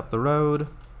connect up the road.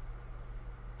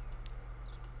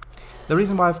 The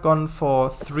reason why I've gone for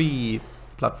 3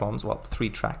 platforms, well,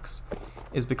 3 tracks,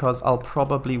 is because I'll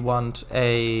probably want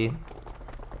the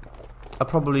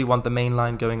main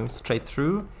line going straight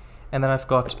through, and then I've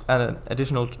got an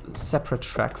additional separate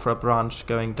track for a branch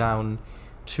going down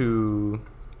to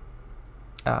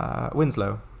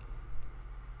Winslow.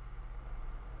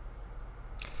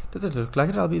 Does it look like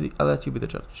it? I'll let you be the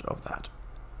judge of that.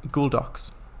 Goole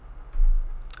Docks.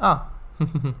 Ah.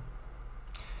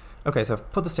 Okay, so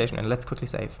I've put the station in. Let's quickly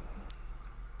save.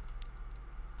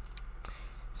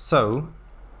 So,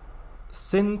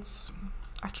 since...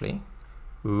 Actually...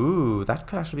 Ooh, that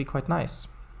could actually be quite nice.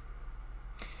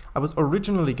 I was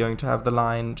originally going to have the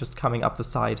line just coming up the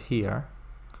side here,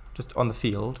 just on the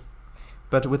field.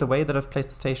 But with the way that I've placed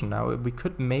the station now, we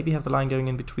could maybe have the line going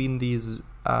in between these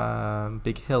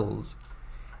big hills.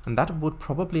 And that would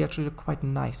probably actually look quite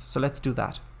nice. So let's do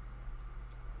that.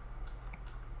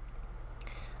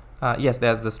 Yes,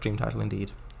 there's the stream title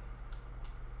indeed.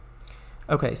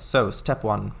 Okay, so step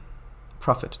 1.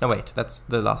 Profit. No, wait, that's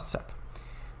the last step.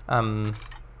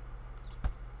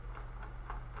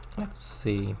 Let's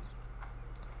see.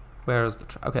 Where is the...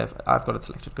 Okay, I've got it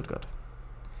selected. Good, good.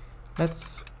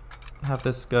 Let's have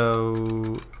this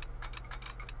go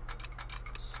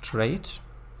straight.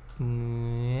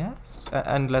 Yes.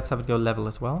 And let's have it go level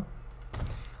as well.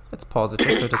 Let's pause it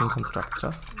just so it doesn't construct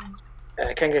stuff.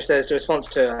 Kenga says, the response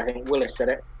to, I think Willis said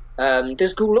it,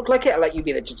 does Goole look like it? I'll let you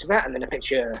be the judge of that. And then a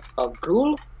picture of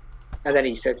Goole. And then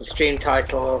he says the stream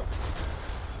title.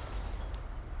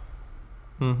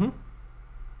 Mm-hmm.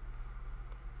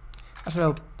 Actually,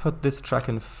 I'll put this track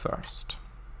in first.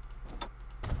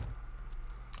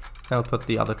 Then I'll put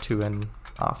the other 2 in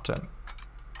after.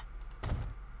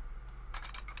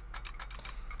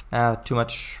 Too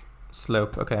much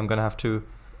slope. Okay, I'm gonna have to...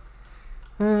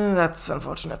 that's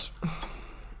unfortunate.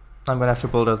 I'm gonna have to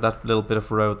bulldoze that little bit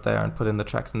of road there and put in the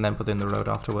tracks and then put in the road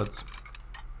afterwards.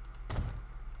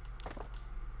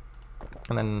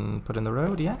 And then put in the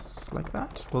road, yes, like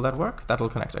that. Will that work? That'll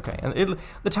connect, okay. And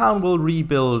the town will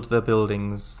rebuild the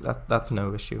buildings. That's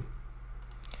no issue.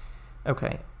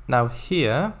 Okay, now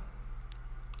here...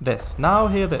 This. Now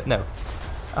here that... No.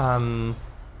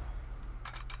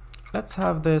 Let's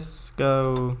have this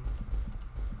go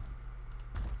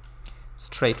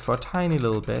straight for a tiny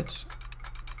little bit.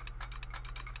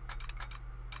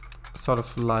 Sort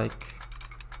of like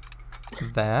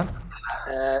there.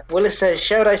 Willis says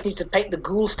Sherdice needs to paint the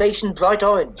Goole station bright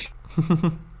orange.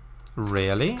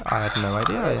 Really? I had no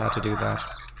idea I had to do that.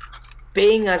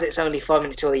 Being as it's only 5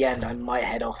 minutes till the end, I might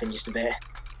head off in just a bit.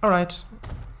 Alright.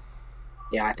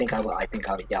 Yeah, I think I will.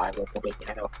 Yeah, I will probably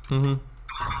head off.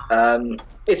 Mm-hmm.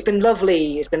 It's been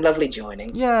lovely. It's been lovely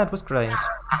joining. Yeah, it was great.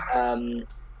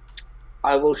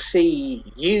 I will see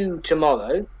you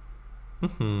tomorrow.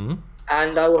 Mm-hmm.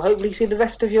 And I will hopefully see the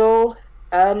rest of y'all.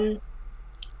 Oh,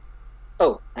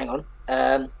 hang on.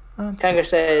 Kanga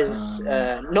says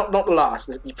not the last.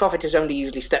 The profit is only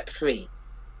usually step 3.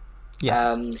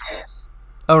 Yes.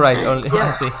 Oh right, only yeah.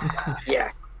 I see.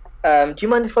 Yeah. Do you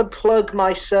mind if I plug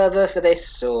my server for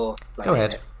this, or like, go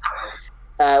ahead?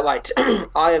 Right.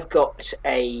 I have got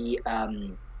a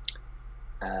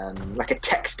like a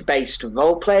text-based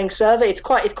role-playing server. It's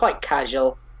quite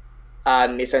casual.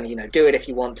 It's only, do it if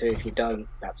you want to. If you don't,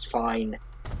 that's fine.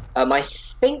 I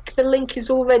think the link is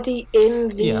already in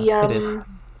the. Yeah, it is.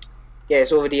 Yeah,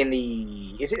 it's already in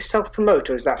the. Is it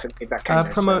self-promote or is that kind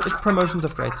of? It's promotions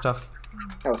of great stuff.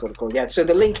 That's what it's called. Yeah, so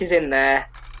the link is in there.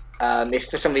 If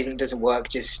for some reason it doesn't work,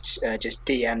 just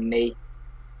DM me.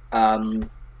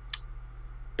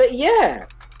 But yeah,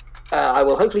 I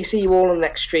will hopefully see you all on the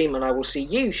next stream, and I will see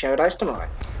you, Sherdice, tomorrow.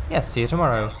 Yes, see you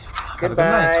tomorrow. Goodbye.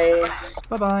 Have a good night.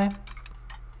 Bye-bye.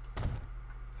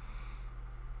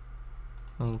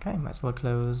 Okay, might as well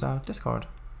close out Discord.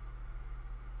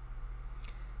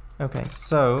 Okay,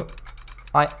 so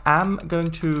I am going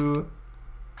to...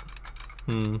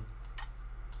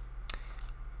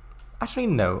 Actually,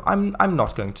 no, I'm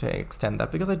not going to extend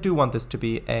that because I do want this to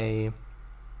be a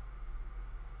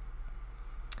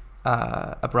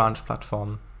branch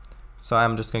platform. So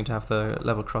I'm just going to have the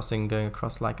level crossing going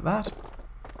across like that,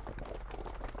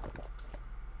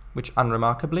 which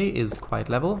unremarkably is quite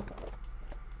level.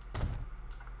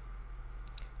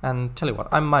 And tell you what,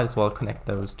 I might as well connect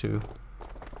those two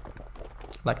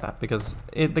like that, because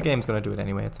the game's going to do it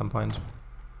anyway at some point.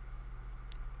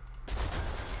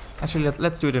 Actually,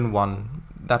 let's do it in one.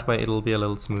 That way it'll be a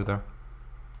little smoother.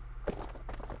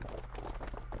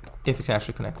 If it can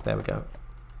actually connect. There we go.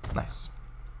 Nice.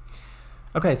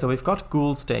 Okay, so we've got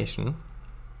Goole Station.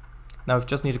 Now we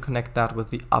just need to connect that with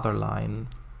the other line.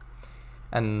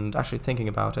 And actually thinking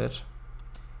about it,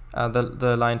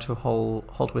 the line to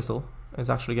Holt Whistle is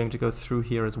actually going to go through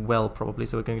here as well, probably.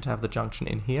 So we're going to have the junction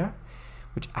in here,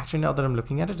 which actually, now that I'm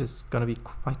looking at it, is going to be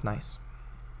quite nice.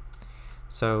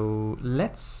 So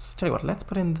let's tell you what, let's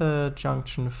put in the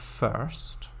junction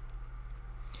first,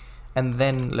 and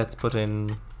then let's put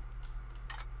in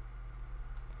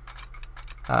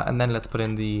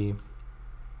the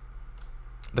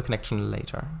connection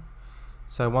later.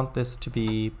 So I want this to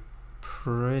be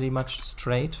pretty much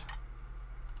straight.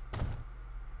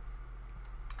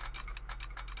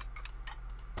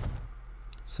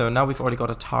 So now we've already got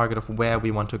a target of where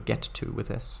we want to get to with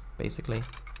this, basically.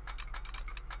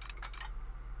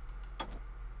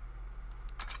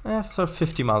 So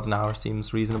 50 miles an hour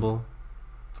seems reasonable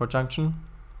for junction.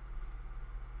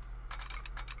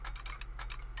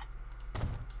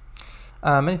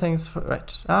 Many thanks for...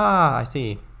 Right. Ah, I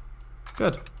see.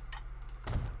 Good.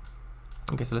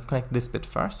 Okay, so let's connect this bit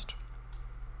first.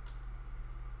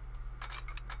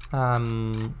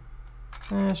 Sure,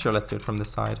 let's do it from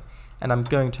this side. And I'm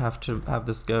going to have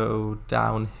this go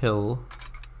downhill.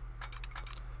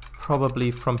 Probably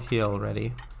from here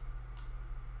already.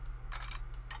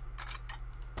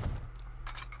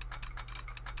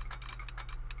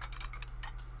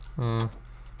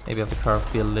 Maybe have the curve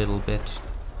be a little bit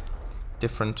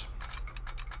different.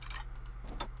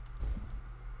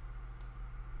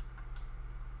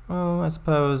 Well, I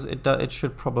suppose it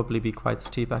should probably be quite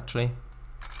steep, actually.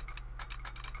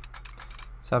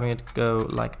 So having it go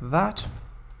like that,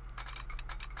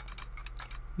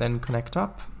 then connect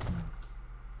up.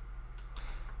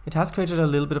 It has created a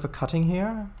little bit of a cutting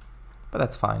here, but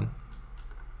that's fine.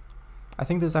 I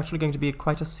think this is actually going to be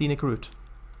quite a scenic route.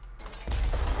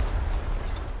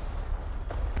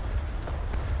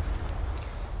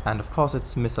 And of course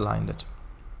it's misaligned it.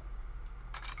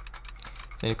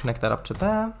 So you connect that up to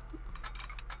there.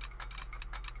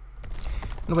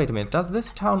 And wait a minute, does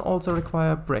this town also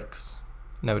require bricks?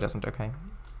 No, it doesn't, okay.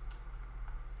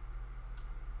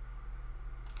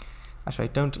 Actually,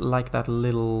 I don't like that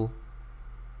little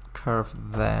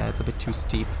curve there, it's a bit too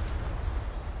steep.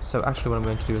 So actually what I'm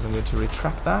going to do is I'm going to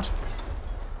retract that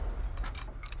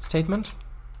statement.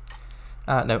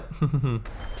 No.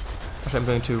 Actually, I'm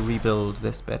going to rebuild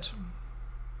this bit.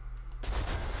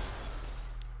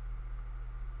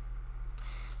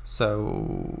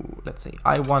 So, let's see.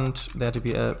 I want there to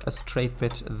be a straight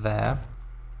bit there.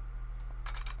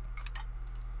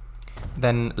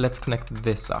 Then let's connect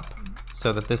this up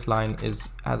so that this line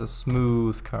has a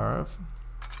smooth curve.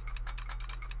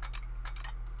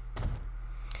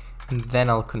 And then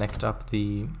I'll connect up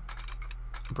the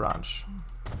branch.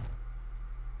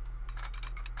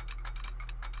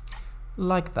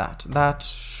 Like that. That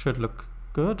should look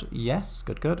good. Yes,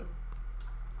 good, good.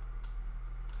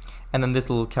 And then this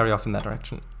will carry off in that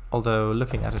direction. Although,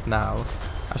 looking at it now,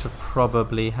 I should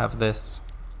probably have this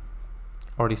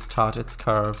already start its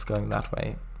curve going that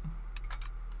way.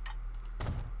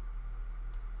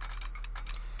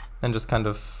 And just kind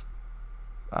of...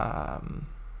 there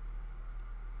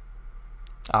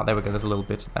we go, there's a little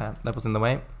bit there that was in the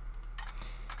way.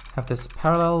 Have this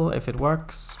parallel if it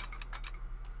works.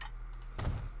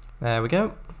 There we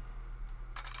go.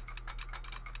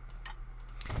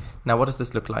 Now what does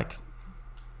this look like?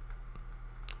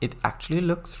 It actually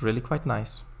looks really quite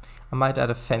nice. I might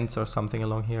add a fence or something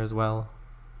along here as well.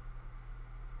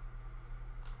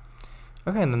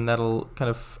 Okay, and then that'll kind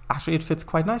of... Actually, it fits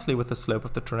quite nicely with the slope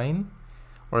of the terrain.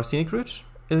 Or a scenic route.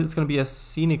 It's going to be a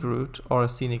scenic route or a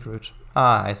scenic route.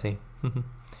 Ah, I see.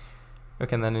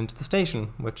 Okay, and then into the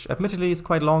station, which admittedly is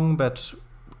quite long, but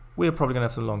we're probably going to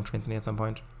have some long trains in here at some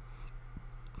point.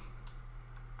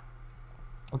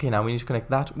 Okay, now we need to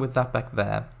connect that with that back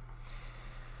there.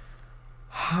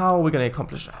 How are we going to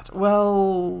accomplish that?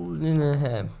 Well,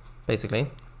 basically.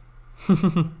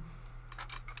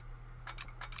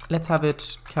 let's have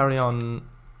it carry on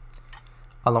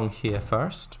along here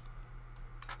first.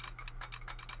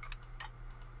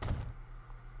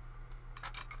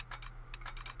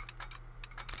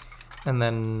 And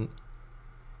then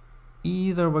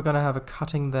either we're going to have a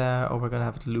cutting there or we're going to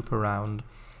have it loop around.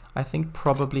 I think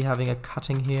probably having a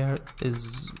cutting here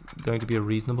is going to be a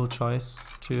reasonable choice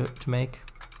to make.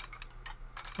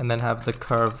 And then have the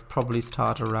curve probably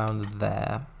start around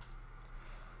there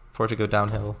for it to go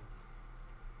downhill.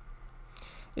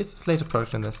 Is Slate a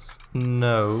product in this?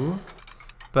 No,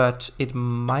 but it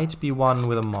might be one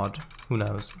with a mod. Who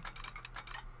knows?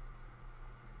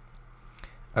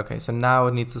 Okay, so now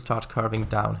it needs to start curving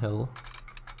downhill.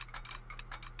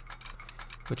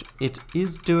 Which it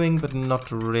is doing, but not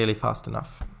really fast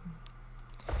enough.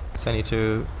 So I need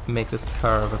to make this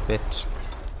curve a bit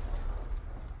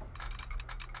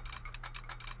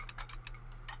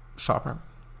sharper.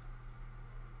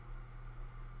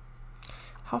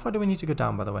 How far do we need to go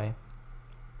down, by the way?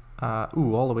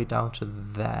 Ooh, all the way down to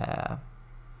there.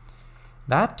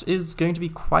 That is going to be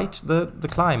quite the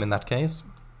climb in that case.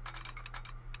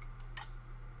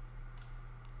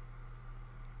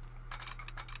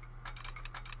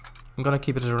 I'm gonna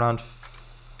keep it at around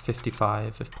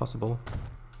 55 if possible.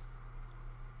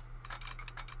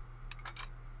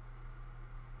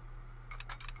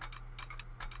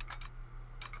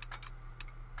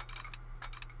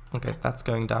 Okay, so that's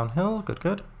going downhill. Good,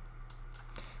 good.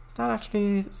 Is that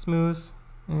actually smooth?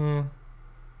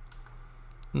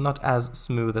 Not as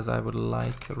smooth as I would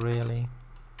like, really.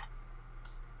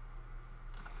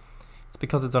 It's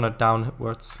because it's on a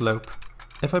downward slope.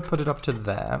 If I put it up to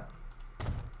there,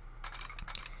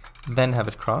 then have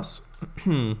it cross, is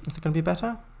it going to be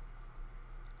better?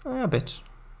 A bit.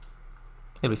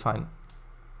 It'll be fine.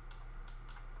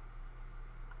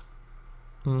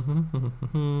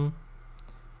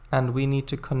 And we need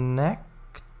to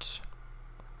connect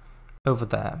over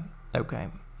there. Okay.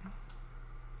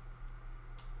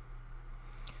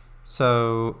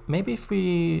 So maybe if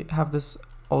we have this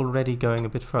already going a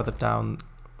bit further down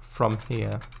from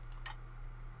here.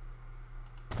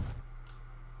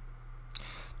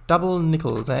 Double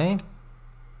nickels, eh?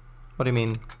 What do you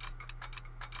mean?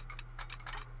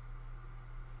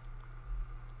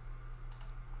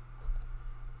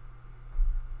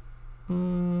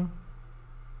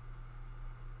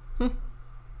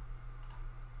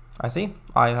 I see.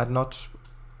 I had not...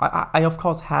 I of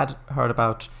course had heard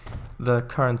about the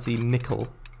currency nickel,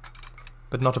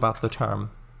 but not about the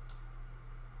term.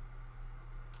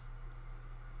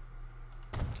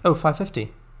 Oh,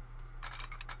 550.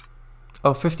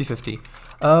 Oh, 50-50.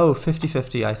 Oh,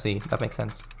 50-50, I see. That makes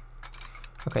sense.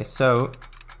 Okay, so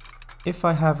if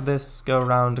I have this go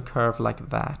around a curve like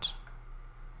that,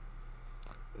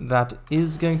 that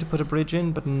is going to put a bridge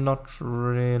in, but not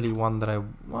really one that I...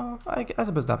 Well, I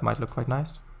suppose that might look quite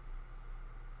nice.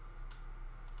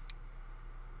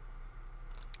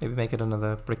 Maybe make it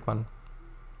another brick one.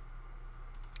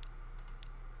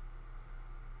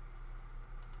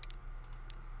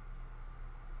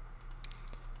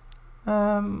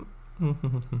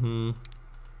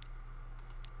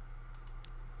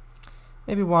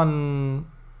 Maybe one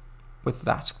with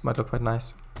that might look quite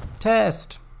nice.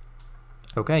 Test!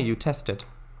 Okay, you tested.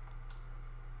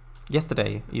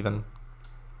 Yesterday, even.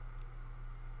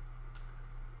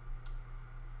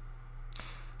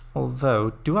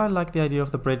 Although, do I like the idea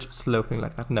of the bridge sloping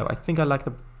like that? No, I think I like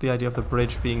the idea of the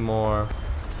bridge being more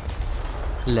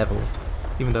level.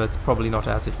 Even though it's probably not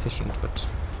as efficient, but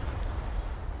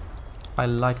I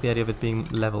like the idea of it being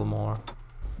level more.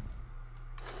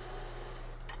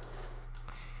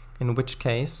 In which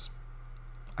case,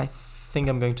 I think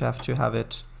I'm going to have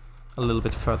it a little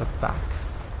bit further back.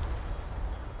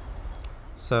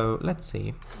 So let's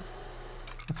see.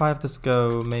 If I have this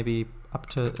go maybe up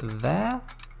to there,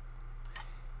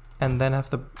 and then have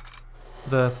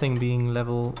the thing being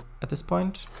level at this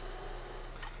point.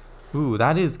 Ooh,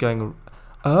 that is going...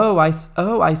 Oh, I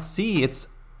see. It's...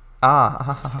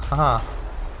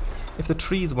 If the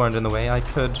trees weren't in the way, I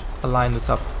could align this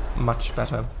up much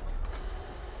better.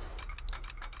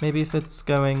 Maybe if it's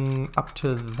going up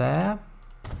to there,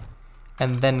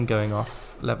 and then going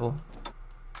off level.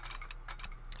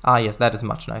 Ah, yes, that is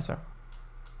much nicer.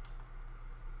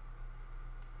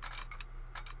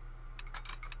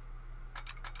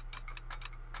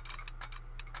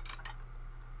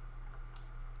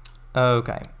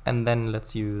 Okay, and then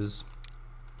let's use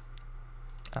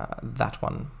that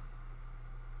one.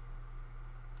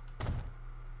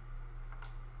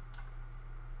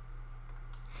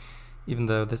 Even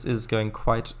though this is going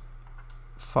quite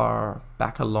far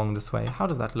back along this way. How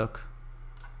does that look?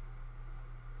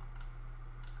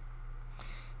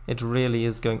 It really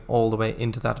is going all the way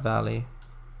into that valley.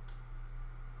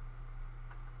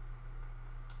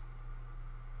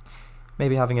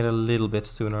 Maybe having it a little bit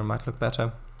sooner might look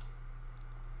better.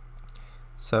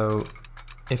 So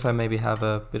if I maybe have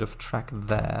a bit of track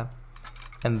there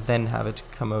and then have it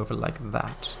come over like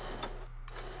that,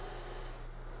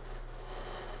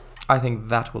 I think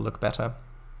that will look better.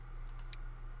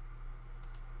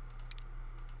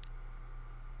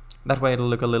 That way it'll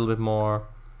look a little bit more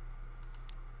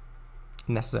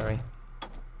necessary.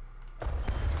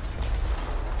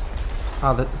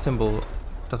 Ah, that symbol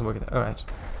doesn't work there. Alright.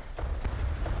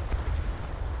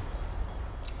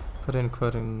 Put in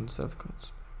quote instead of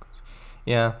quotes.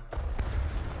 Yeah.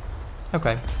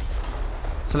 Okay.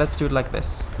 So let's do it like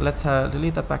this. Let's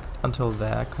delete that back until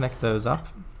there. Connect those up.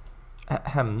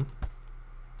 Ahem.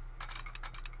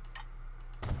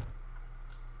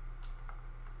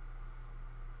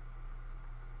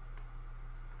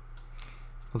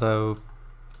 Although,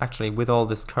 actually, with all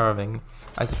this curving,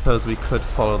 I suppose we could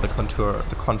follow the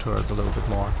contours a little bit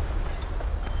more.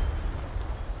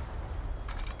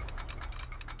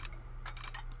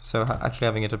 So actually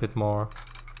having it a bit more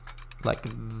like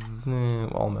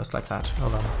almost like that.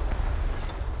 Hold on.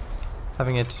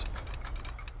 Having it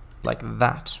like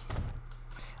that.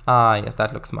 Ah, yes,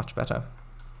 that looks much better.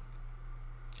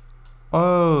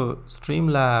 Oh,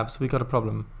 Streamlabs, we got a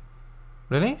problem.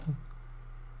 Really?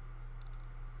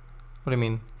 What do you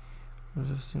mean?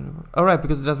 Oh, right,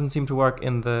 because it doesn't seem to work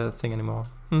in the thing anymore.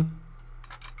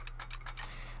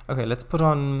 Okay, let's put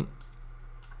on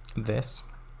this.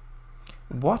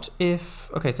 What if...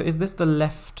 Okay, so is this the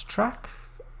left track?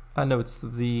 No, it's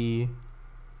the...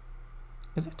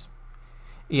 Is it?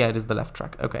 Yeah, it is the left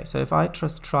track. Okay, so if I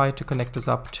just try to connect this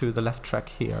up to the left track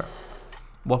here,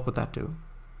 what would that do?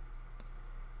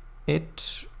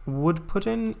 It would put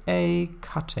in a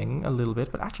cutting a little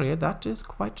bit, but actually that is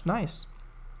quite nice.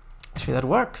 Actually, that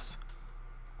works.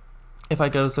 If I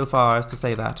go so far as to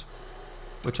say that,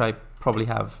 which I probably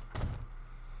have.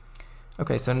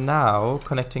 Okay, so now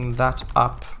connecting that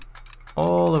up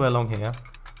all the way along here.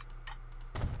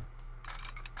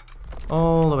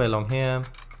 All the way along here.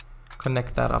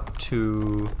 Connect that up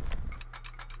to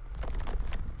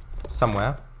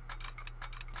somewhere.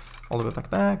 All the way back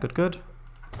there. Good, good.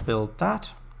 Build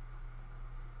that.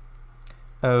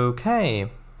 Okay.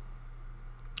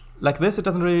 Like this, it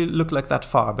doesn't really look like that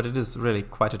far, but it is really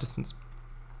quite a distance.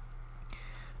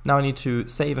 Now I need to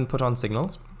save and put on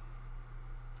signals.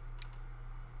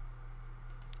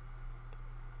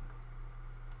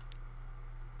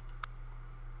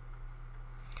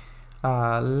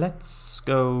 Let's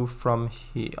go from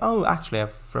here. Oh, actually,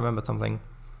 I've remembered something.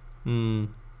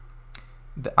 I'm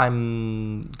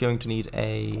going to need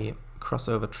a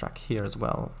crossover track here as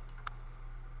well.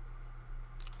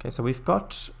 Okay, so we've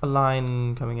got a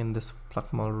line coming in this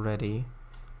platform already,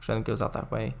 which then goes out that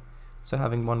way. So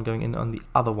having one going in on the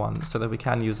other one, so that we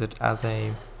can use it as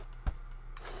a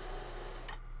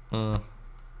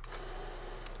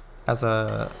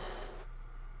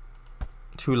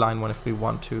two-line one if we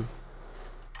want to.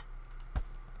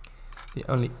 The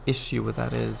only issue with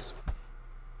that is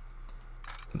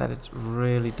that it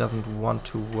really doesn't want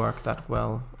to work that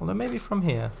well. Although maybe from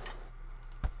here.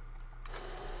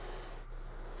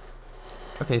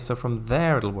 Okay, so from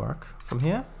there it'll work. From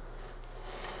here?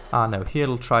 Ah, no, here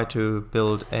it'll try to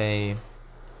build an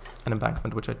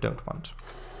embankment, which I don't want.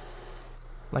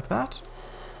 Like that?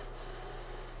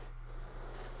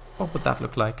 What would that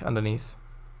look like underneath?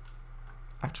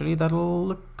 Actually, that'll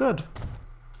look good.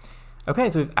 Okay,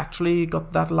 so we've actually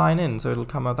got that line in, so it'll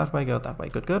come out that way, go that way.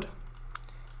 Good, good.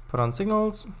 Put on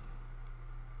signals.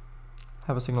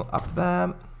 Have a signal up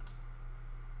there.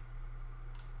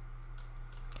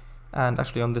 And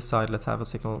actually on this side, let's have a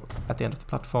signal at the end of the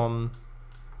platform.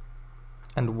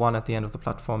 And one at the end of the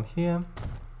platform here.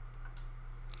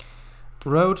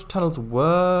 Road tunnels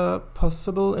were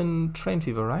possible in Train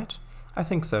Fever, right? I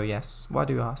think so, yes. Why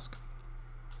do you ask?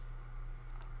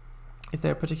 Is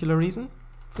there a particular reason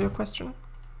for your question?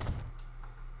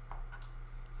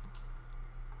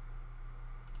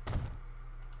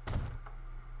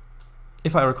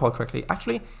 If I recall correctly.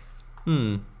 Actually,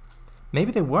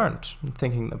 maybe they weren't,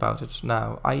 thinking about it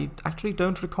now. I actually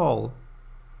don't recall.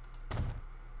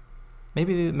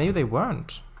 Maybe they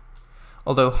weren't.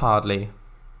 Although hardly.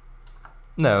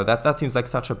 No, that seems like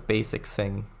such a basic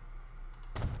thing.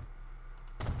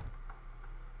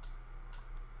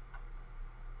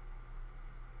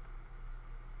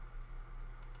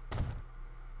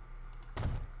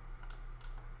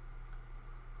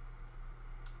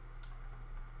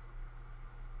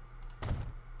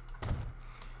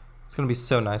 It's gonna be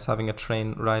so nice having a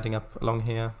train riding up along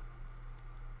here.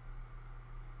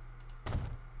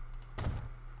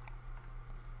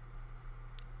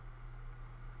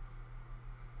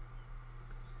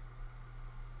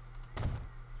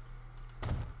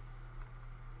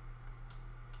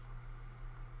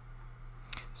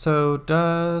 So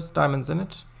does diamonds in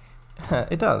it?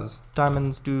 It does.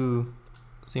 Diamonds do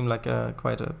seem like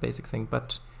quite a basic thing,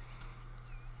 but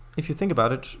if you think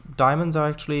about it, diamonds are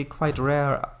actually quite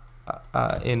rare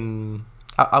in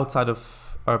outside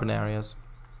of urban areas.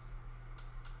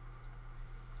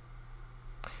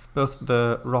 Both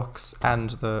the rocks and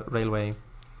the railway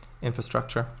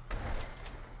infrastructure.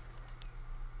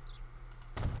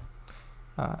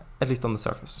 At least on the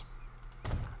surface.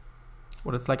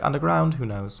 What it's like underground, who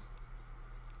knows?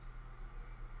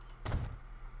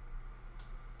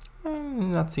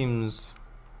 That seems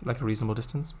like a reasonable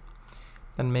distance.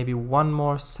 Then maybe one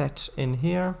more set in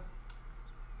here.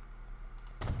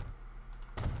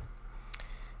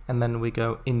 And then we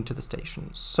go into the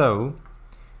station. So,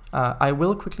 I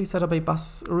will quickly set up a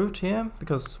bus route here,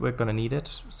 because we're gonna need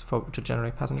it to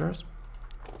generate passengers.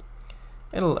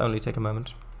 It'll only take a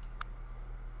moment.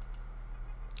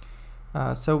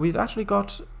 So we've actually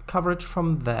got coverage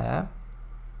from there.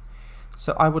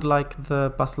 So I would like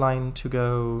the bus line to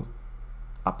go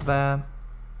up there,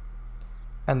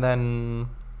 and then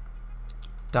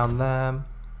down there,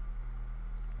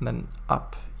 and then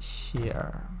up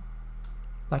here,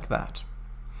 like that.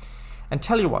 And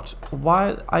tell you what,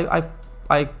 while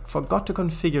I forgot to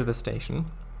configure the station,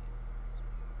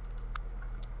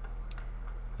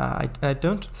 I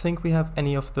don't think we have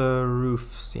any of the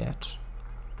roofs yet.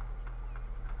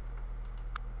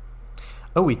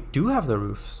 Oh, we do have the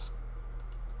roofs.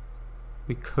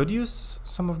 We could use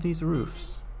some of these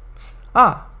roofs.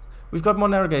 Ah, we've got more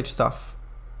narrow gauge stuff.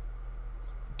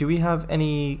 Do we have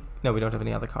any... No, we don't have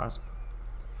any other cars.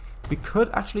 We could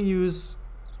actually use...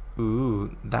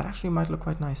 Ooh, that actually might look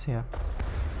quite nice here.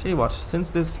 Tell you what, since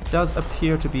this does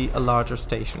appear to be a larger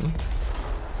station,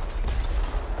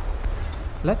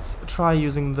 let's try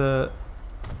using the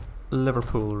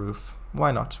Liverpool roof.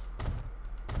 Why not?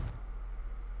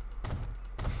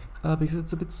 Because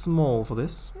it's a bit small for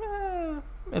this.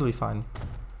 It'll be fine.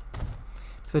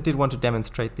 Because I did want to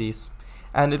demonstrate these.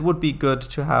 And it would be good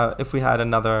to have if we had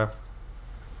another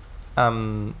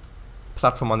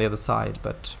platform on the other side,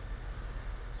 but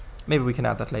maybe we can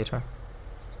add that later.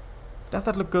 Does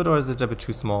that look good, or is it a bit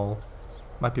too small?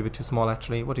 Might be a bit too small,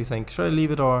 actually. What do you think? Should I leave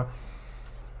it, or...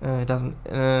 it doesn't...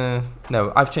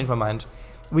 no, I've changed my mind.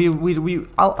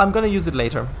 I'm gonna use it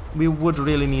later. We would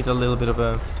really need a little bit of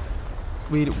a...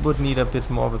 We would need a bit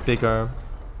more of a bigger...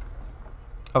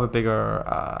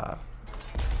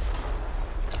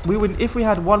 we would, if we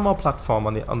had one more platform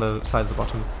on the side of the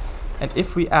bottom, and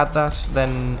if we add that,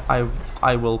 then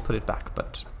I will put it back.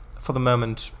 But for the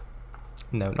moment,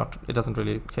 no, not. It doesn't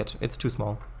really fit. It's too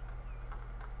small.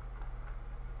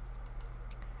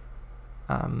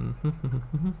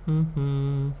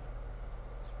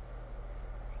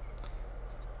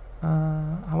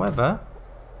 However,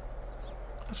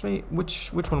 actually,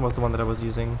 which one was the one that I was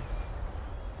using?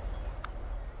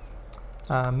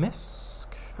 Misk?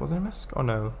 Was it a Misk? Oh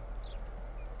no.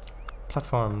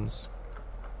 Platforms.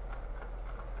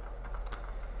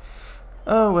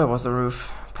 Oh, where was the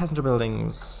roof? Passenger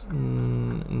buildings.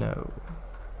 No.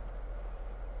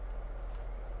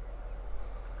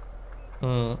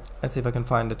 Let's see if I can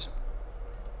find it.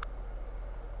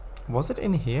 Was it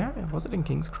in here? Was it in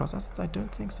King's Cross Assets? I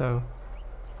don't think so.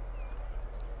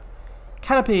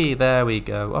 Canopy! There we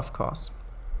go, of course.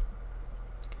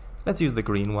 Let's use the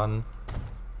green one.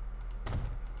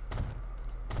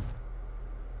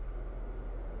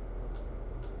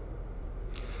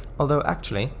 Although,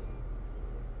 actually,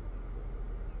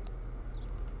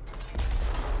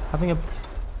 having a...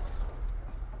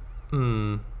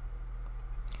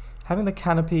 having the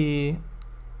canopy...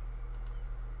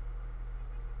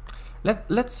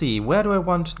 Let's see, where do I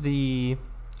want the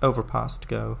overpass to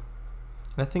go?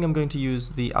 And I think I'm going to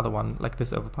use the other one, like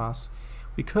this overpass.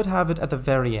 We could have it at the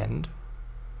very end.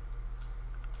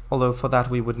 Although for that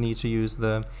we would need to use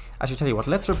the... Actually, tell you what,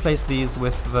 let's replace these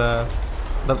with the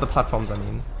platforms, I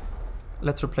mean.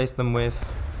 Let's replace them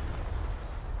with...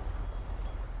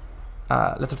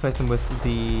 let's replace them with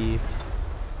the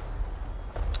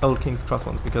old King's Cross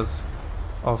ones because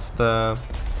of the...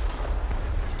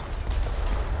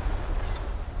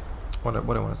 What I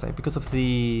want to say, because of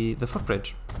the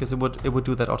footbridge, because it would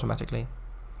do that automatically.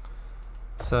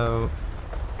 So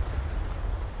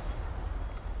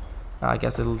I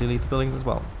guess it'll delete the buildings as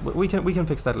well. We can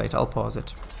fix that later. I'll pause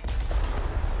it.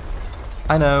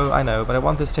 I know, but I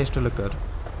want this station to look good.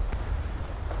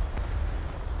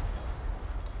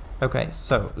 Okay,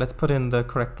 so let's put in the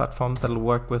correct platforms that'll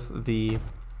work with the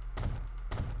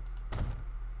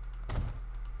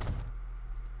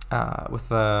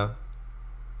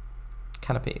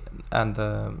canopy and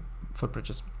the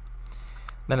footbridges.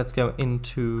 Then let's go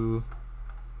into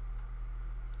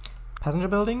passenger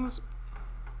buildings.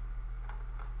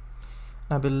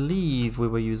 I believe we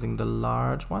were using the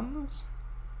large ones.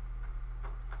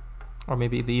 Or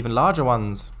maybe the even larger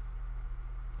ones.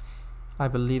 I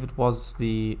believe it was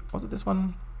the... Was it this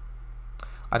one?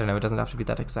 I don't know, it doesn't have to be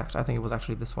that exact. I think it was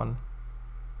actually this one.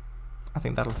 I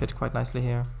think that'll fit quite nicely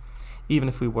here. Even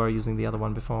if we were using the other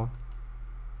one before.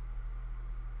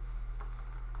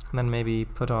 And then maybe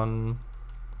put on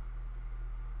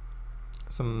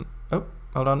some... Oh,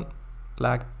 hold on.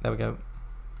 Lag. There we go.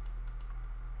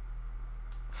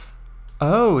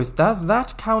 Oh, does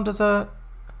that count as a...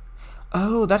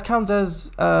 Oh, that counts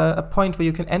as a point where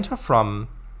you can enter from.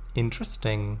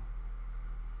 Interesting.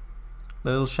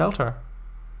 The little shelter.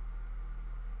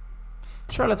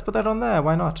 Sure, let's put that on there.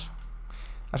 Why not?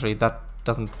 Actually, that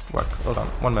doesn't work. Hold on,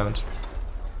 one moment.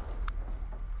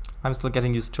 I'm still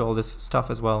getting used to all this stuff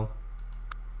as well.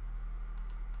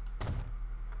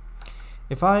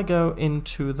 If I go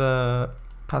into the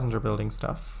passenger building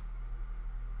stuff...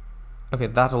 Okay,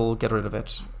 that'll get rid of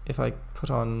it. If I put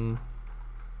on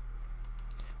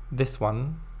this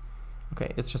one...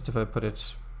 Okay, it's just if I put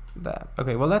it there.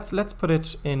 Okay, well let's put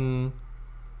it in...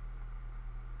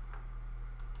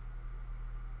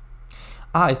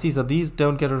 Ah, I see, so these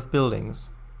don't get rid of buildings.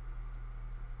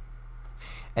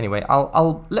 Anyway,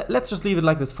 let's just leave it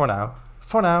like this for now.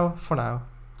 For now.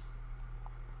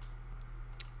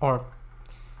 Or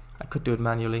I could do it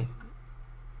manually.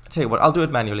 I'll tell you what, I'll do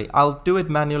it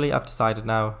manually. I've decided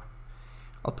now.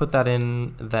 I'll put that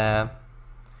in there,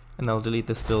 and I'll delete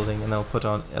this building, and I'll put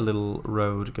on a little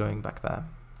road going back there.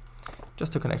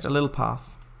 Just to connect, a little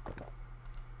path.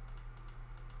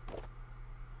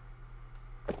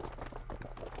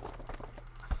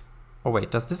 Oh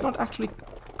wait, does this not actually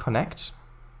connect?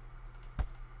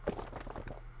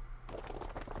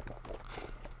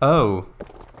 Oh.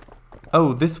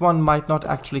 Oh, this one might not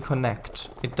actually connect.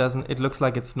 It doesn't, it looks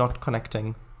like it's not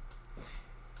connecting.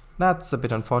 That's a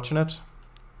bit unfortunate.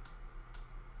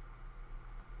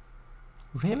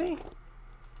 Really?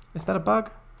 Is that a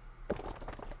bug?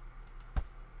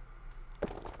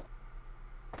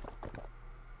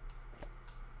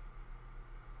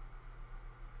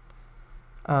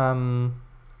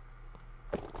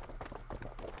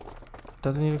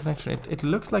 Does it need a connection? It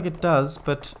looks like it does,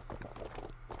 but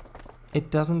it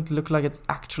doesn't look like it's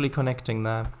actually connecting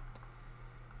there.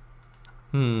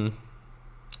 I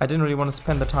didn't really want to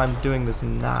spend the time doing this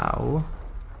now.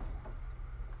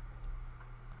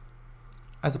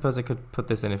 I suppose I could put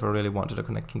this in if I really wanted a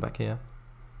connection back here.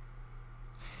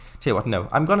 Tell you what, no.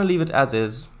 I'm gonna leave it as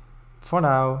is for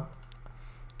now.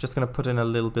 Just gonna put in a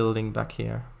little building back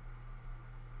here.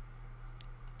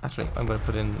 Actually, I'm gonna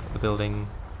put in the building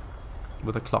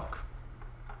with a clock.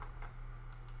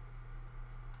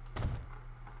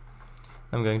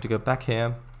 I'm going to go back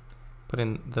here, put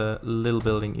in the little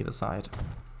building either side.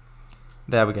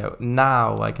 There we go.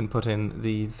 Now I can put in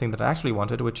the thing that I actually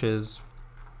wanted, which is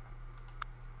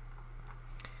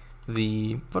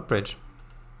the footbridge.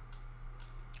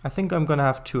 I think I'm going to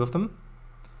have two of them.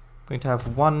 I'm going to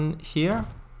have one here.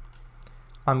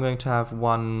 I'm going to have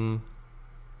one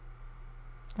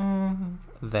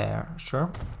there,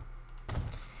 sure.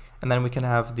 And then we can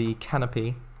have the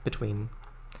canopy between.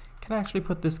 Can I actually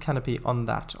put this canopy on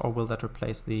that, or will that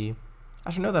replace the...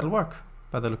 Actually, no, that'll work,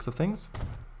 by the looks of things.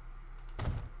 So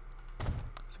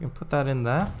we can put that in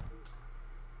there.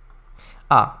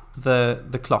 Ah,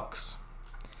 the clocks.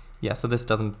 Yeah, so this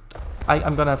doesn't...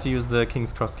 I'm gonna have to use the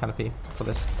King's Cross canopy for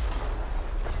this.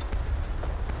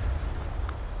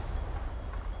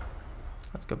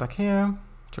 Let's go back here.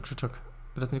 Chuk.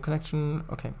 It doesn't need connection.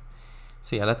 Okay.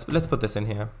 So yeah, let's put this in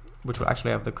here, which will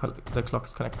actually have the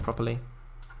clocks connect properly.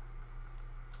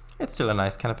 It's still a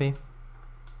nice canopy.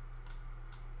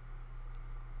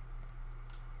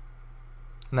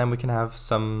 And then we can have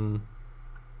some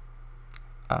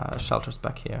shelters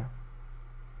back here.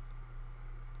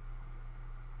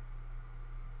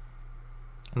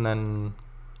 And then...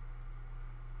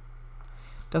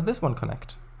 Does this one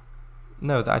connect?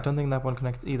 No, I don't think that one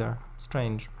connects either.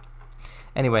 Strange.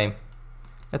 Anyway,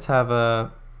 let's have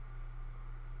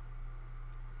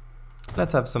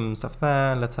some stuff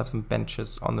there. Let's have some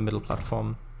benches on the middle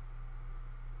platform.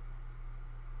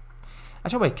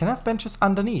 Actually, wait, can I have benches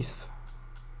underneath?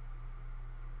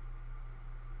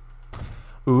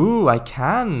 Ooh, I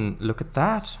can. Look at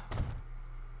that.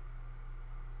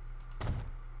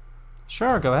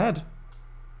 Sure, go ahead.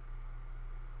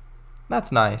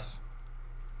 That's nice.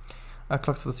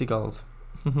 Clocks for the seagulls.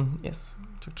 Yes.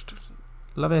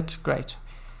 Love it. Great.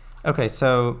 Okay,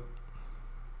 so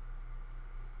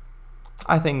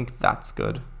I think that's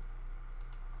good.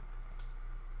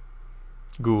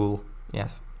 Goole.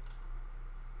 Yes.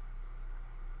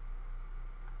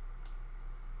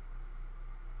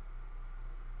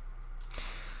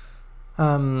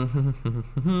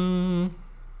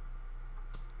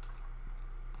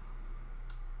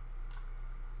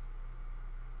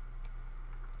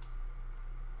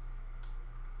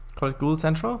 Call it Goole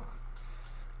Central?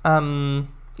 No,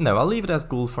 I'll leave it as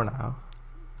Goole for now.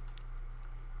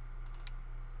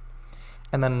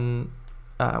 And then,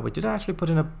 wait, did I actually put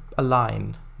in a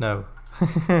line? No.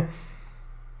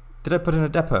 Did I put in a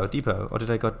depot, or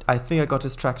did I think I got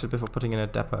distracted before putting in a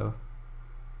depot.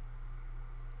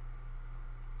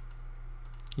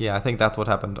 Yeah, I think that's what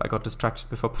happened. I got distracted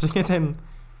before putting it in.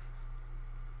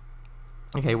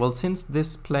 Okay, well, since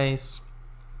this place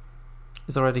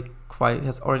is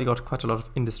has already got quite a lot of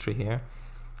industry here,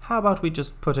 how about we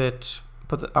just put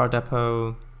our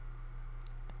depot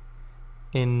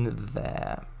in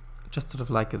there, just sort of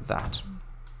like that.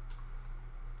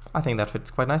 I think that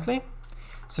fits quite nicely.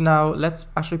 So now let's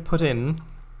actually put in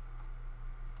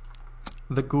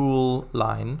the Goole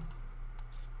line,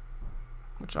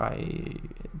 which I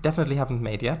definitely haven't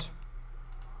made yet.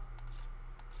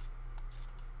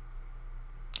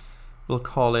 We'll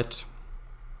call it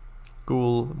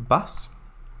Goole Bus.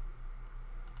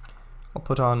 I'll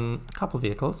put on a couple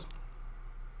vehicles,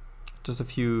 just a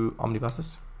few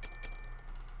omnibuses.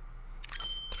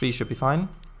 3 should be fine.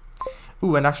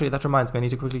 Ooh, and actually that reminds me, I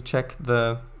need to quickly check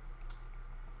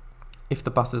if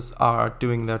the buses are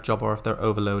doing their job or if they're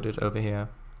overloaded over here.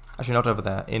 Actually, not over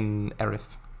there, in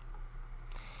Erith.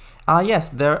 Yes,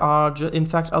 there are in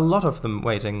fact a lot of them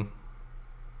waiting.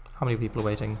 How many people are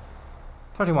waiting?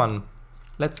 31.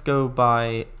 Let's go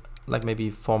by like maybe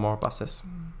 4 more buses.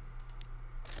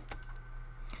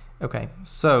 Okay,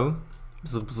 so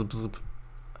zip, zip, zip.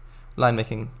 Line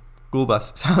making. Goole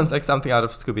Bus sounds like something out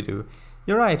of Scooby-Doo.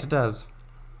 You're right, it does.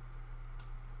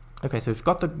 Okay, so we've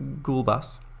got the Goole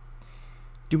Bus.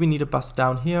 Do we need a bus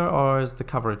down here, or is the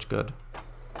coverage good?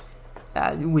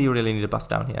 We really need a bus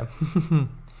down here.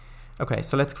 Okay,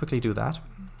 so let's quickly do that.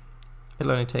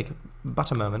 It'll only take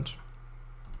but a moment.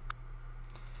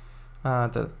 I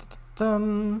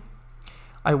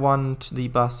want the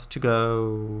bus to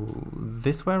go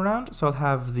this way around, so I'll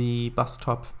have the bus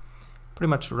stop pretty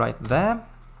much right there.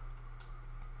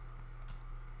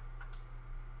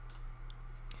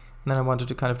 And then I wanted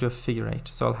to kind of do a figure 8,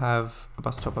 so I'll have a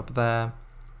bus stop up there,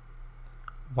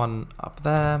 one up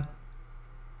there,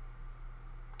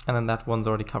 and then that one's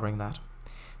already covering that.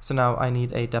 So now I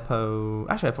need a depot.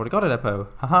 Actually, I've already got a depot.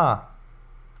 Haha!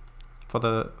 For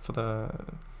the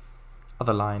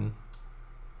other line.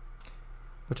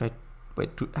 Which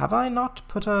wait, have I not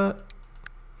put a...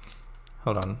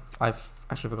 Hold on, I've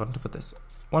actually forgotten to put this.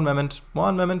 One moment.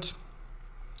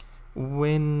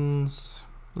 Winslow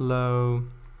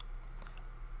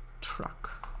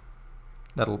truck.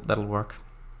 That'll work.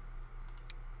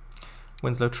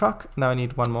 Winslow truck. Now I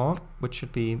need one more, which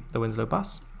should be the Winslow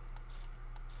bus.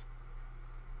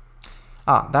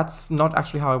 That's not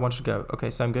actually how I want to go. Okay,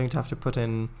 so I'm going to have to put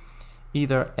in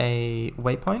either a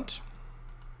waypoint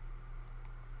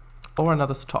or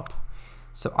another stop.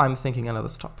 So I'm thinking another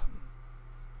stop.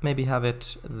 Maybe have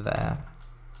it there.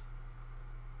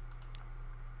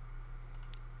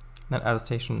 Then add a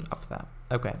station up there.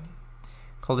 Okay.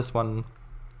 Call this one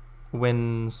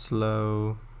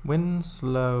Winslow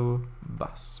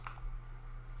bus.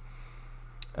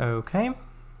 Okay.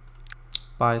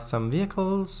 Buy some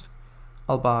vehicles.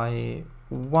 I'll buy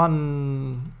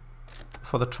one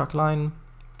for the truck line,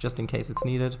 just in case it's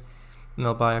needed. And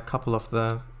I'll buy a couple of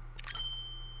the...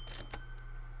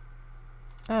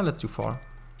 let's do 4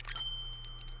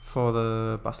 for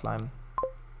the bus line.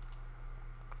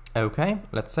 Okay,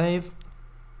 let's save.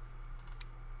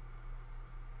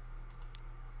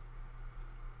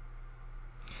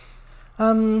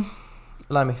 Line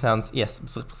make sounds. Yes,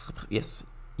 yes.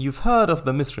 You've heard of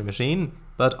the mystery machine,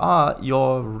 but are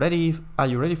you ready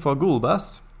for Goole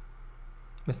Bus?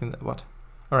 Missing that, what?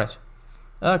 Alright.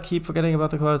 Keep forgetting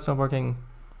about the code, it's not working.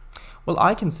 Well,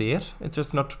 I can see it. It's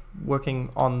just not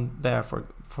working on there for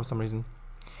some reason.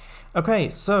 Okay,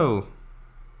 so...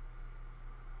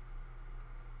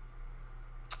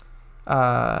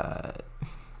 Alright,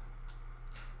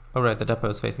 the depot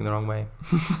is facing the wrong way.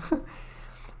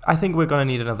 I think we're gonna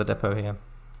need another depot here.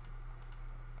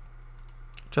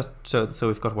 Just so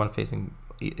we've got one facing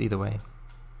either way.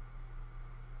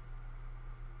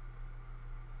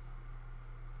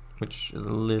 Which is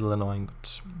a little annoying,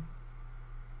 but...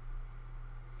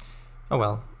 oh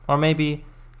well. Or maybe...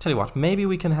 tell you what, maybe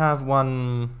we can have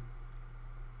one...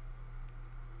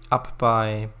 up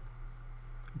by...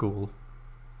 Goole.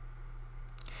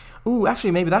 Ooh,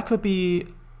 actually, maybe that could be...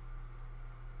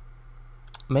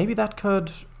 maybe that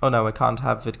could... oh no, I can't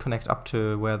have it connect up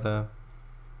to where the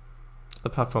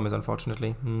platform is,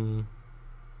 unfortunately.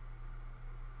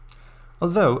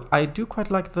 Although, I do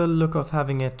quite like the look of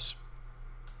having it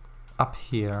up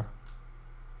here.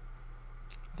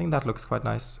 I think that looks quite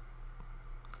nice.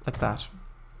 Like that.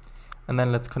 And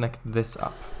then let's connect this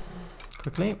up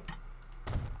quickly.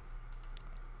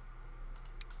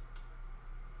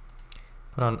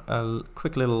 Put on a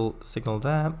quick little signal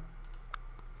there.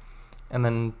 And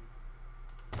then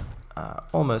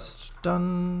almost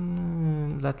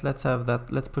done. Let's have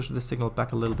that. Let's push the signal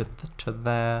back a little bit to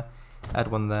there. Add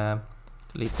one there.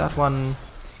 Delete that one.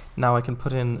 Now I can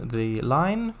put in the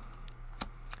line,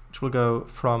 which will go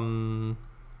from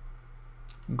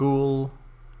Goole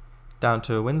down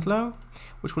to Winslow,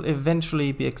 which will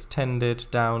eventually be extended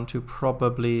down to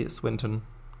probably Swinton.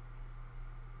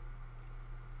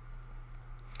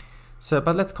 So,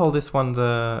 but let's call this one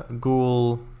the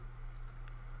Goole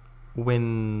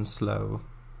Winslow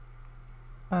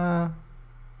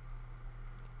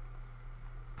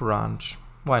branch.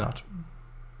 Why not?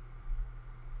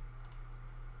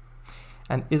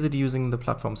 And is it using the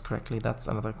platforms correctly? That's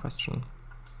another question.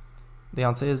 The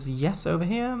answer is yes over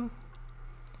here.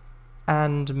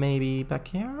 And maybe back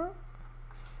here?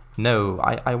 No,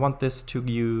 I want this to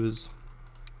use...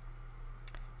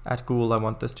 At Goole, I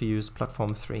want this to use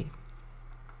platform 3.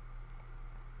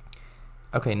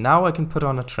 Okay, now I can put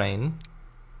on a train.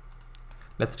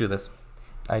 Let's do this.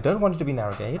 I don't want it to be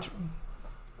narrow gauge.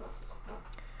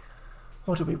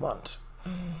 What do we want?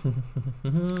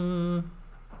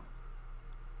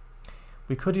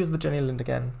 We could use the Jenny Lind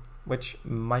again, which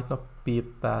might not be a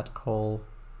bad call.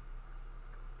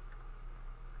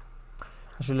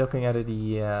 Actually, looking at it,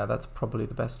 yeah, that's probably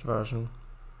the best version.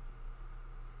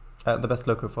 The best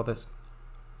loco for this.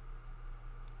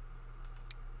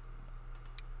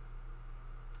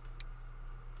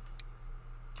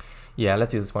 Yeah,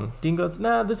 let's use this one. Dean Goods.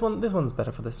 Nah, this one's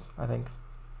better for this, I think.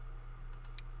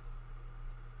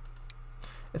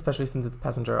 Especially since it's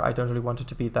passenger. I don't really want it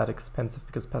to be that expensive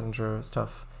because passenger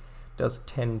stuff does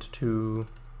tend to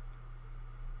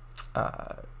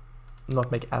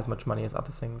not make as much money as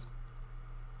other things.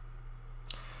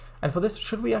 And for this,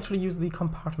 should we actually use the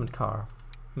compartment car?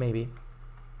 Maybe.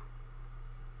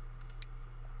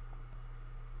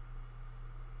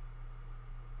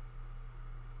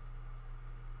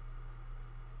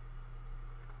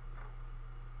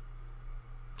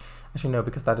 Actually, no,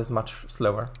 because that is much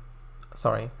slower.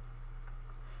 Sorry.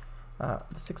 The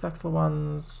 6-axle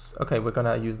ones... Okay, we're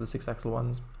gonna use the 6-axle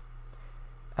ones.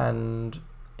 And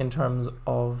in terms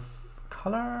of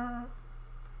color...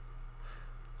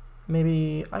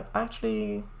 Maybe... I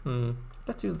actually...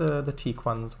 let's use the teak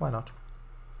ones. Why not?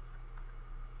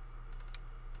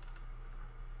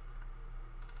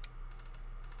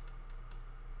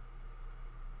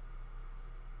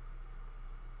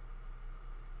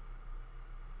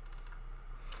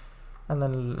 And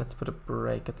then let's put a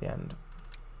brake at the end.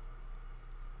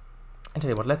 And tell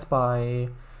you what, let's buy...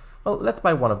 Well, let's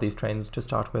buy one of these trains to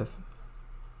start with.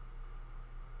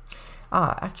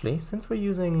 Ah, actually, since we're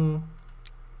using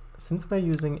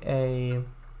a...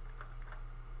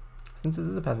 Since this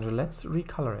is a passenger, let's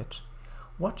recolor it.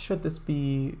 What should this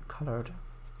be colored?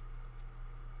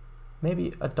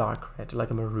 Maybe a dark red, like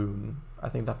a maroon. I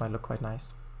think that might look quite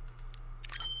nice.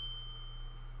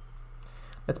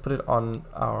 Let's put it on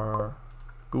our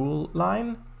Goole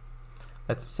line.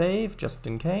 Let's save, just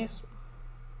in case.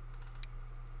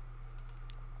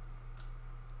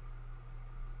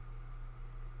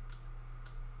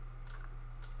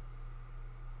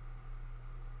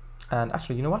 And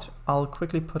actually, you know what? I'll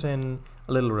quickly put in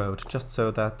a little road, just so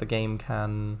that the game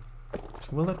can...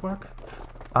 Will that work?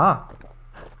 Ah!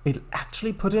 It'll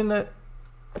actually put in a...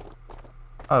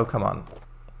 Oh, come on.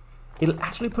 It'll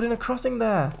actually put in a crossing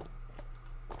there!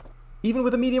 Even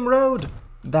with a medium road!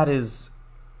 That is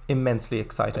immensely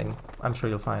exciting, I'm sure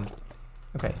you'll find.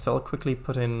 Okay, so I'll quickly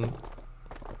put in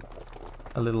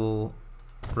a little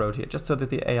road here, just so that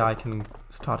the AI can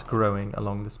start growing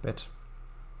along this bit.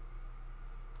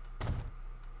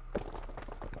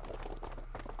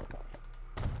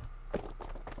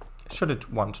 Should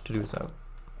it want to do so.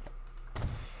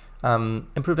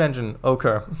 Improved engine,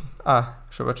 ochre.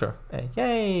 Sure.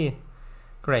 Yay!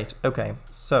 Great, okay,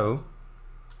 so...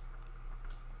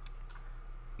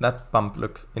 That bump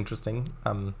looks interesting.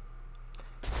 Can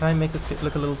I make this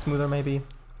look a little smoother, maybe?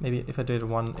 Maybe if I did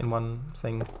one in one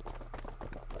thing.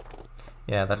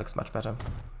 Yeah, that looks much better.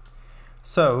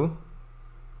 So...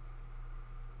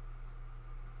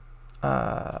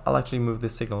 I'll actually move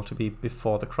this signal to be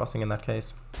before the crossing in that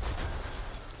case.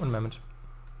 One moment.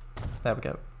 There we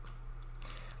go.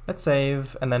 Let's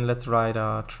save, and then let's ride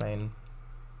our train.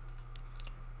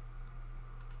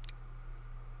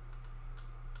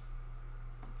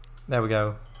 There we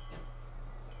go.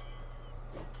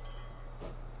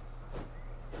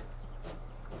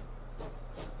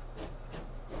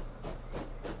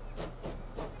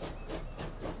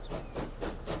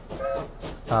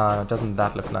 Doesn't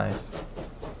that look nice?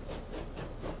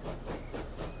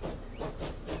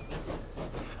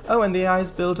 Oh, and the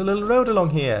AI's built a little road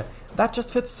along here. That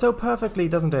just fits so perfectly,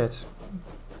 doesn't it?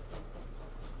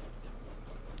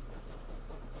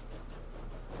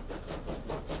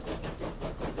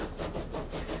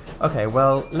 Okay,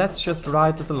 well, let's just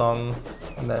ride this along,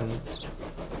 and then...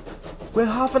 We're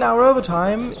half an hour over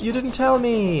time! You didn't tell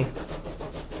me!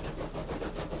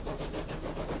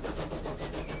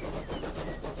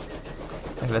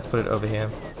 Okay, let's put it over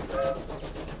here.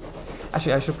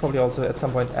 Actually, I should probably also at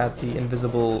some point add the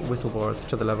invisible whistle boards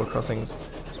to the level crossings,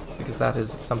 because that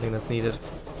is something that's needed.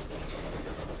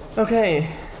 Okay,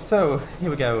 so here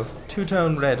we go.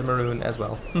 Two-tone red, maroon as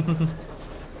well.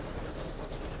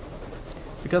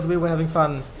 Because we were having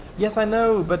fun. Yes, I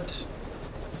know, but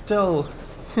still.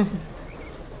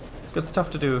 Good stuff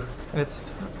to do. And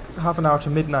it's half an hour to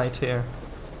midnight here.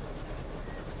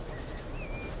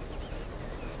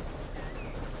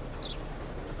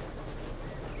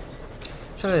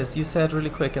 Sure is, you said really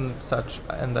quick and such,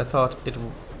 and I thought it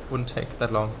wouldn't take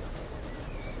that long.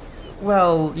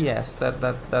 Well, yes,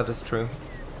 that is true.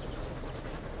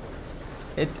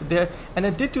 And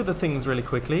it did do the things really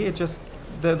quickly, it just...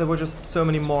 There were just so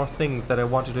many more things that I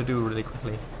wanted to do really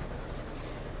quickly.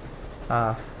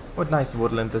 What nice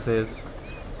woodland this is.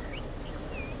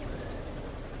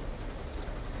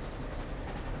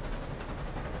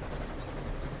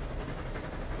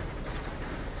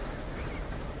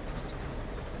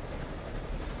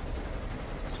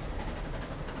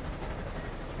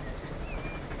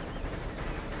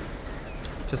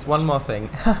 Just one more thing.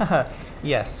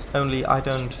 Yes, only I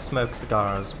don't smoke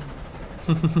cigars.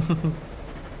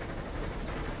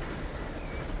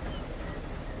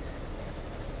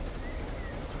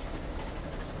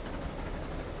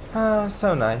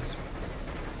 So nice.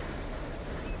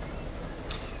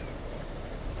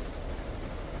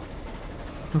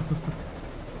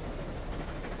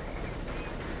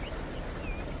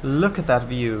 Look at that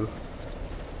view.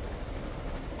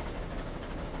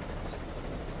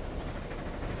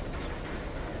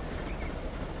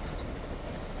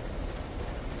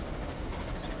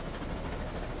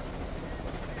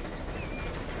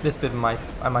 This bit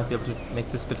I might be able to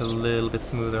make this bit a little bit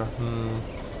smoother.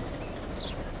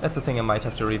 That's a thing I might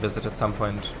have to revisit at some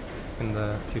point in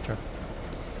the future.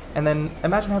 And then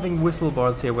imagine having whistle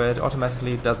boards here where it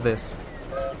automatically does this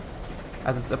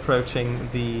as it's approaching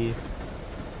the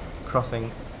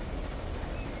crossing.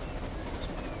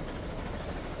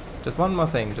 Just one more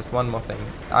thing, just one more thing.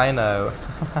 I know.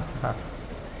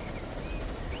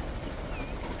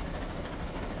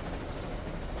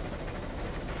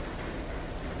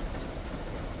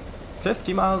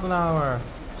 50 miles an hour!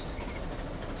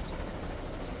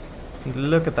 And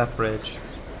look at that bridge.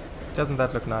 Doesn't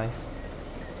that look nice?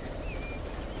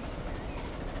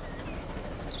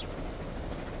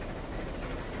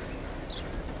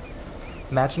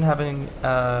 Imagine having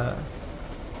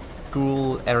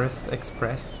Goole Erith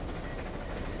Express.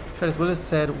 Sure, as Willis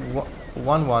said,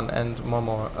 one and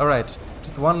more. Alright,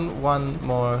 just one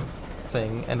more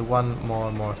thing and one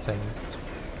more thing.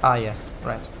 Ah yes,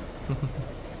 right.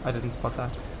 I didn't spot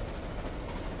that.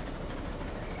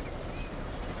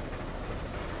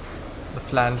 The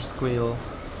flange squeal.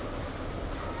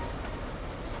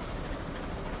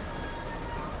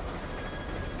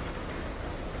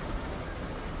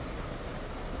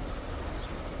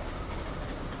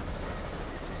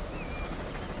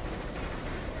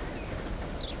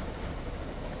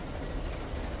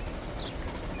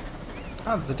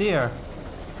 Ah, there's a deer.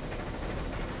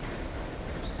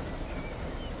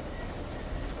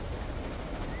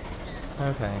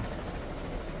 Okay.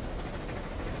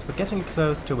 So we're getting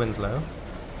close to Winslow.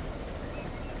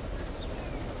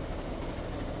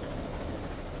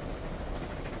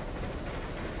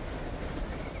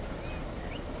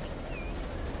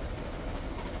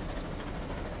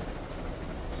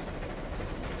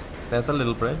 There's a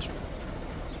little bridge.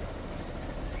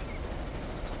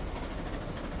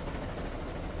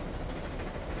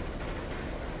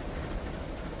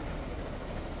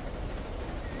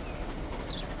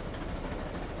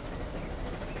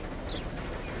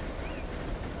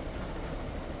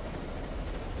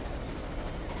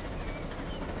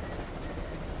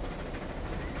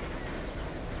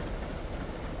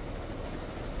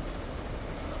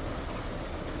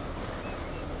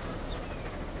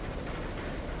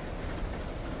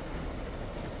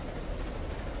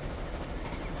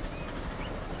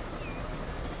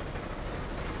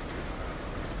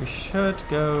 We should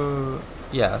go...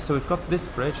 Yeah, so we've got this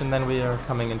bridge and then we are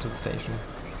coming into the station.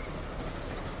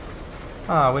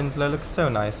 Ah, Winslow looks so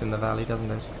nice in the valley,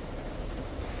 doesn't it?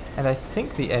 And I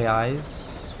think the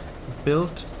AI's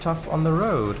built stuff on the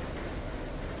road.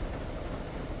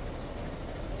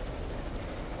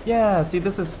 Yeah, see,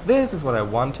 this is what I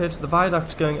wanted. The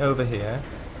viaduct going over here,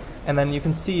 and then you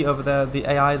can see over there the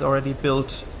AI's already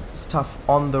built stuff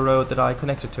on the road that I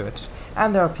connected to it.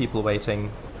 And there are people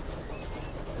waiting.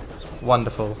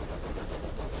 Wonderful.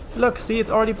 Look, see,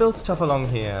 it's already built stuff along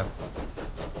here.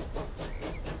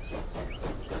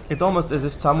 It's almost as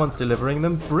if someone's delivering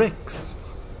them bricks.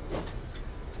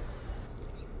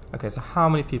 Okay, so how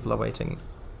many people are waiting?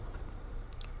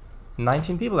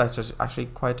 19 people, that's actually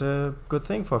quite a good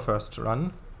thing for a first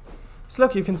run. So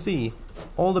look, you can see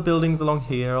all the buildings along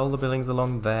here, all the buildings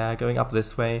along there, going up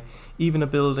this way. Even a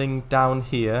building down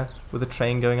here with a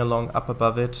train going along up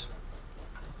above it.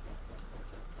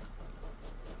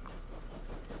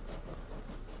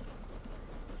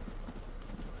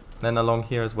 Then along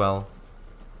here as well.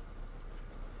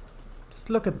 Just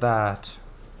look at that.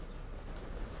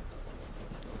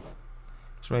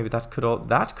 So maybe that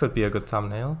could be a good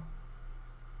thumbnail.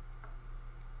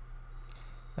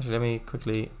 Actually, let me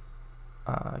quickly.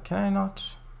 Can I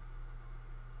not?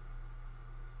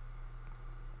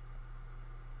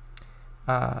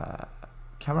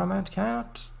 Camera mount. Can I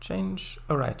not change?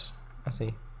 Oh right, I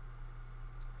see.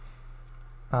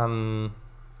 Hold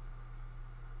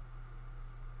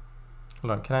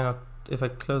on. Can I not? If I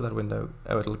close that window,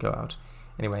 oh, it'll go out.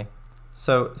 Anyway,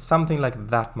 so something like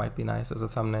that might be nice as a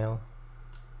thumbnail.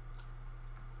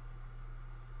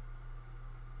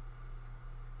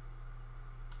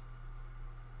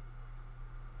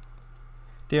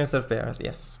 Deer instead of bears,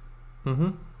 yes.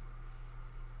 Mm-hmm.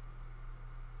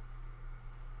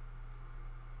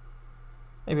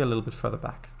 Maybe a little bit further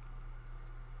back.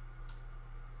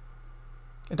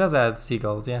 It does add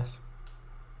seagulls, yes.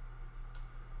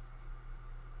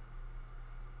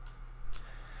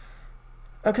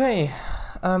 Okay.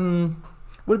 Would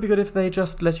it be good if they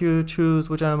just let you choose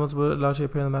which animals were allowed to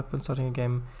appear on the map when starting a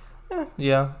game?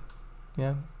 Yeah.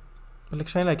 But like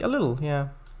shine like a little, yeah.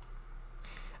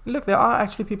 Look, there are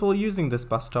actually people using this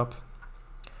bus stop.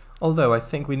 Although I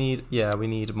think we need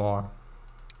more.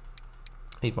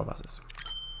 Need more buses.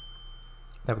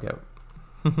 There we go.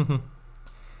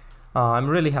 I'm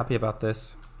really happy about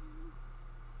this.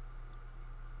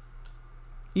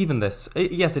 Even this.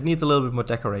 Yes, it needs a little bit more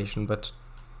decoration, but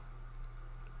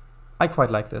I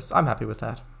quite like this. I'm happy with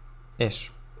that.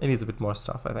 Ish. It needs a bit more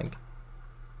stuff, I think.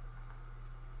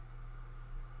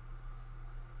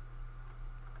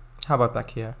 How about back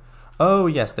here? Oh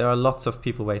yes, there are lots of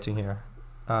people waiting here.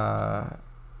 Right,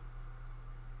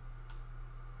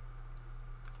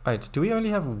 do we only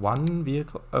have one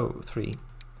vehicle? Oh, 3.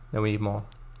 No, we need more.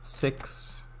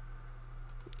 6,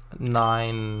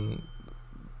 9,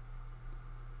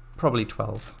 probably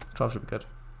 12. 12 should be good.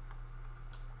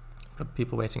 Got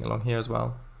people waiting along here as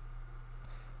well.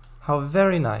 How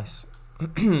very nice.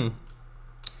 Tell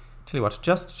you what,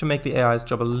 just to make the AI's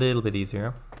job a little bit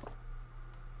easier.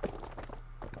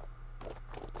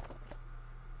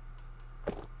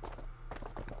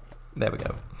 There we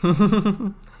go.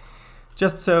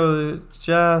 just so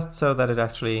that it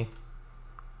actually.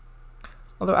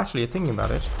 Although actually, thinking about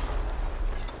it,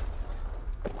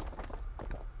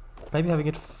 maybe having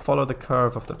it follow the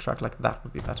curve of the track like that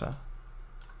would be better.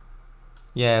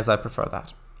 Yes, I prefer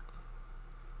that.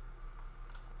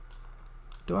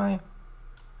 Do I?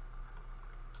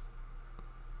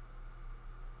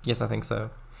 Yes, I think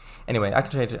so. Anyway, I can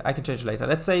change it. I can change it later.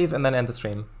 Let's save and then end the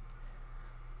stream.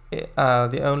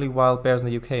 The only wild bears in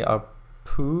the UK are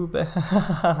Pooh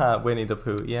Bear. Winnie the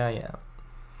Pooh. Yeah.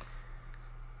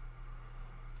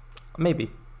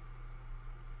 Maybe.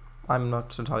 I'm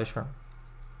not entirely sure.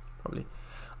 Probably.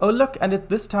 Oh look, and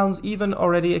this town's even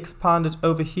already expanded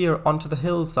over here onto the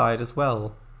hillside as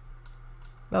well.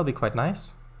 That'll be quite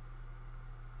nice.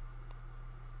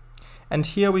 And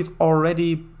here we've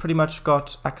already pretty much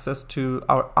got access to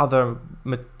our other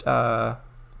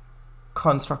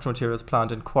construction materials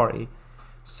plant and quarry.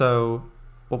 So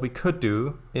what we could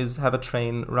do is have a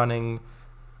train running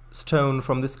stone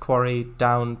from this quarry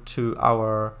down to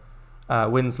our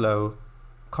Winslow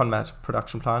Conmat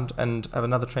production plant and have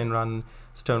another train run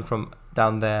stone from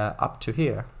down there up to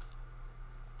here.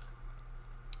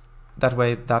 That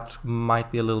way that might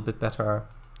be a little bit better.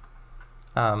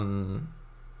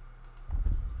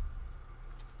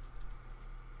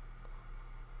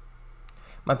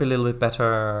 Might be a little bit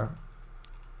better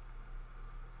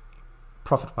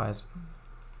profit-wise.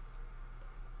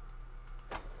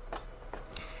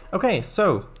 Okay,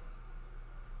 so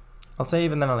I'll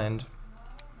save and then I'll end.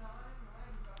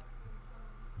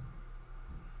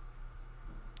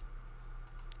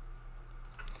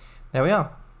 There we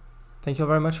are. Thank you all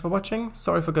very much for watching.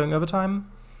 Sorry for going over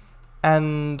time.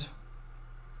 And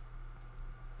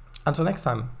until next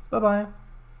time, bye-bye.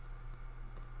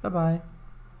 Bye-bye.